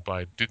 and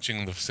by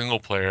ditching the single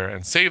player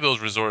and save those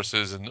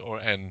resources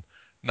and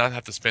not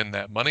have to spend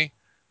that money,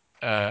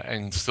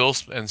 and still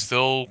charge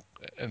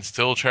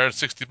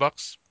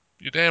 $60,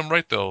 you're damn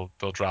right they'll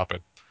drop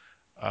it.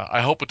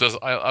 I hope it does.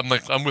 I'm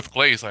with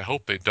Glaze. I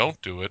hope they don't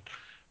do it.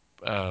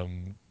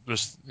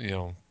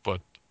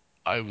 But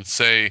I would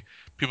say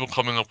people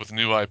coming up with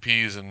new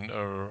IPs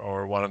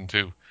or wanting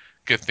to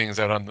get things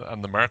out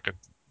on the market,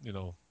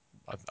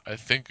 I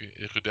think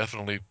it could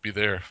definitely be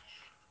there.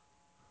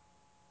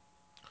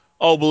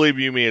 Oh, believe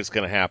you me, it's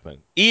going to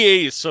happen.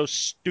 EA is so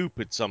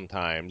stupid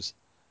sometimes.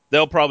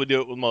 They'll probably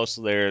do it with most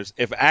of theirs.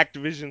 If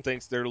Activision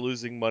thinks they're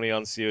losing money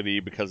on COD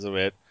because of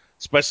it,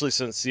 especially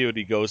since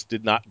COD Ghost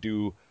did not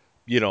do,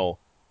 you know,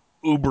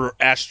 uber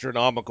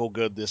astronomical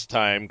good this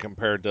time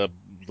compared to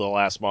the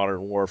last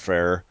Modern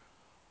Warfare,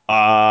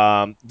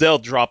 they'll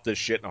drop this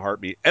shit in a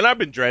heartbeat. And I've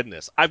been dreading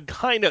this. I've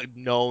kind of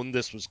known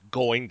this was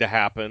going to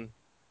happen.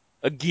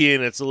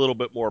 Again, it's a little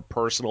bit more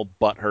personal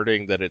butt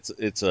hurting that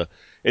it's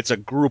a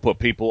group of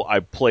people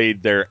I've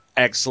played their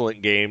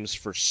excellent games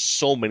for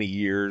so many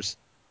years,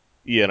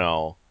 you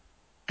know.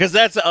 Because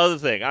that's the other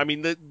thing. I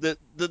mean, the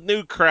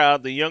new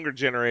crowd, the younger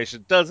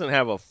generation, doesn't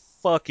have a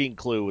fucking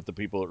clue what the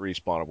people at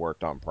Respawn have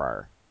worked on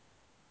prior.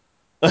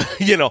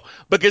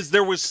 Because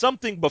there was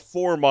something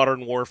before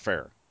Modern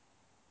Warfare.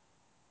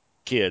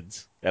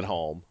 Kids at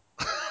home.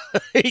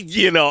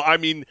 I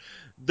mean,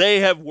 they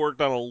have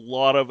worked on a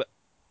lot of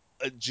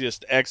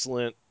just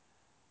excellent,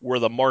 were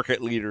the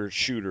market leader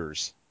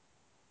shooters.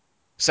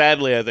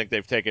 Sadly, I think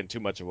they've taken too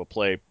much of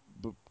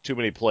too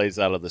many plays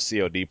out of the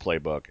COD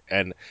playbook,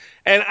 and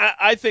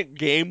I think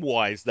game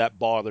wise that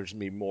bothers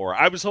me more.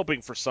 I was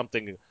hoping for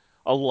something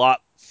a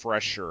lot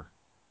fresher,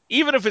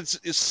 even if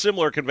it's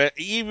similar,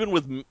 even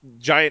with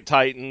giant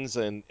titans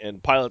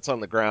and pilots on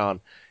the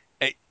ground.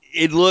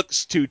 It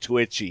looks too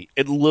twitchy.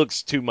 It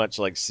looks too much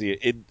like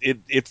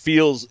it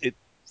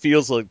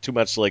feels like too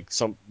much like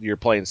you're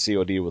playing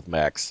COD with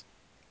mechs,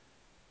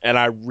 and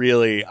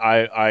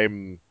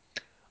I'm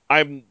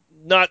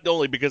not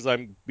only because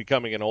I'm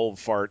becoming an old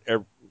fart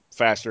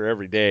faster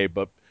every day,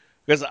 but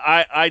because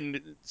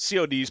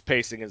COD's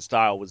pacing and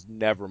style was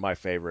never my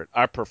favorite.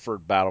 I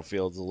preferred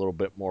Battlefield's a little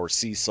bit more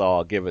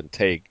seesaw, give and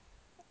take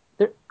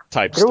There,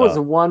 type there was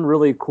stuff. one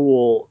really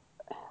cool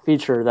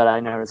feature that I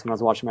noticed when I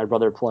was watching my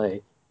brother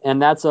play,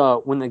 and that's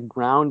when the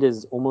ground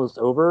is almost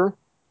over,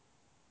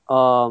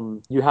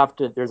 you have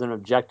to. There's an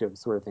objective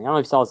sort of thing. I don't know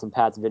if you saw this in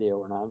Pat's video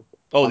or not. I Oh,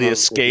 don't the know if you,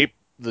 escape,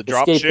 the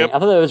drop escape thing. ship. I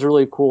thought that was a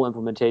really cool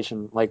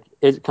implementation. Like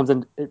it comes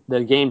in,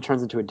 the game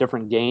turns into a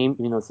different game.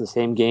 It's the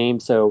same game.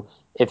 So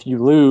if you're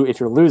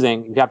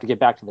losing, you have to get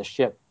back to the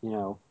ship.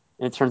 And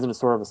it turns into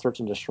sort of a search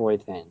and destroy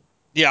thing.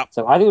 Yeah,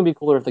 So I think it'd be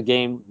cooler if the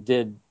game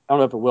did. I don't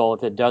know if it will.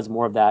 If it does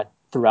more of that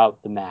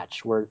throughout the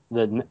match, where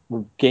the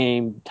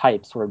game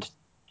type sort of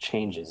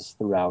changes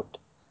throughout.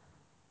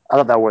 I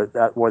thought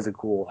that was a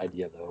cool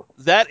idea, though.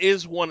 that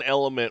is one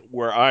element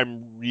where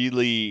I'm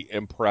really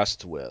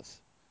impressed with.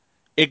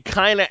 It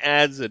kind of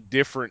adds a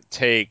different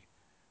take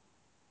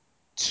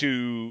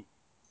to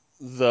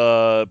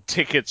the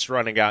tickets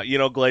running out.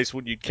 Glace,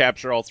 when you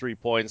capture all 3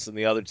 points and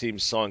the other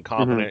team's so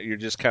incompetent, you're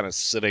just kind of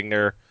sitting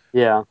there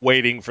Yeah.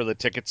 waiting for the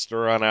tickets to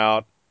run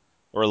out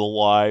or the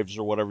lives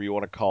or whatever you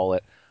want to call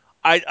it.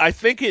 I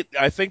think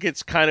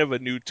it's kind of a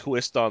new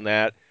twist on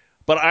that,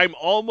 but I'm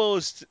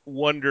almost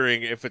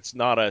wondering if it's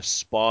not a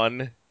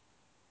Spawn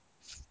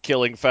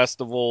killing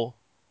festival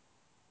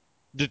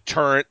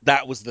deterrent.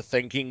 That was the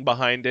thinking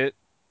behind it.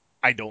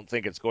 I don't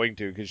think it's going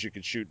to, because you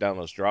could shoot down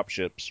those drop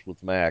ships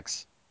with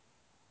Max.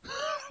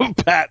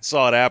 Pat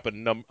saw it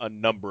happen a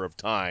number of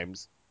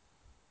times.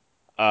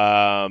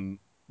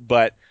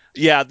 But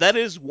yeah, that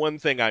is one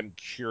thing I'm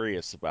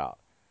curious about.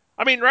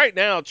 I mean, right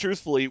now,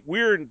 truthfully,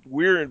 we're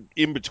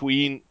in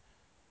between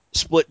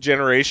split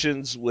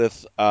generations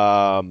with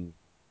the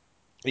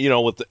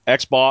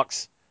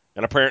Xbox,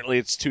 and apparently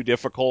it's too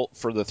difficult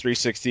for the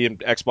 360 and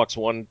Xbox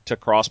One to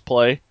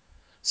crossplay.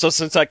 So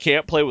since I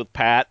can't play with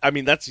Pat, I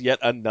mean that's yet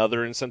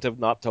another incentive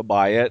not to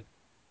buy it,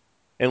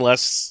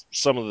 unless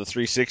some of the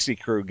 360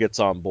 crew gets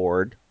on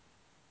board.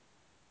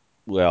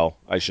 Well,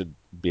 I should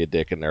be a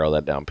dick and narrow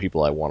that down.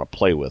 People I want to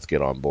play with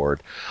get on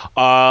board.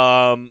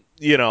 So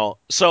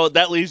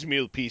that leaves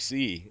me with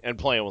PC and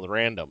playing with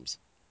randoms.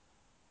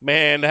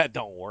 Man, that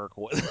don't work.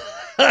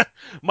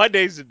 My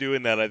days of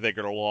doing that, I think,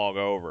 are long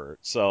over.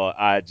 So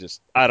I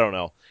don't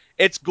know.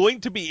 It's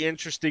going to be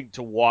interesting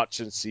to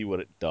watch and see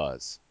what it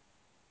does.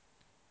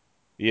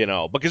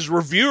 Because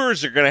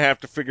reviewers are going to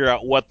have to figure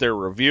out what they're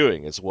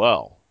reviewing as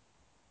well.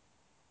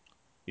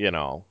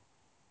 It'll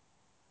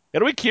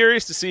be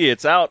curious to see.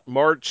 It's out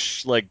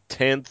March like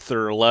 10th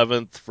or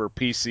 11th for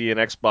PC and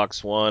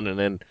Xbox One, and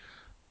then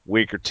a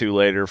week or two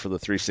later for the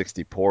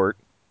 360 port.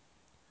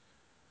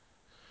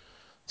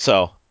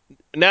 So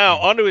now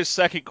on to his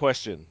second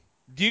question.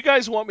 Do you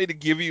guys want me to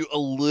give you a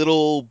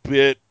little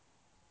bit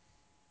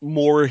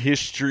more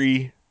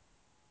history?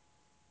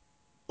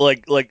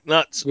 Like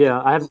not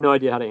Yeah, I have no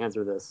idea how to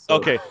answer this.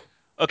 So.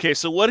 Okay,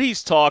 so what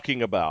he's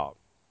talking about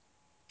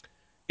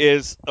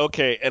is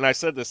okay, and I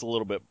said this a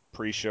little bit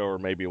pre-show or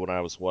maybe when I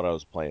was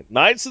playing.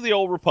 Knights of the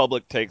Old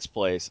Republic takes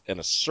place in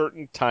a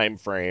certain time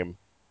frame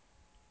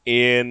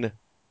in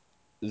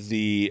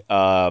the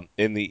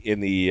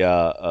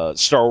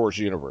Star Wars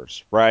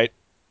universe, right?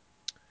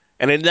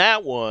 And in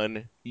that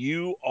one,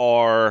 you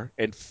are,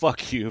 and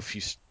fuck you if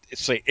you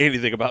say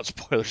anything about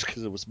spoilers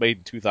because it was made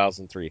in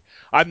 2003.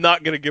 I'm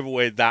not going to give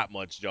away that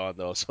much, John,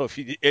 though. So if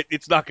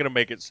it's not going to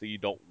make it so you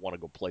don't want to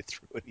go play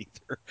through it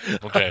either.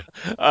 Okay.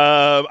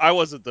 I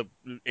wasn't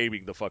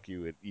aiming the fuck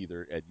you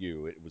either at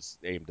you. It was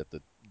aimed at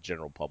the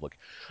general public.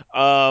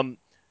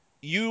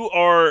 You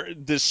are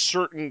this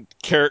certain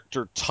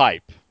character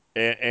type,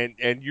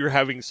 and you're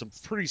having some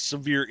pretty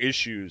severe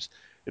issues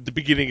at the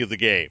beginning of the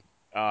game.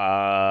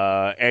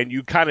 And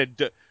you kind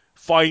of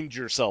find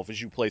yourself as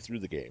you play through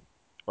the game,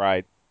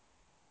 right?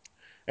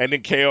 And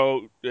then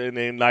KO and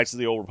then Knights of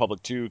the Old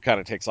Republic 2 kind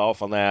of takes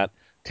off on that,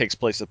 takes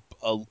place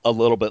a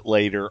little bit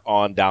later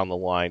on down the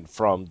line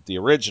from the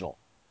original.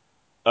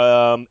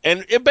 And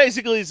it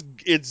basically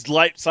it's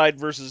light side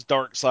versus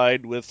dark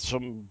side with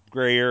some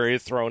gray area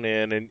thrown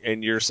in,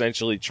 and you're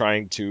essentially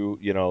trying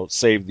to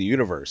save the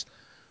universe.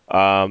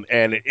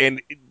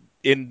 And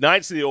in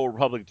Knights of the Old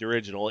Republic, the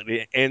original,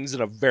 it ends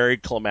in a very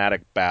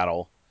climatic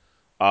battle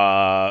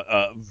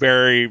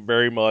Very,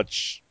 very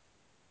much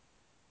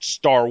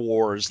Star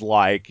Wars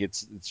like.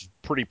 It's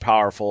pretty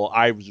powerful.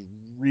 I was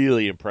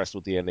really impressed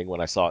with the ending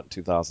when I saw it in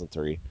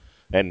 2003,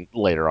 and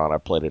later on I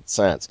played it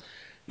since.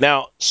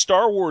 Now,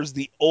 Star Wars: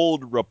 The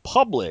Old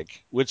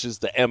Republic, which is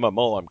the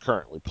MMO I'm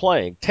currently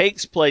playing,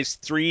 takes place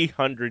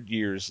 300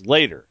 years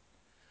later.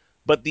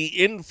 But the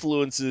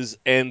influences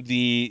and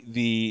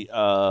the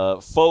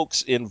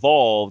folks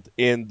involved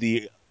in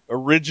the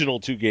original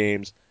two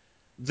games,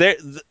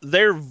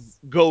 their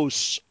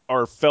ghosts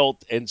are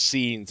felt and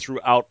seen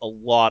throughout a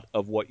lot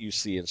of what you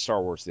see in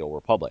Star Wars: The Old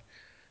Republic.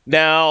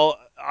 Now,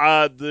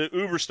 the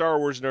uber Star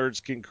Wars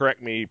nerds can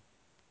correct me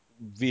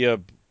via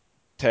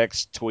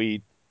text,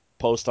 tweet,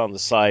 post on the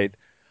site.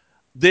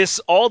 This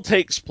all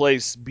takes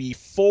place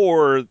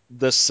before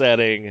the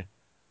setting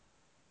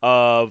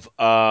of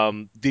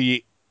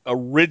the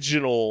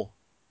original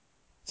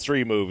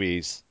three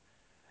movies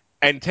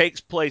and takes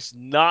place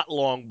not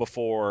long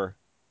before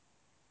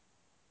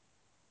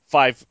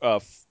five,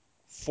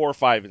 4,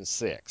 5, and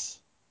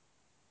 6,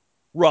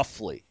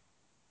 roughly.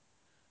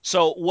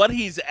 So what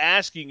he's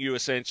asking you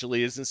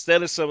essentially is,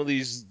 instead of some of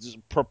these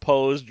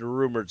proposed or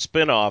rumored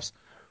spin-offs,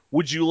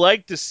 would you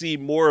like to see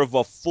more of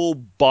a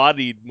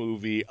full-bodied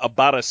movie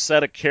about a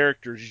set of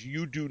characters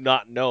you do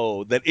not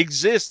know that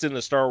exist in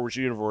the Star Wars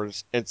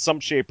universe in some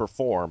shape or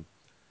form,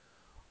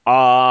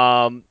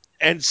 and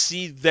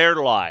see their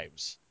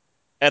lives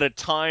at a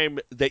timeline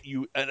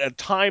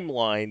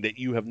that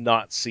you have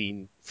not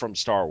seen from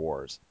Star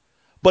Wars,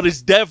 but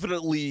is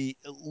definitely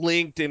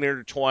linked and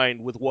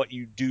intertwined with what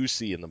you do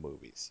see in the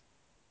movies.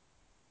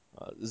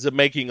 Is it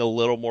making a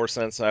little more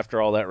sense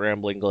after all that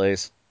rambling,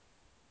 Glaze?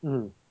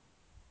 Mhm.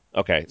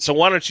 Okay, so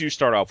why don't you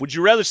start off? Would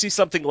you rather see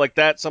something like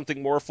that,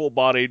 something more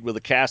full-bodied with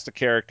a cast of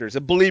characters?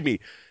 And believe me,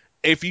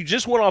 if you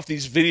just went off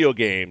these video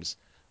games,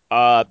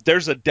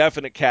 there's a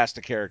definite cast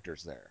of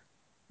characters there,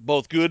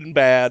 both good and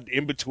bad,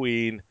 in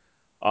between.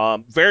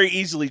 Very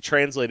easily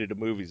translated to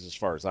movies, as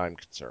far as I'm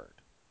concerned.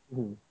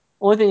 Mhm.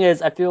 Only thing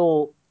is, I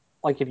feel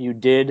like if you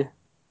did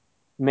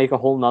make a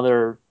whole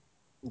nother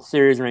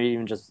series, or maybe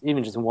even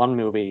just one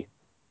movie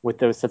with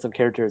those sets of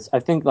characters, I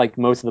think like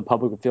most of the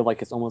public would feel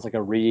like it's almost like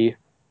a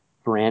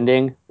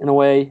rebranding in a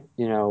way.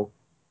 Oh,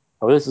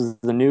 this is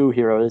the new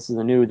hero, this is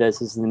the new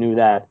this is the new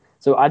that.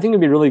 So I think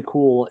it'd be really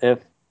cool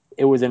if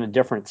it was in a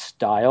different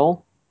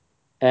style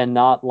and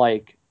not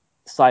like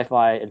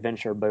sci-fi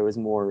adventure, but it was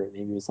more,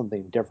 maybe it was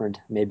something different.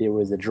 Maybe it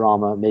was a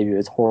drama, maybe it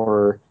was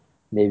horror,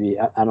 maybe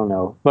I don't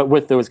know, but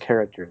with those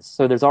characters.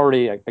 So there's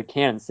already a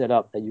canon set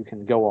up that you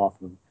can go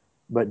off of,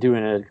 but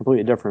doing a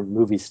completely different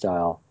movie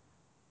style,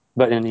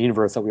 but in the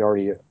universe that we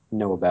already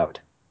know about.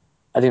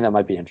 I think that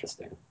might be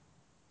interesting.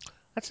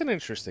 That's an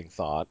interesting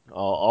thought.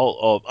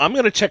 I'm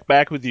going to check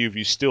back with you if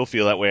you still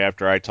feel that way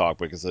after I talk,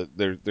 because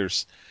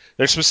there's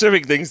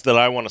specific things that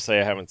I want to say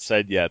I haven't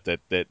said yet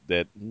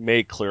that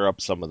may clear up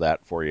some of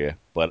that for you.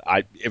 But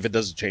if it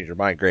doesn't change your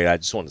mind, great. I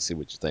just want to see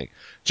what you think.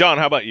 John,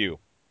 how about you?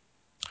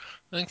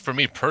 I think for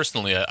me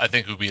personally, I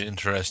think it would be an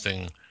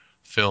interesting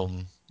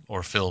film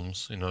or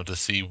films, to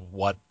see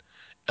what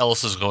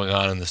else is going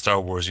on in the Star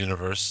Wars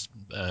universe,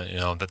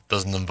 that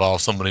doesn't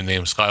involve somebody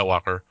named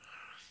Skywalker.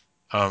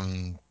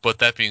 But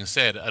that being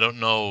said, I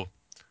don't know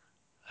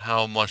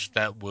how much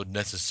that would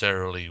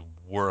necessarily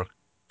work.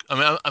 I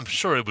mean, I'm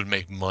sure it would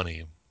make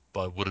money,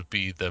 but would it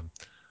be the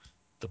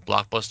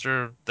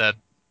blockbuster that,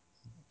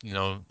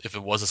 if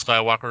it was a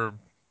Skywalker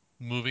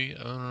movie?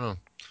 I don't know.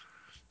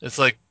 It's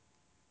like,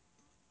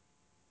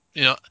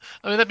 you know,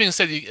 I mean, that being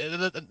said,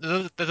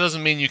 that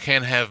doesn't mean you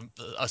can't have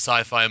a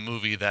sci-fi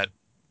movie that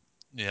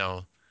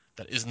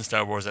isn't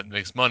Star Wars that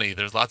makes money.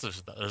 There's lots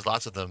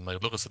of them.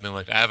 Like look at something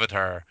like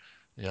Avatar,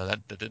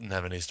 that didn't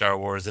have any Star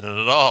Wars in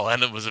it at all,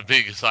 and it was a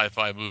big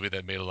sci-fi movie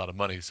that made a lot of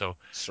money. So, uh,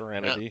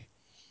 Serenity.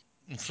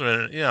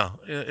 Yeah,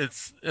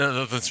 it's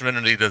the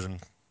Serenity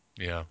doesn't,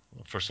 yeah,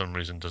 for some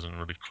reason doesn't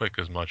really click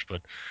as much.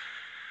 But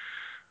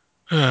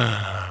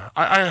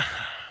I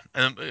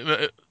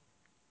and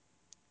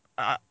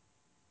I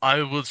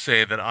I would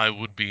say that I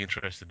would be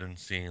interested in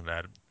seeing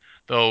that,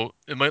 though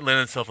it might lend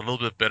itself a little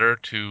bit better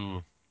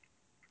to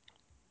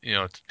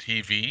to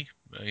TV,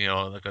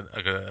 like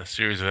a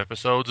series of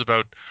episodes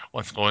about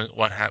what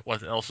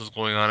else is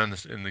going on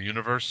in the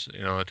universe,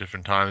 at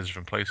different times,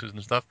 different places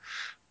and stuff.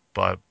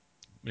 But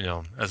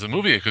as a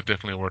movie, it could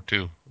definitely work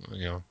too.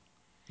 You know,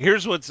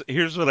 Here's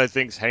what I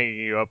think's hanging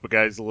you up,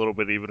 guys, a little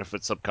bit, even if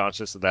it's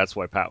subconscious, and that's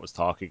why Pat was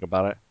talking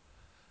about it.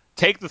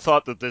 Take the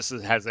thought that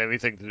has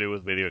anything to do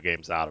with video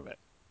games out of it.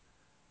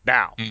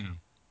 Now, mm,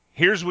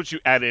 here's what you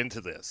add into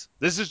this.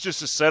 This is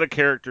just a set of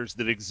characters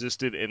that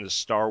existed in the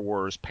Star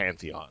Wars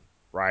pantheon,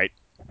 right?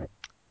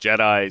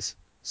 Jedi's,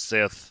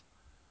 Sith,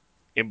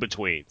 in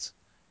betweens.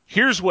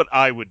 Here's what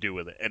I would do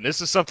with it. And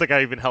this is something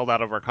I even held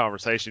out of our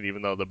conversation,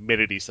 even though the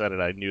minute he said it,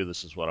 I knew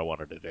this is what I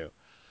wanted to do.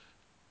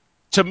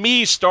 To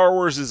me, Star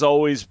Wars has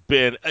always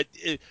been,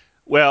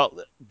 well,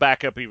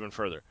 back up even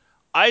further.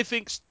 I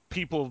think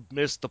people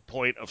miss the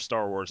point of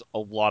Star Wars a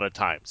lot of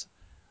times.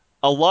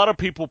 A lot of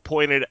people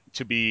point it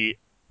to be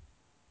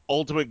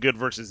ultimate good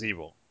versus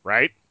evil,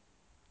 right?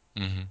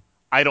 Hmm.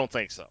 I don't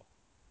think so.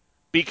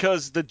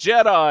 Because the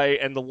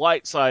Jedi and the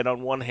light side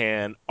on one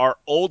hand are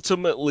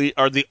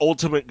the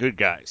ultimate good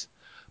guys.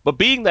 But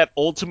being that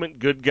ultimate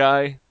good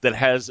guy that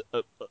has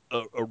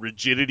a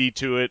rigidity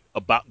to it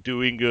about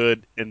doing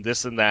good and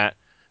this and that,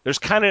 there's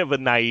kind of a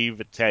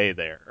naivete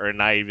there, or a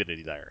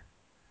naivety there.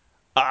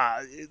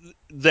 Uh,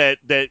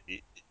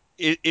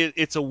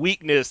 it's a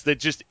weakness that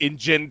just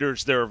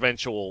engenders their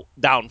eventual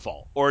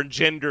downfall, or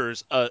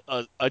engenders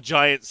a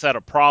giant set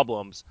of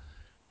problems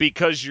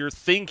because your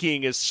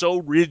thinking is so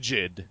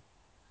rigid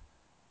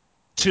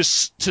to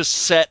to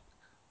set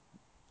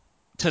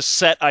to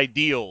set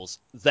ideals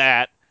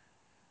that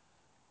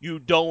you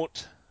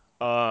don't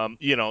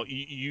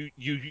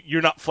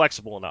you're not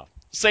flexible enough.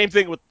 Same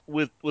thing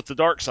with the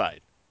dark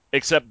side,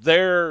 except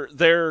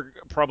their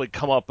probably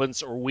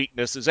comeuppance or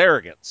weakness is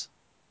arrogance.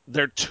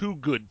 They're too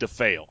good to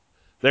fail.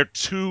 They're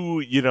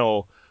too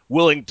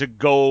willing to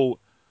go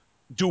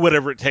do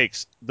whatever it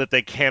takes that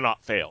they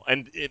cannot fail,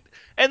 and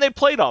they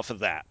played off of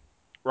that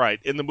right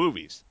in the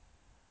movies.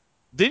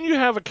 Then you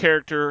have a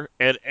character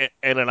and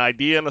an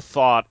idea and a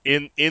thought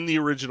in the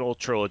original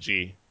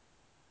trilogy,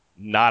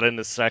 not in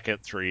the second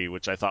three,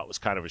 which I thought was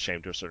kind of a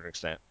shame to a certain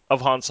extent,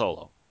 of Han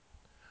Solo.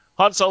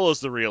 Han Solo's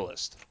the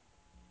realist.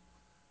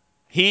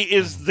 He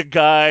is Hmm. the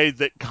guy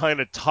that kind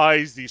of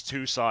ties these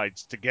two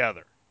sides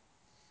together.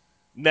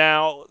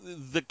 Now,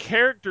 the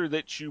character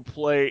that you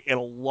play in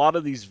a lot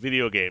of these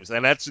video games,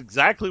 and that's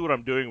exactly what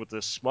I'm doing with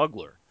this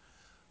smuggler.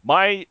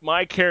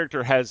 My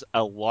character has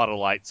a lot of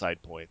light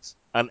side points,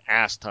 an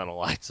ass ton of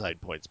light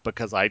side points,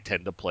 because I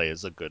tend to play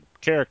as a good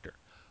character.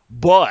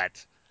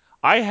 But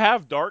I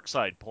have dark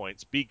side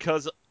points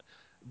because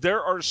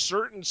there are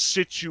certain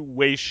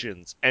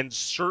situations and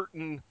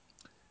certain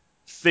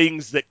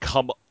things that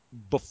come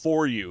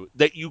before you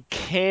that you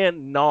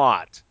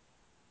cannot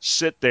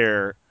sit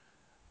there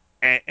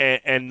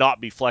and not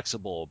be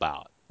flexible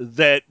about.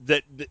 That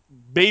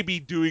maybe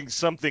doing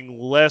something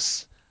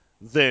less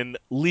than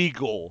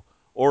legal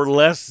or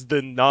less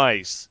than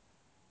nice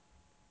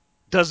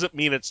doesn't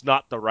mean it's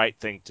not the right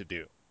thing to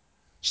do.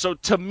 So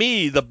to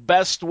me, the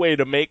best way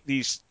to make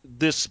this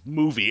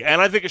movie, and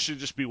I think it should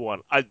just be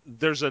one.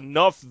 There's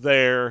enough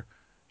there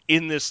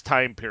in this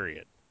time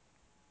period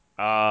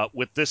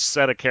with this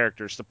set of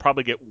characters to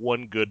probably get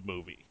one good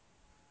movie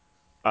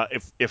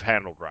if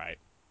handled right.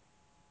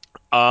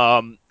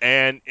 And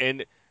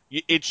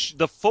it's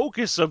the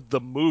focus of the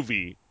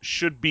movie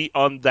should be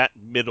on that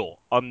middle,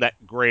 on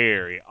that gray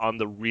area, on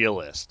the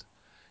realist.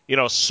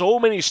 So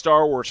many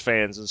Star Wars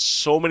fans and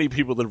so many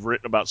people that have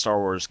written about Star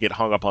Wars get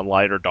hung up on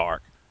light or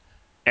dark.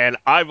 And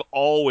I've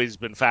always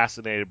been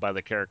fascinated by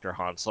the character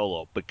Han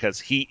Solo because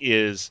he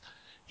is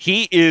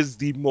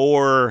the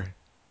more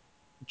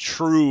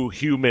true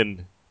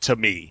human to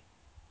me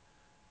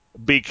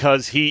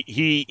because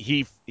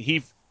he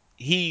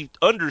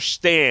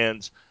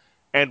understands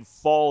and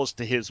falls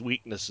to his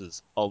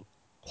weaknesses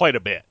quite a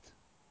bit.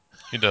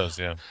 He does,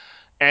 yeah.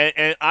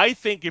 And I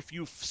think if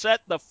you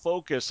set the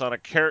focus on a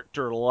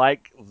character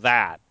like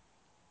that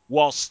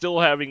while still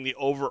having the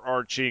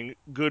overarching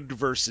good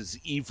versus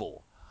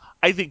evil,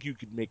 I think you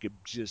could make a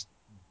just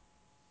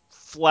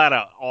flat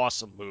out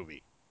awesome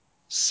movie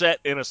set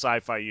in a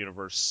sci-fi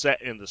universe,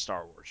 set in the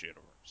Star Wars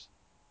universe.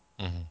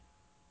 Hmm.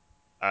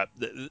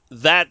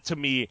 That to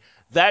me,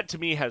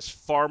 has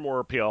far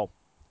more appeal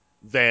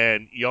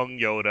than young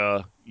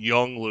Yoda,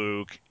 young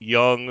Luke,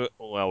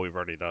 well, we've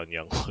already done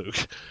young Luke,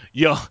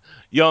 young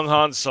young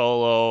Han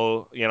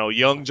Solo,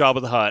 young Jabba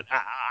the Hutt.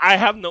 I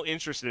have no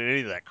interest in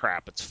any of that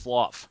crap. It's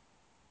fluff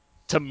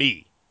to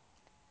me.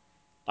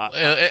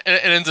 It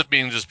ends up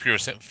being just pure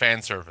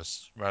fan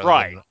service rather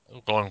Right.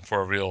 than going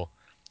for a real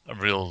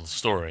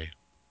story.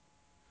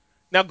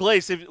 Now,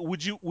 Glaze,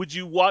 would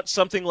you watch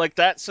something like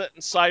that set in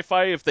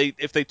sci-fi if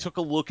they took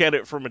a look at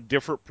it from a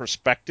different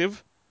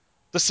perspective?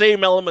 The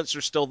same elements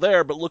are still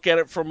there, but look at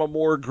it from a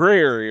more gray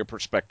area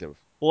perspective,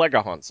 like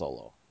a Han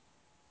Solo.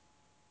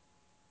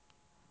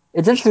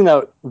 It's interesting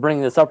that I'm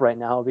bringing this up right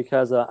now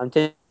because I'm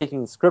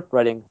taking script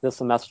writing this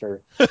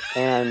semester,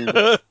 and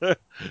yes,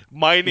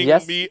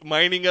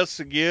 Mining us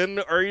again?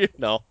 Are you?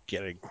 No,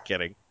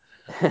 kidding.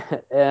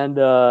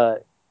 and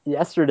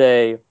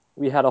yesterday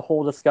we had a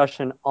whole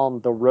discussion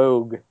on the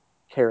rogue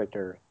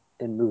character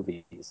in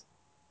movies,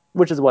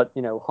 which is what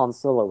Han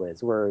Solo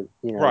is, where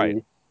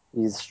Right.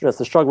 he's just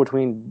a struggle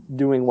between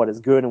doing what is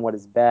good and what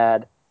is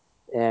bad,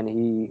 and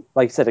he,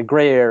 like you said, a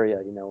gray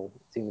area. He's going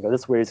to go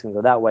this way, he's going to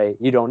go that way.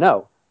 You don't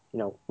know.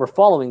 We're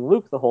following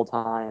Luke the whole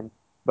time,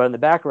 but in the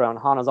background,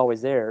 Han is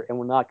always there, and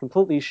we're not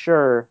completely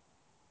sure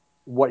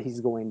what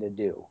he's going to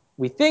do.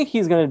 We think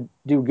he's going to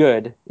do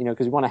good,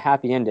 because we want a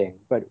happy ending,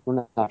 but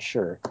we're not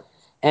sure.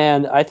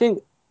 And I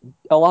think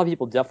a lot of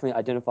people definitely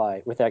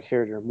identify with that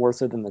character more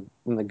so than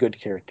the good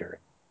character,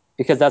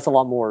 because that's a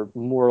lot more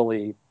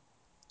morally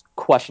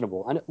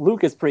questionable. And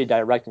Luke is pretty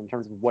direct in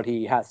terms of what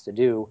he has to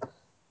do.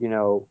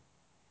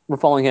 We're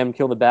following him,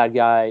 kill the bad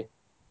guy.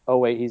 Oh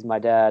wait, he's my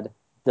dad.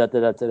 Da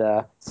da da da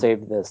da.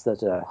 Save this. Da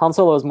da. Han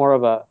Solo is more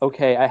of a,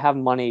 okay, I have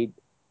money,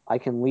 I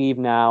can leave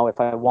now if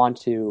I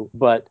want to,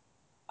 but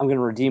I'm going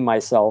to redeem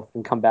myself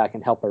and come back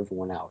and help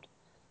everyone out.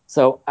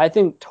 So I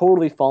think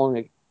totally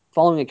following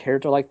a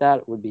character like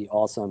that would be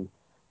awesome.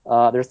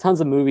 There's tons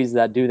of movies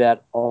that do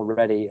that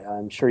already.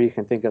 I'm sure you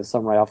can think of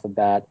some right off the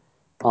bat.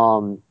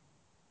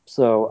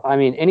 So I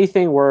mean,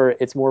 anything where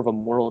it's more of a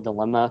moral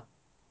dilemma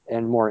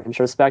and more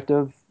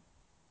introspective,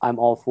 I'm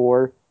all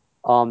for.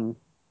 Um,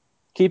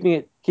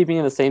 keeping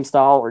in the same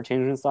style or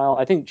changing the style.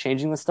 I think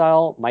changing the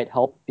style might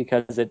help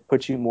because it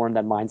puts you more in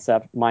that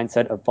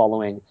mindset of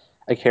following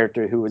a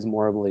character who is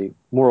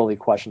morally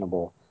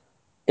questionable.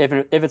 If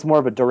it's more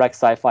of a direct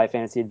sci-fi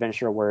fantasy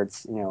adventure where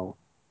it's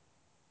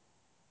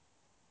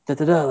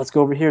let's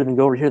go over here, then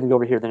go over here, then go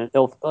over here, then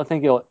I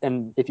think it'll,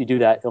 and if you do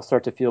that, it'll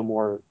start to feel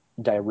more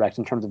direct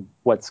in terms of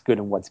what's good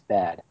and what's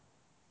bad.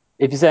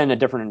 If you set in a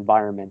different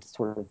environment,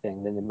 sort of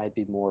thing, then it might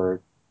be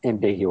more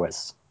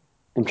ambiguous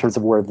in terms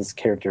of where this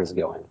character is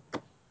going.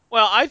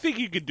 Well, I think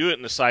you could do it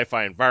in a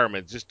sci-fi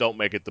environment. Just don't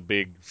make it the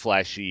big,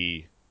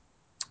 flashy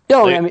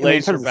I mean, in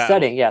laser terms of battle.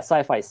 setting, yeah,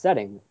 sci-fi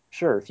setting,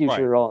 sure,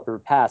 future Right. or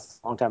past,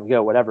 a long time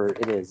ago, whatever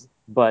it is,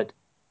 but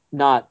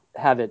not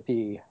have it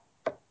be,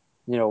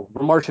 we're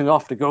marching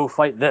off to go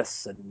fight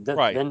this, and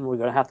Right. then we're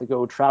gonna have to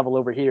go travel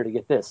over here to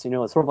get this.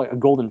 It's sort of like a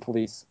Golden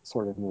Police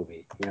sort of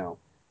movie,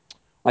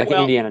 like an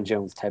Well, Indiana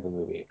Jones type of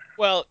movie.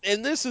 Well,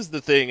 and this is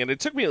the thing, and it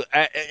took me.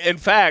 In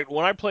fact,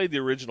 when I played the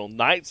original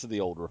Knights of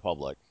the Old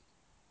Republic,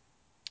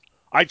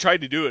 I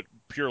tried to do it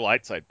pure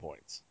light side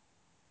points,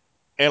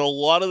 and a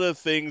lot of the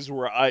things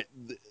where a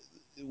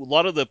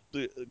lot of the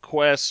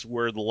quests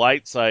where the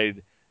light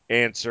side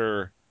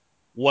answer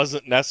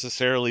wasn't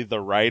necessarily the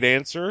right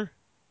answer,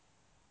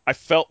 I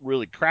felt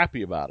really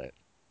crappy about it.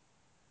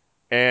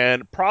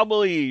 And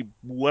probably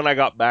when I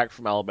got back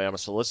from Alabama,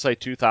 so let's say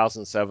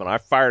 2007, I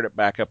fired it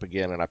back up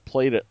again, and I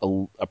played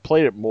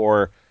it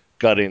more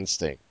gut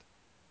instinct.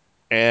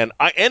 And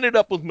I ended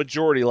up with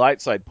majority light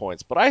side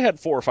points, but I had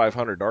 400 or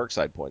 500 dark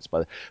side points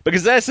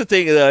because that's the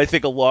thing that I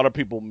think a lot of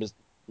people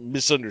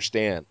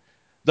misunderstand.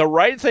 The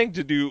right thing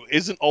to do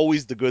isn't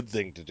always the good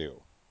thing to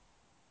do.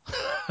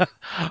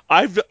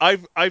 I've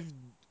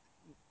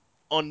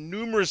on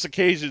numerous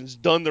occasions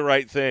done the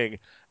right thing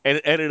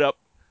and ended up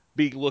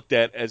being looked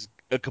at as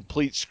a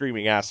complete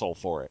screaming asshole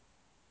for it.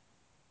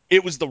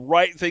 It was the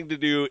right thing to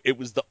do. It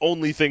was the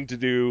only thing to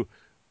do,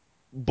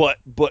 but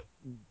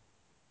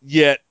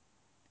yet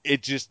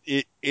it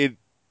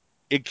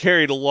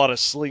carried a lot of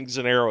slings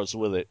and arrows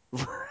with it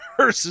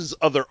versus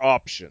other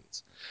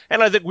options.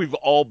 And I think we've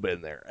all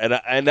been there.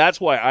 And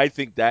that's why I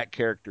think that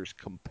character's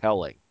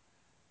compelling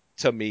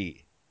to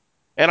me.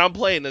 And I'm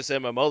playing this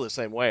MMO the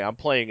same way. I'm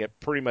playing it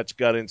pretty much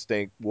gut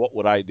instinct. What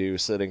would I do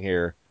sitting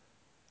here,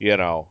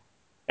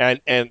 And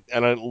in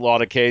a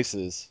lot of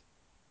cases,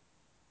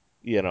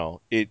 yeah,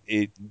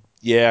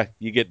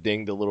 you get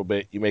dinged a little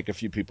bit, you make a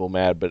few people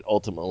mad, but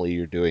ultimately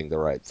you're doing the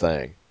right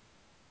thing.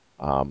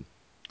 And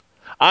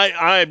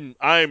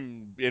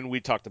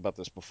we talked about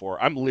this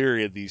before. I'm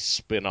leery of these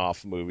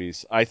spin-off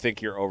movies. I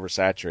think you're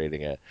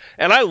oversaturating it.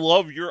 And I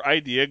love your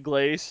idea,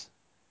 Glaze.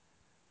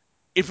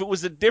 If it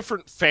was a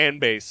different fan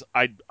base,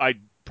 I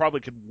probably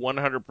could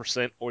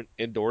 100%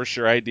 endorse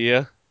your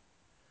idea.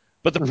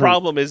 But the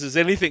problem is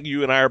anything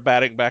you and I are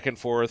batting back and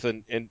forth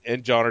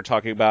and John are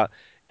talking about,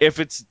 if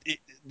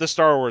the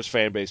Star Wars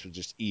fan base would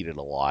just eat it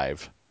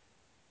alive.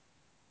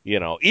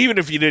 Even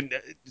if you didn't,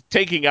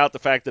 taking out the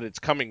fact that it's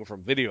coming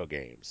from video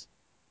games.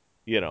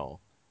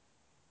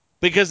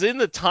 Because in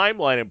the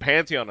timeline and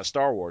pantheon of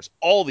Star Wars,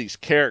 all these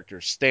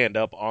characters stand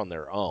up on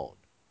their own,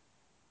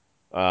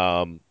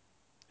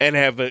 and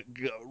have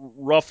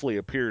roughly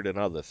appeared in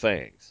other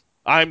things.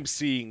 I'm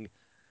seeing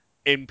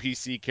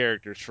NPC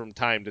characters from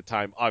time to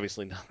time.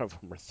 Obviously, none of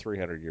them are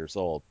 300 years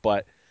old,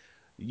 but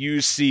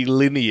you see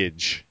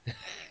lineage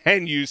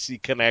and you see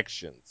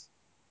connections.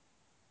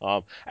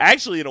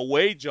 Actually, in a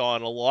way,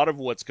 John, a lot of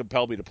what's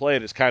compelled me to play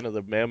it is kind of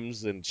the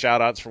memes and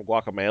shout-outs from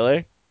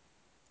Guacamelee.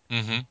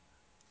 Mm-hmm.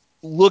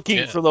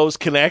 Looking for those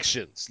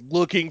connections,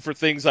 looking for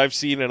things I've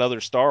seen in other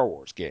Star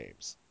Wars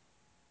games.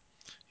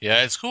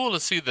 Yeah, it's cool to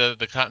see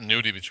the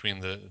continuity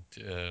between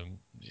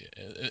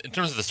in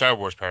terms of the Star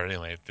Wars part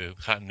anyway, the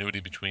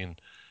continuity between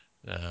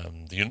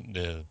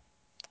the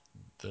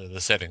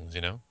settings,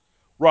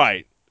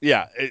 Right.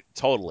 Yeah,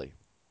 totally.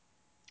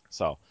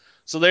 So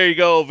there you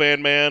go,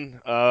 Van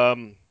Man.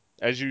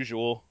 As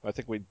usual, I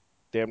think we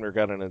damn near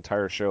got an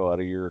entire show out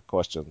of your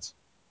questions.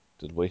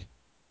 Did we?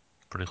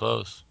 Pretty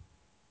close.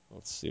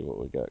 Let's see what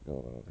we got going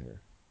on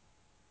here.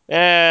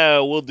 Yeah,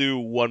 we'll do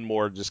one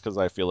more just because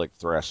I feel like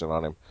thrashing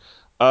on him.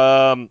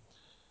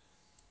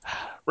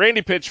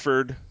 Randy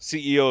Pitchford,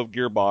 CEO of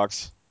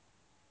Gearbox,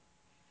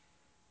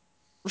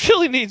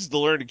 really needs to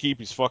learn to keep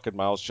his fucking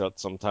mouth shut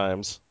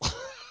sometimes.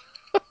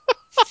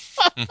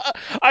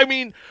 I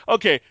mean,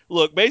 okay,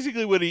 look,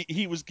 basically what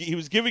he was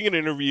giving an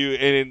interview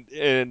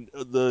and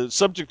the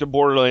subject of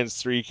Borderlands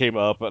 3 came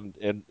up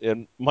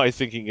and my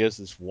thinking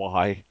is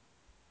why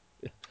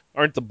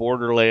aren't the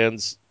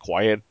Borderlands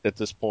quiet at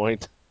this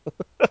point?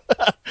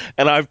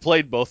 And I've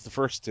played both the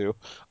first two.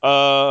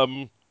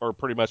 Or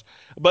pretty much.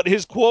 But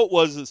his quote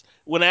was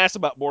when asked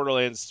about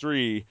Borderlands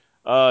 3,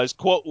 His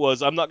quote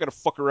was, "I'm not going to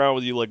fuck around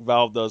with you like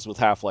Valve does with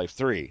Half-Life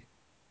 3."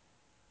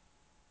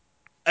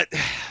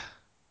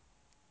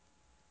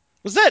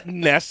 Was that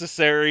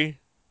necessary?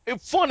 A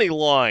funny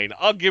line.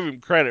 I'll give him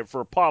credit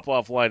for a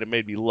pop-off line that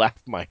made me laugh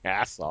my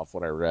ass off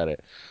when I read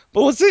it.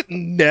 But was it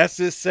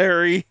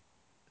necessary,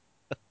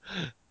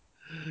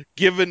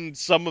 given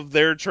some of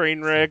their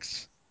train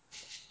wrecks?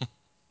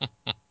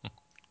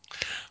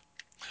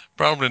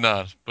 Probably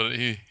not, but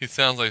he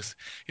sounds like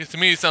to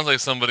me he sounds like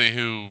somebody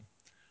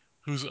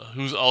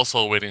who's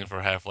also waiting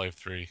for Half-Life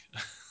 3.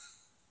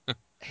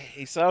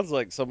 He sounds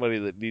like somebody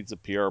that needs a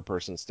PR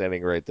person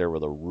standing right there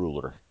with a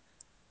ruler.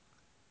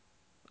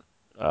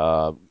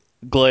 Uh,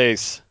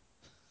 Glaze.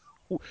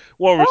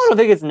 What I was don't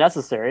think it's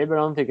necessary, but I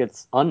don't think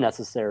it's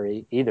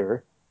unnecessary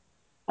either.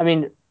 I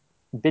mean,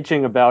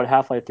 bitching about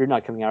Half-Life 3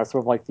 not coming out is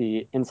sort of like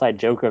the inside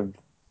joke of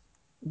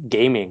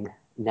gaming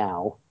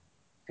now.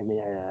 I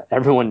mean,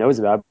 everyone knows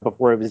about it.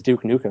 Before it was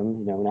Duke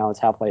Nukem, now it's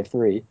Half-Life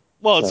 3.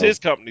 Well, it's So his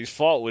company's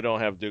fault we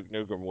don't have Duke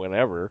Nukem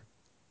whenever.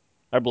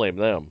 I blame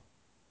them.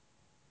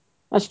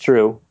 that's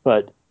true,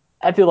 but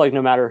I feel like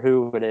no matter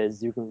who it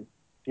is,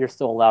 you're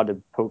still allowed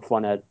to poke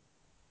fun at,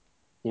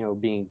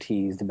 being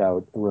teased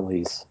about a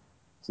release.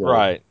 So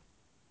Right.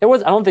 I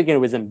don't think it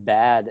was in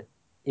bad.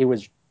 He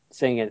was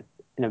saying it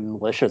in a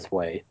malicious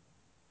way.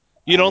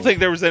 You I don't mean, think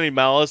there was any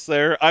malice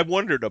there? I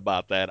wondered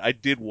about that. I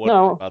did wonder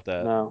no, about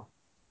that. no,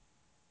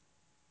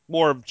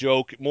 More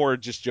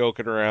just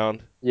joking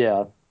around.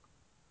 yeah.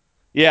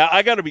 Yeah,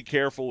 I got to be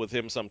careful with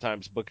him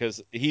sometimes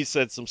because he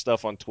said some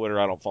stuff on Twitter.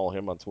 I don't follow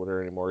him on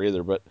Twitter anymore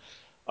either, but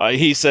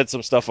he said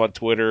some stuff on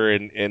Twitter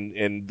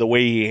and the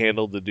way he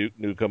handled the Duke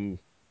Nukem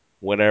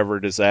whenever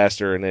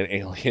disaster and then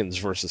aliens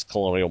versus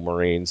colonial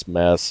marines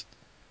mess.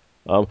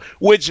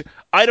 Which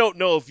I don't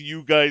know if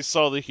you guys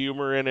saw the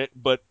humor in it,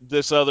 but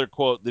this other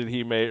quote that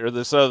he made, or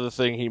this other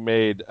thing he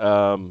made,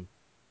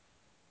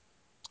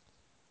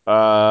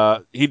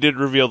 he did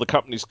reveal the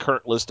company's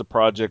current list of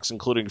projects,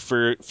 including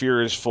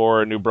Furious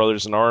 4, a new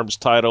Brothers in Arms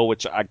title,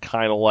 which I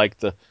kind of like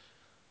the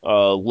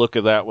look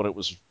of that when it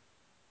was.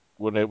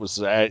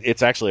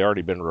 It's actually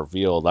already been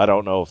revealed. I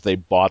don't know if they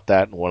bought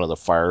that in one of the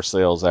fire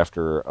sales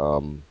after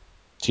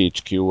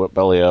THQ went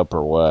belly up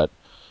or what.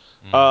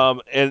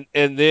 Mm.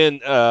 And then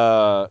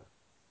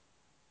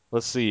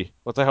let's see,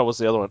 what the hell was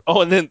the other one?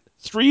 Oh, and then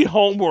 3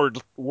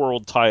 Homeworld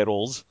world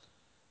titles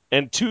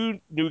and 2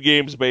 new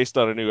games based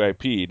on a new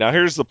IP. Now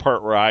here's the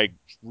part where I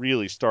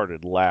really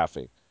started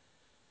laughing.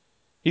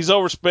 He's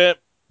overspent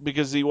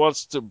because he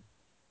wants to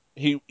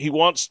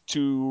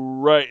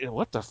write.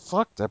 What the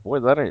fuck? That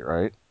ain't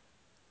right.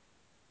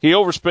 He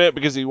overspent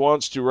because he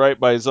wants to write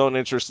by his own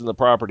interest in the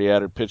property,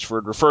 added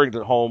Pitchford, referring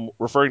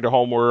to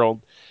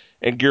Homeworld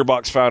and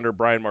Gearbox founder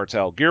Brian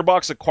Martell.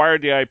 Gearbox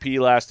acquired the IP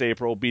last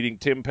April, beating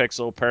Team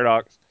Pixel,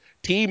 Paradox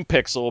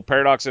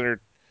Interactive,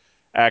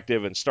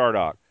 and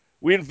Stardock.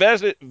 We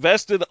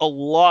invested a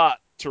lot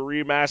to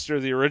remaster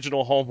the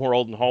original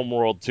Homeworld and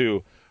Homeworld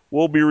 2.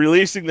 We'll be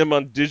releasing them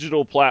on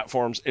digital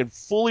platforms and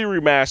fully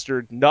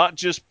remastered, not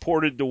just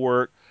ported to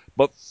work,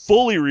 but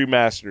fully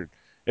remastered.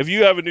 If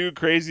you have a new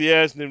crazy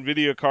ass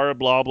NVIDIA card,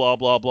 blah, blah,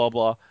 blah, blah,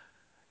 blah.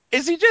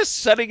 Is he just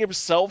setting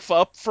himself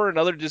up for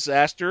another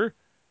disaster?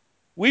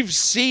 We've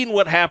seen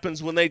what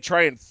happens when they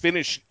try and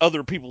finish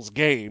other people's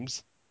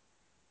games.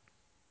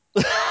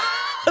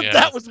 Yeah,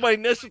 That was my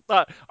initial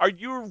thought. Are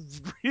you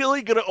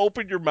really going to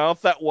open your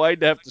mouth that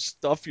wide to have to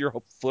stuff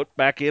your foot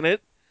back in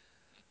it?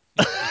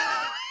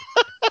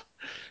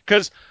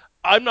 Because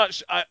I'm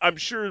not. I'm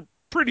sure,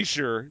 pretty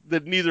sure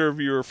that neither of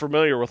you are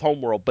familiar with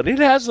Homeworld, but it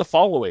has a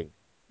following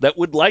that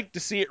would like to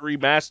see it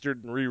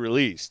remastered and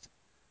re-released.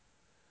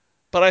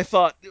 But I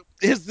thought,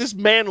 has this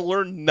man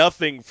learned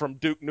nothing from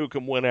Duke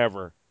Nukem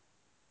whenever?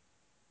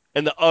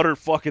 And the utter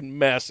fucking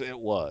mess it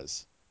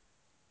was.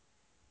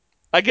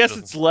 I guess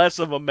doesn't. it's less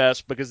of a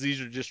mess because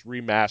these are just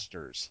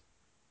remasters.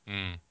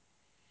 Mm.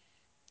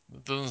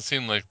 It doesn't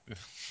seem like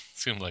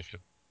it.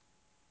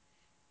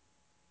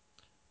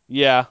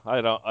 Yeah,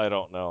 I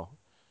don't know.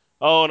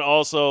 Oh, and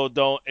also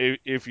don't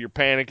if you're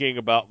panicking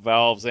about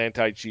Valve's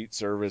anti-cheat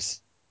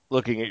service,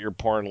 looking at your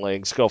porn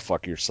links, go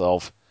fuck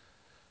yourself.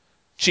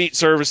 Cheat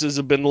services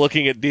have been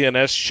looking at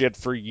DNS shit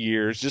for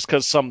years. Just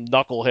because some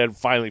knucklehead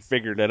finally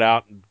figured it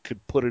out and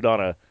could put it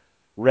on a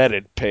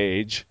Reddit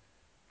page.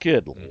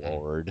 Good Hmm.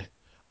 lord.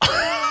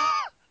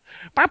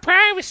 My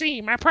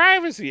privacy, my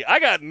privacy. I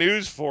got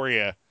news for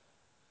you.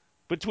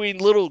 Between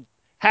little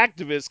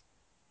hacktivist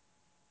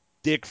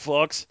dick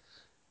fucks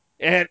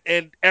and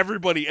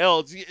everybody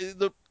else,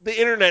 the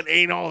internet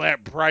ain't all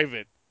that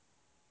private.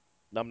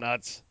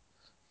 Numbnuts.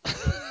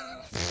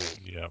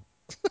 Yeah,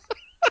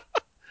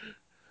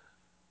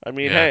 I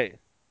mean, yeah. hey,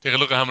 Take a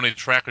look at how many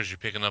trackers you're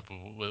picking up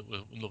with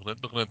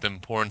looking at them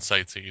porn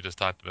sites that you just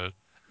talked about.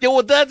 yeah,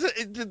 well,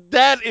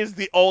 that is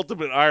the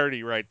ultimate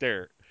irony right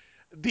there.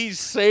 These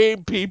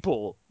same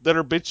people that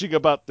are bitching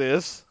about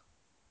this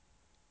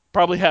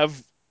probably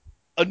have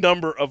a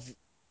number of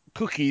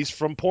cookies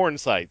from porn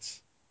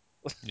sites.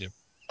 Yep.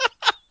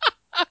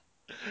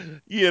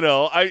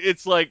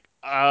 It's like,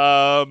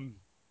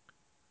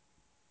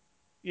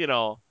 you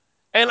know,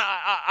 And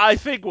I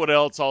think what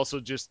else also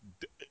just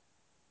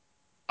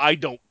I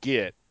don't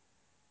get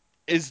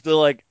is the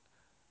like,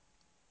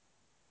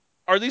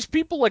 are these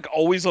people like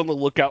always on the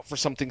lookout for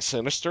something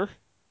sinister?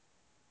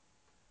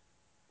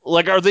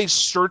 Like, are they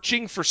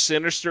searching for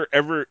sinister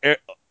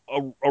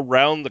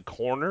around the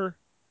corner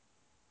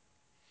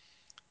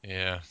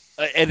Yeah.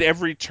 at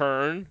every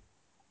turn?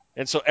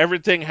 And so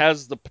everything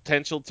has the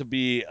potential to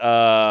be,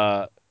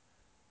 has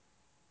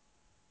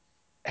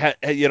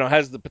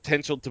the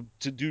potential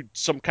to do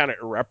some kind of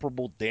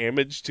irreparable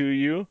damage to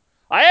you.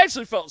 I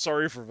actually felt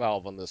sorry for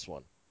Valve on this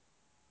one.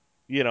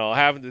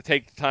 Having to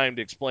take the time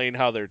to explain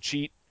how their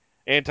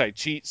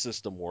anti-cheat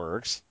system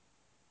works.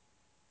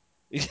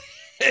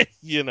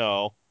 you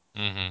know,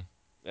 Hmm.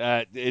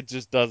 it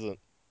just doesn't.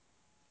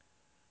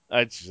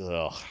 I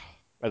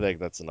think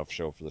that's enough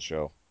show for the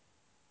show.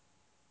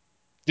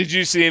 Did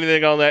you see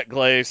anything on that,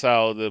 Glaze?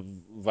 How the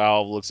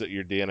Valve looks at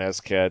your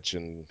DNS catch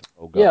and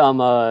oh Yeah,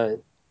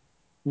 god.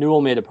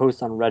 Newell made a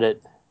post on Reddit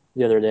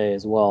the other day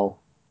as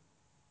well.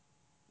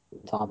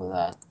 On top of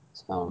that,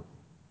 so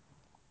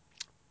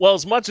Well,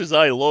 as much as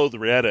I loathe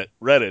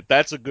Reddit,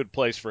 that's a good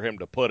place for him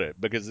to put it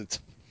because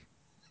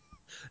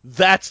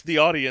that's the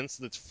audience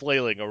that's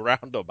flailing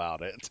around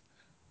about it.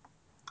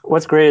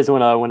 what's great is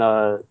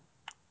the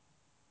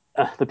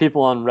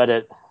people on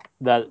Reddit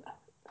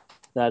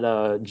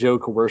that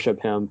joke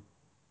worship him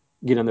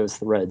get on those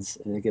threads,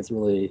 and it gets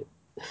really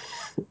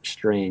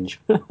strange.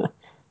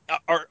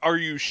 Are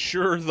you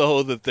sure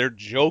though that they're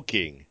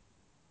joking?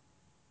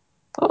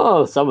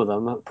 Oh, some of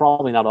them,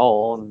 probably not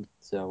all, and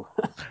so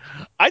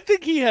I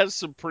think he has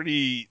some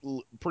pretty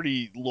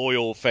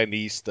loyal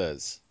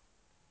fanistas.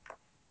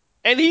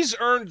 And he's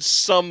earned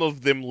some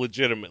of them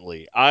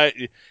legitimately.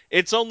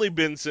 It's only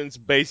been since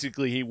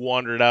basically he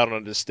wandered out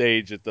on the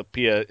stage at the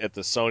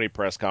Sony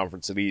press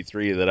conference at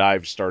E3 that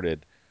I've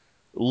started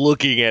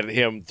looking at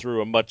him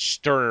through a much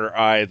sterner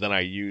eye than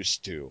I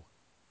used to.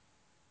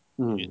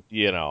 mm.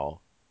 You know,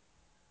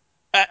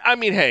 I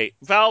mean, hey,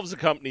 Valve's a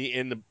company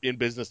in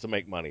business to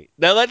make money.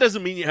 Now that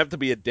doesn't mean you have to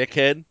be a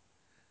dickhead.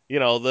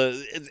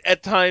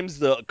 At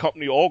times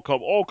all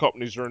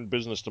companies are in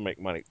business to make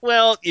money.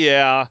 Well,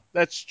 yeah,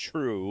 that's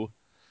true,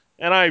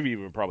 and I've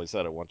even probably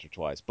said it once or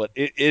twice. But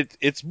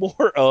it's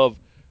more of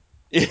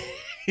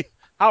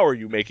how are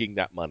you making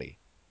that money?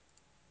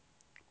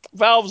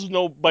 Valve's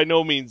by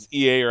no means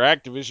EA or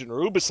Activision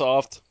or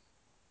Ubisoft,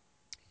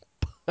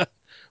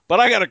 but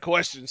I gotta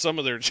question some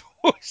of their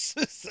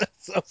choices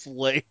as of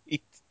late.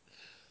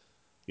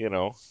 You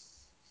know,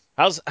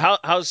 how's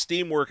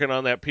Steam working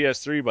on that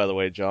PS3? By the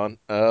way, John,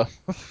 I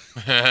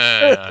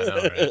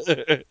know,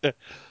 right?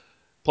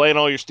 playing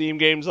all your Steam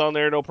games on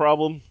there, no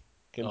problem.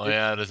 Can Oh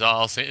yeah, it's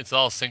all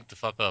synced to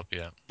fuck up.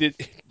 Yeah. did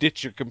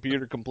ditch your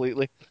computer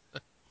completely.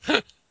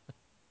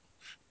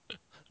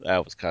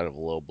 That was kind of a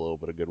low blow,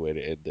 but a good way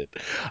to end it.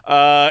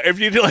 If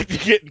you'd like to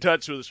get in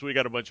touch with us, we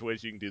got a bunch of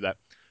ways you can do that.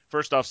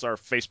 First off, is our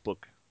Facebook.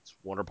 It's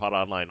WonderPod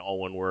Online, all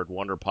one word,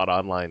 WonderPod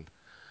Online.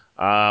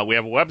 We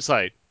have a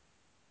website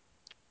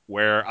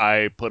where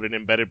I put an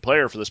embedded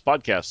player for this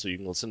podcast, so you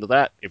can listen to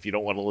that if you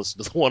don't want to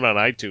listen to the one on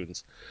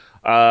iTunes.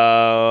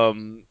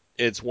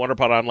 It's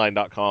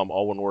wonderpodonline.com,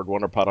 all one word,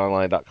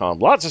 wonderpodonline.com.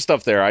 Lots of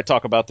stuff there. I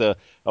talk about the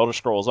Elder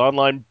Scrolls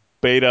Online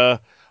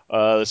beta.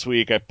 This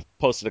week I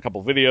posted a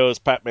couple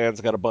videos. Pat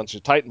Man's got a bunch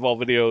of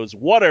Titanfall videos.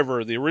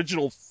 Whatever. The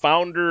original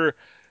founder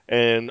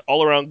and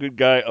all-around good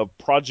guy of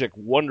Project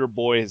Wonder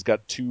Boy has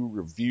got 2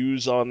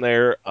 reviews on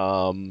there.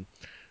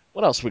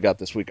 What else we got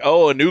this week?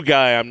 Oh, a new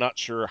guy. I'm not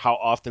sure how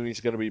often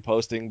he's going to be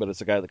posting, but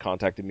it's a guy that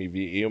contacted me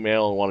via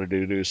email and wanted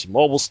to do some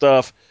mobile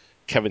stuff.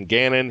 Kevin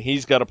Gannon,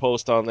 he's got a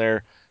post on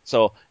there.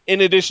 So,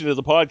 in addition to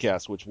the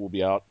podcast, which will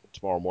be out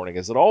tomorrow morning,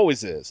 as it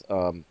always is,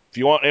 if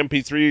you want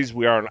MP3s,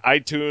 we are on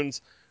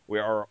iTunes. We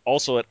are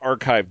also at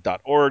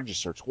archive.org.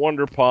 Just search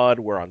WonderPod.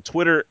 We're on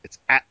Twitter. It's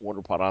at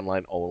WonderPod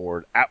Online, all one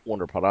word, at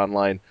WonderPod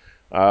Online.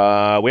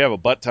 We have a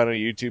butt ton of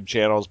YouTube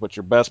channels, but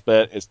your best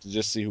bet is to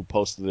just see who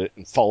posted it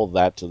and follow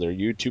that to their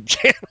YouTube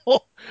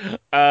channel.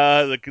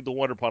 The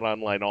WonderPod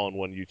Online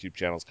all-in-one YouTube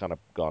channel has kind of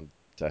gone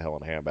to hell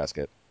in a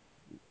handbasket,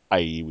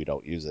 i.e. we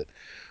don't use it.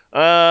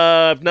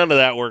 If none of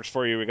that works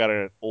for you, we got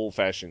an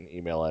old-fashioned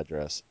email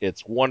address.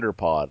 It's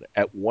wonderpod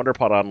at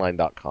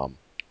wonderpodonline.com.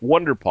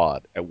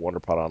 Wonderpod at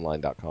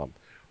wonderpodonline.com.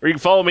 Or you can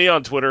follow me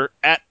on Twitter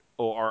at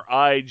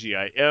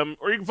ORIGIM,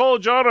 or you can follow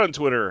John on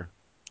Twitter.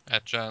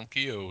 At John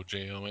Kehoe,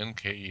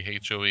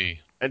 JONKEHOE.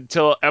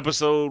 Until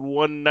episode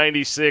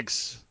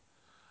 196,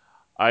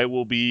 I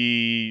will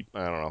be,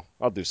 I don't know,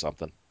 I'll do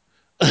something.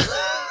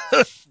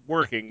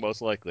 Working,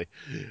 most likely.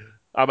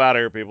 I'm out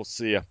of here, people.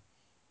 See ya.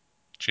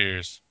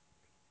 Cheers.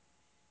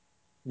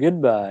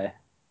 goodbye.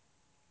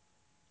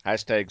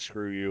 Hashtag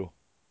screw you.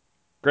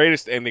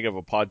 Greatest ending of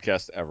a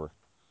podcast ever.